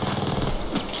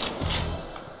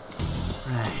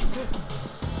 Right.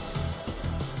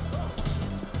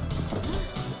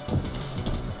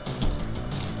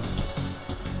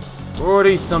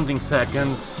 40-something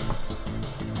seconds.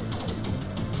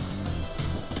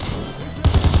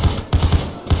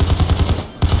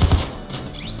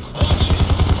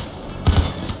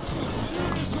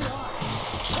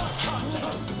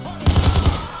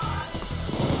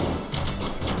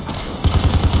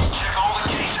 Check all the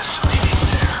cases. Maybe it's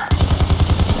there.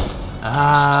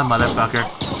 Ah, motherfucker.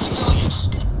 Kill civilians.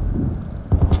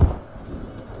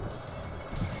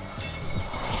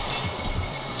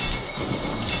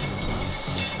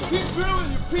 Keep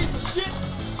drilling, you piece of shit!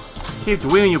 Keep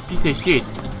wheeling, you piece of shit.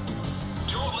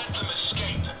 Don't let them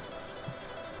escape.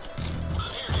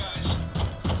 Here, guys.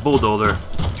 Bulldozer.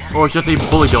 Or should I say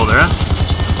bully dozer, huh?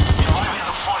 It might be in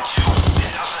the front too.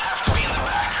 It doesn't have to be in the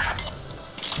back.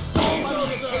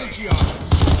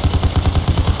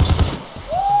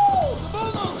 Woo! The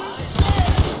bulldozer's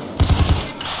dead!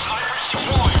 Snipers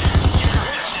deployed. Get your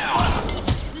heads down.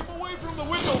 Keep away from the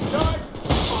windows, guys!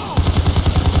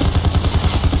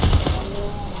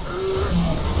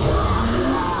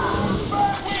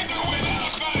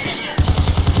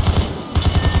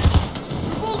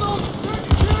 The bulldozer's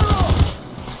taken care of!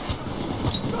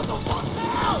 Shut the fuck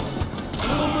down!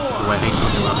 Oh, I think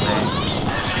something up there.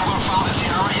 Has anyone found the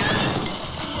tower yet?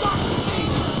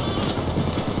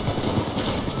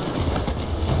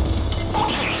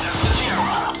 Okay, that's the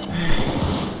tower.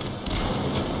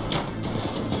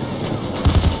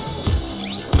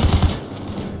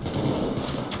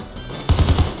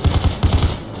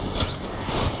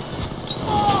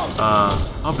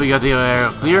 Hope we got the area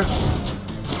clear. Shields,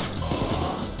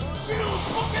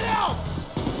 book it out!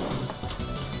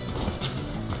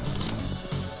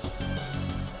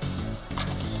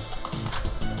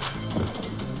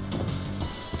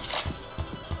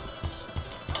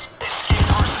 Escape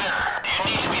door's there. You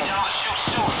need to be down the chute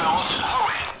soon, fellas.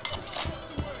 Hurry.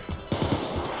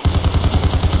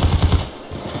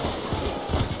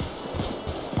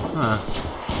 Huh.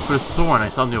 Could have sworn I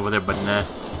saw something over there, but nah.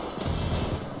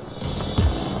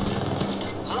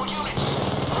 More units.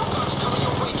 More guns coming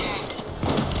your way, gang.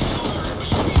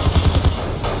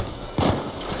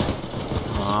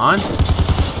 Come on.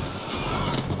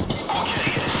 Okay,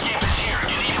 escape is here.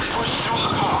 You need to push through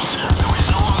the cops. There is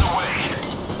no other way.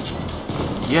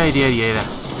 Yeah.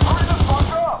 Hurry the fuck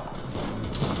up!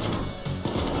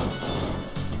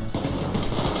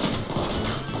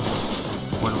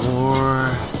 One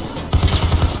more.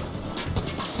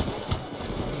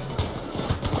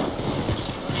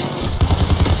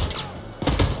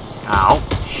 Ow.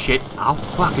 Shit. Ow.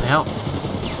 Fucking hell.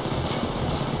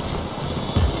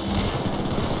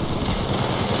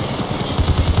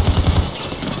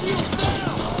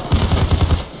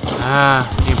 Ah,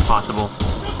 impossible.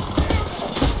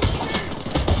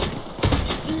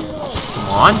 Come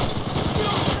on.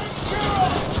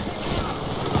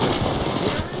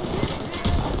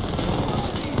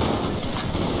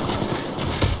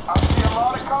 I see a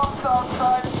lot of cops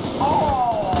outside.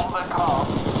 All the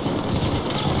cops.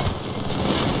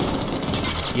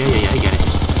 Yeah, I get it.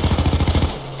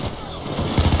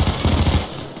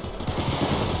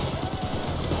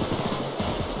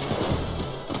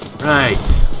 Right.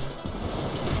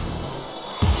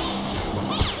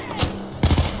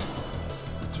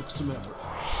 Took some effort.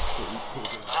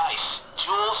 Nice.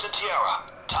 Jules and Tiara.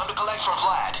 Time to collect from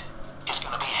Vlad. He's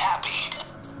gonna be happy.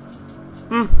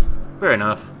 Fair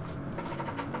enough.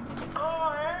 I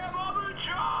am on the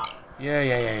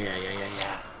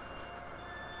Yeah.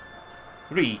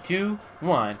 3, 2,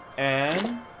 1,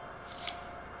 and...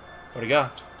 what do you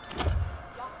got?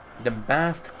 The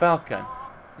Masked Falcon.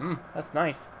 That's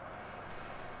nice.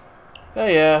 Oh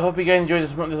yeah, I hope you guys enjoyed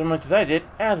this as much as I did,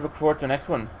 and I look forward to the next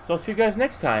one. So see you guys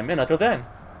next time, and until then,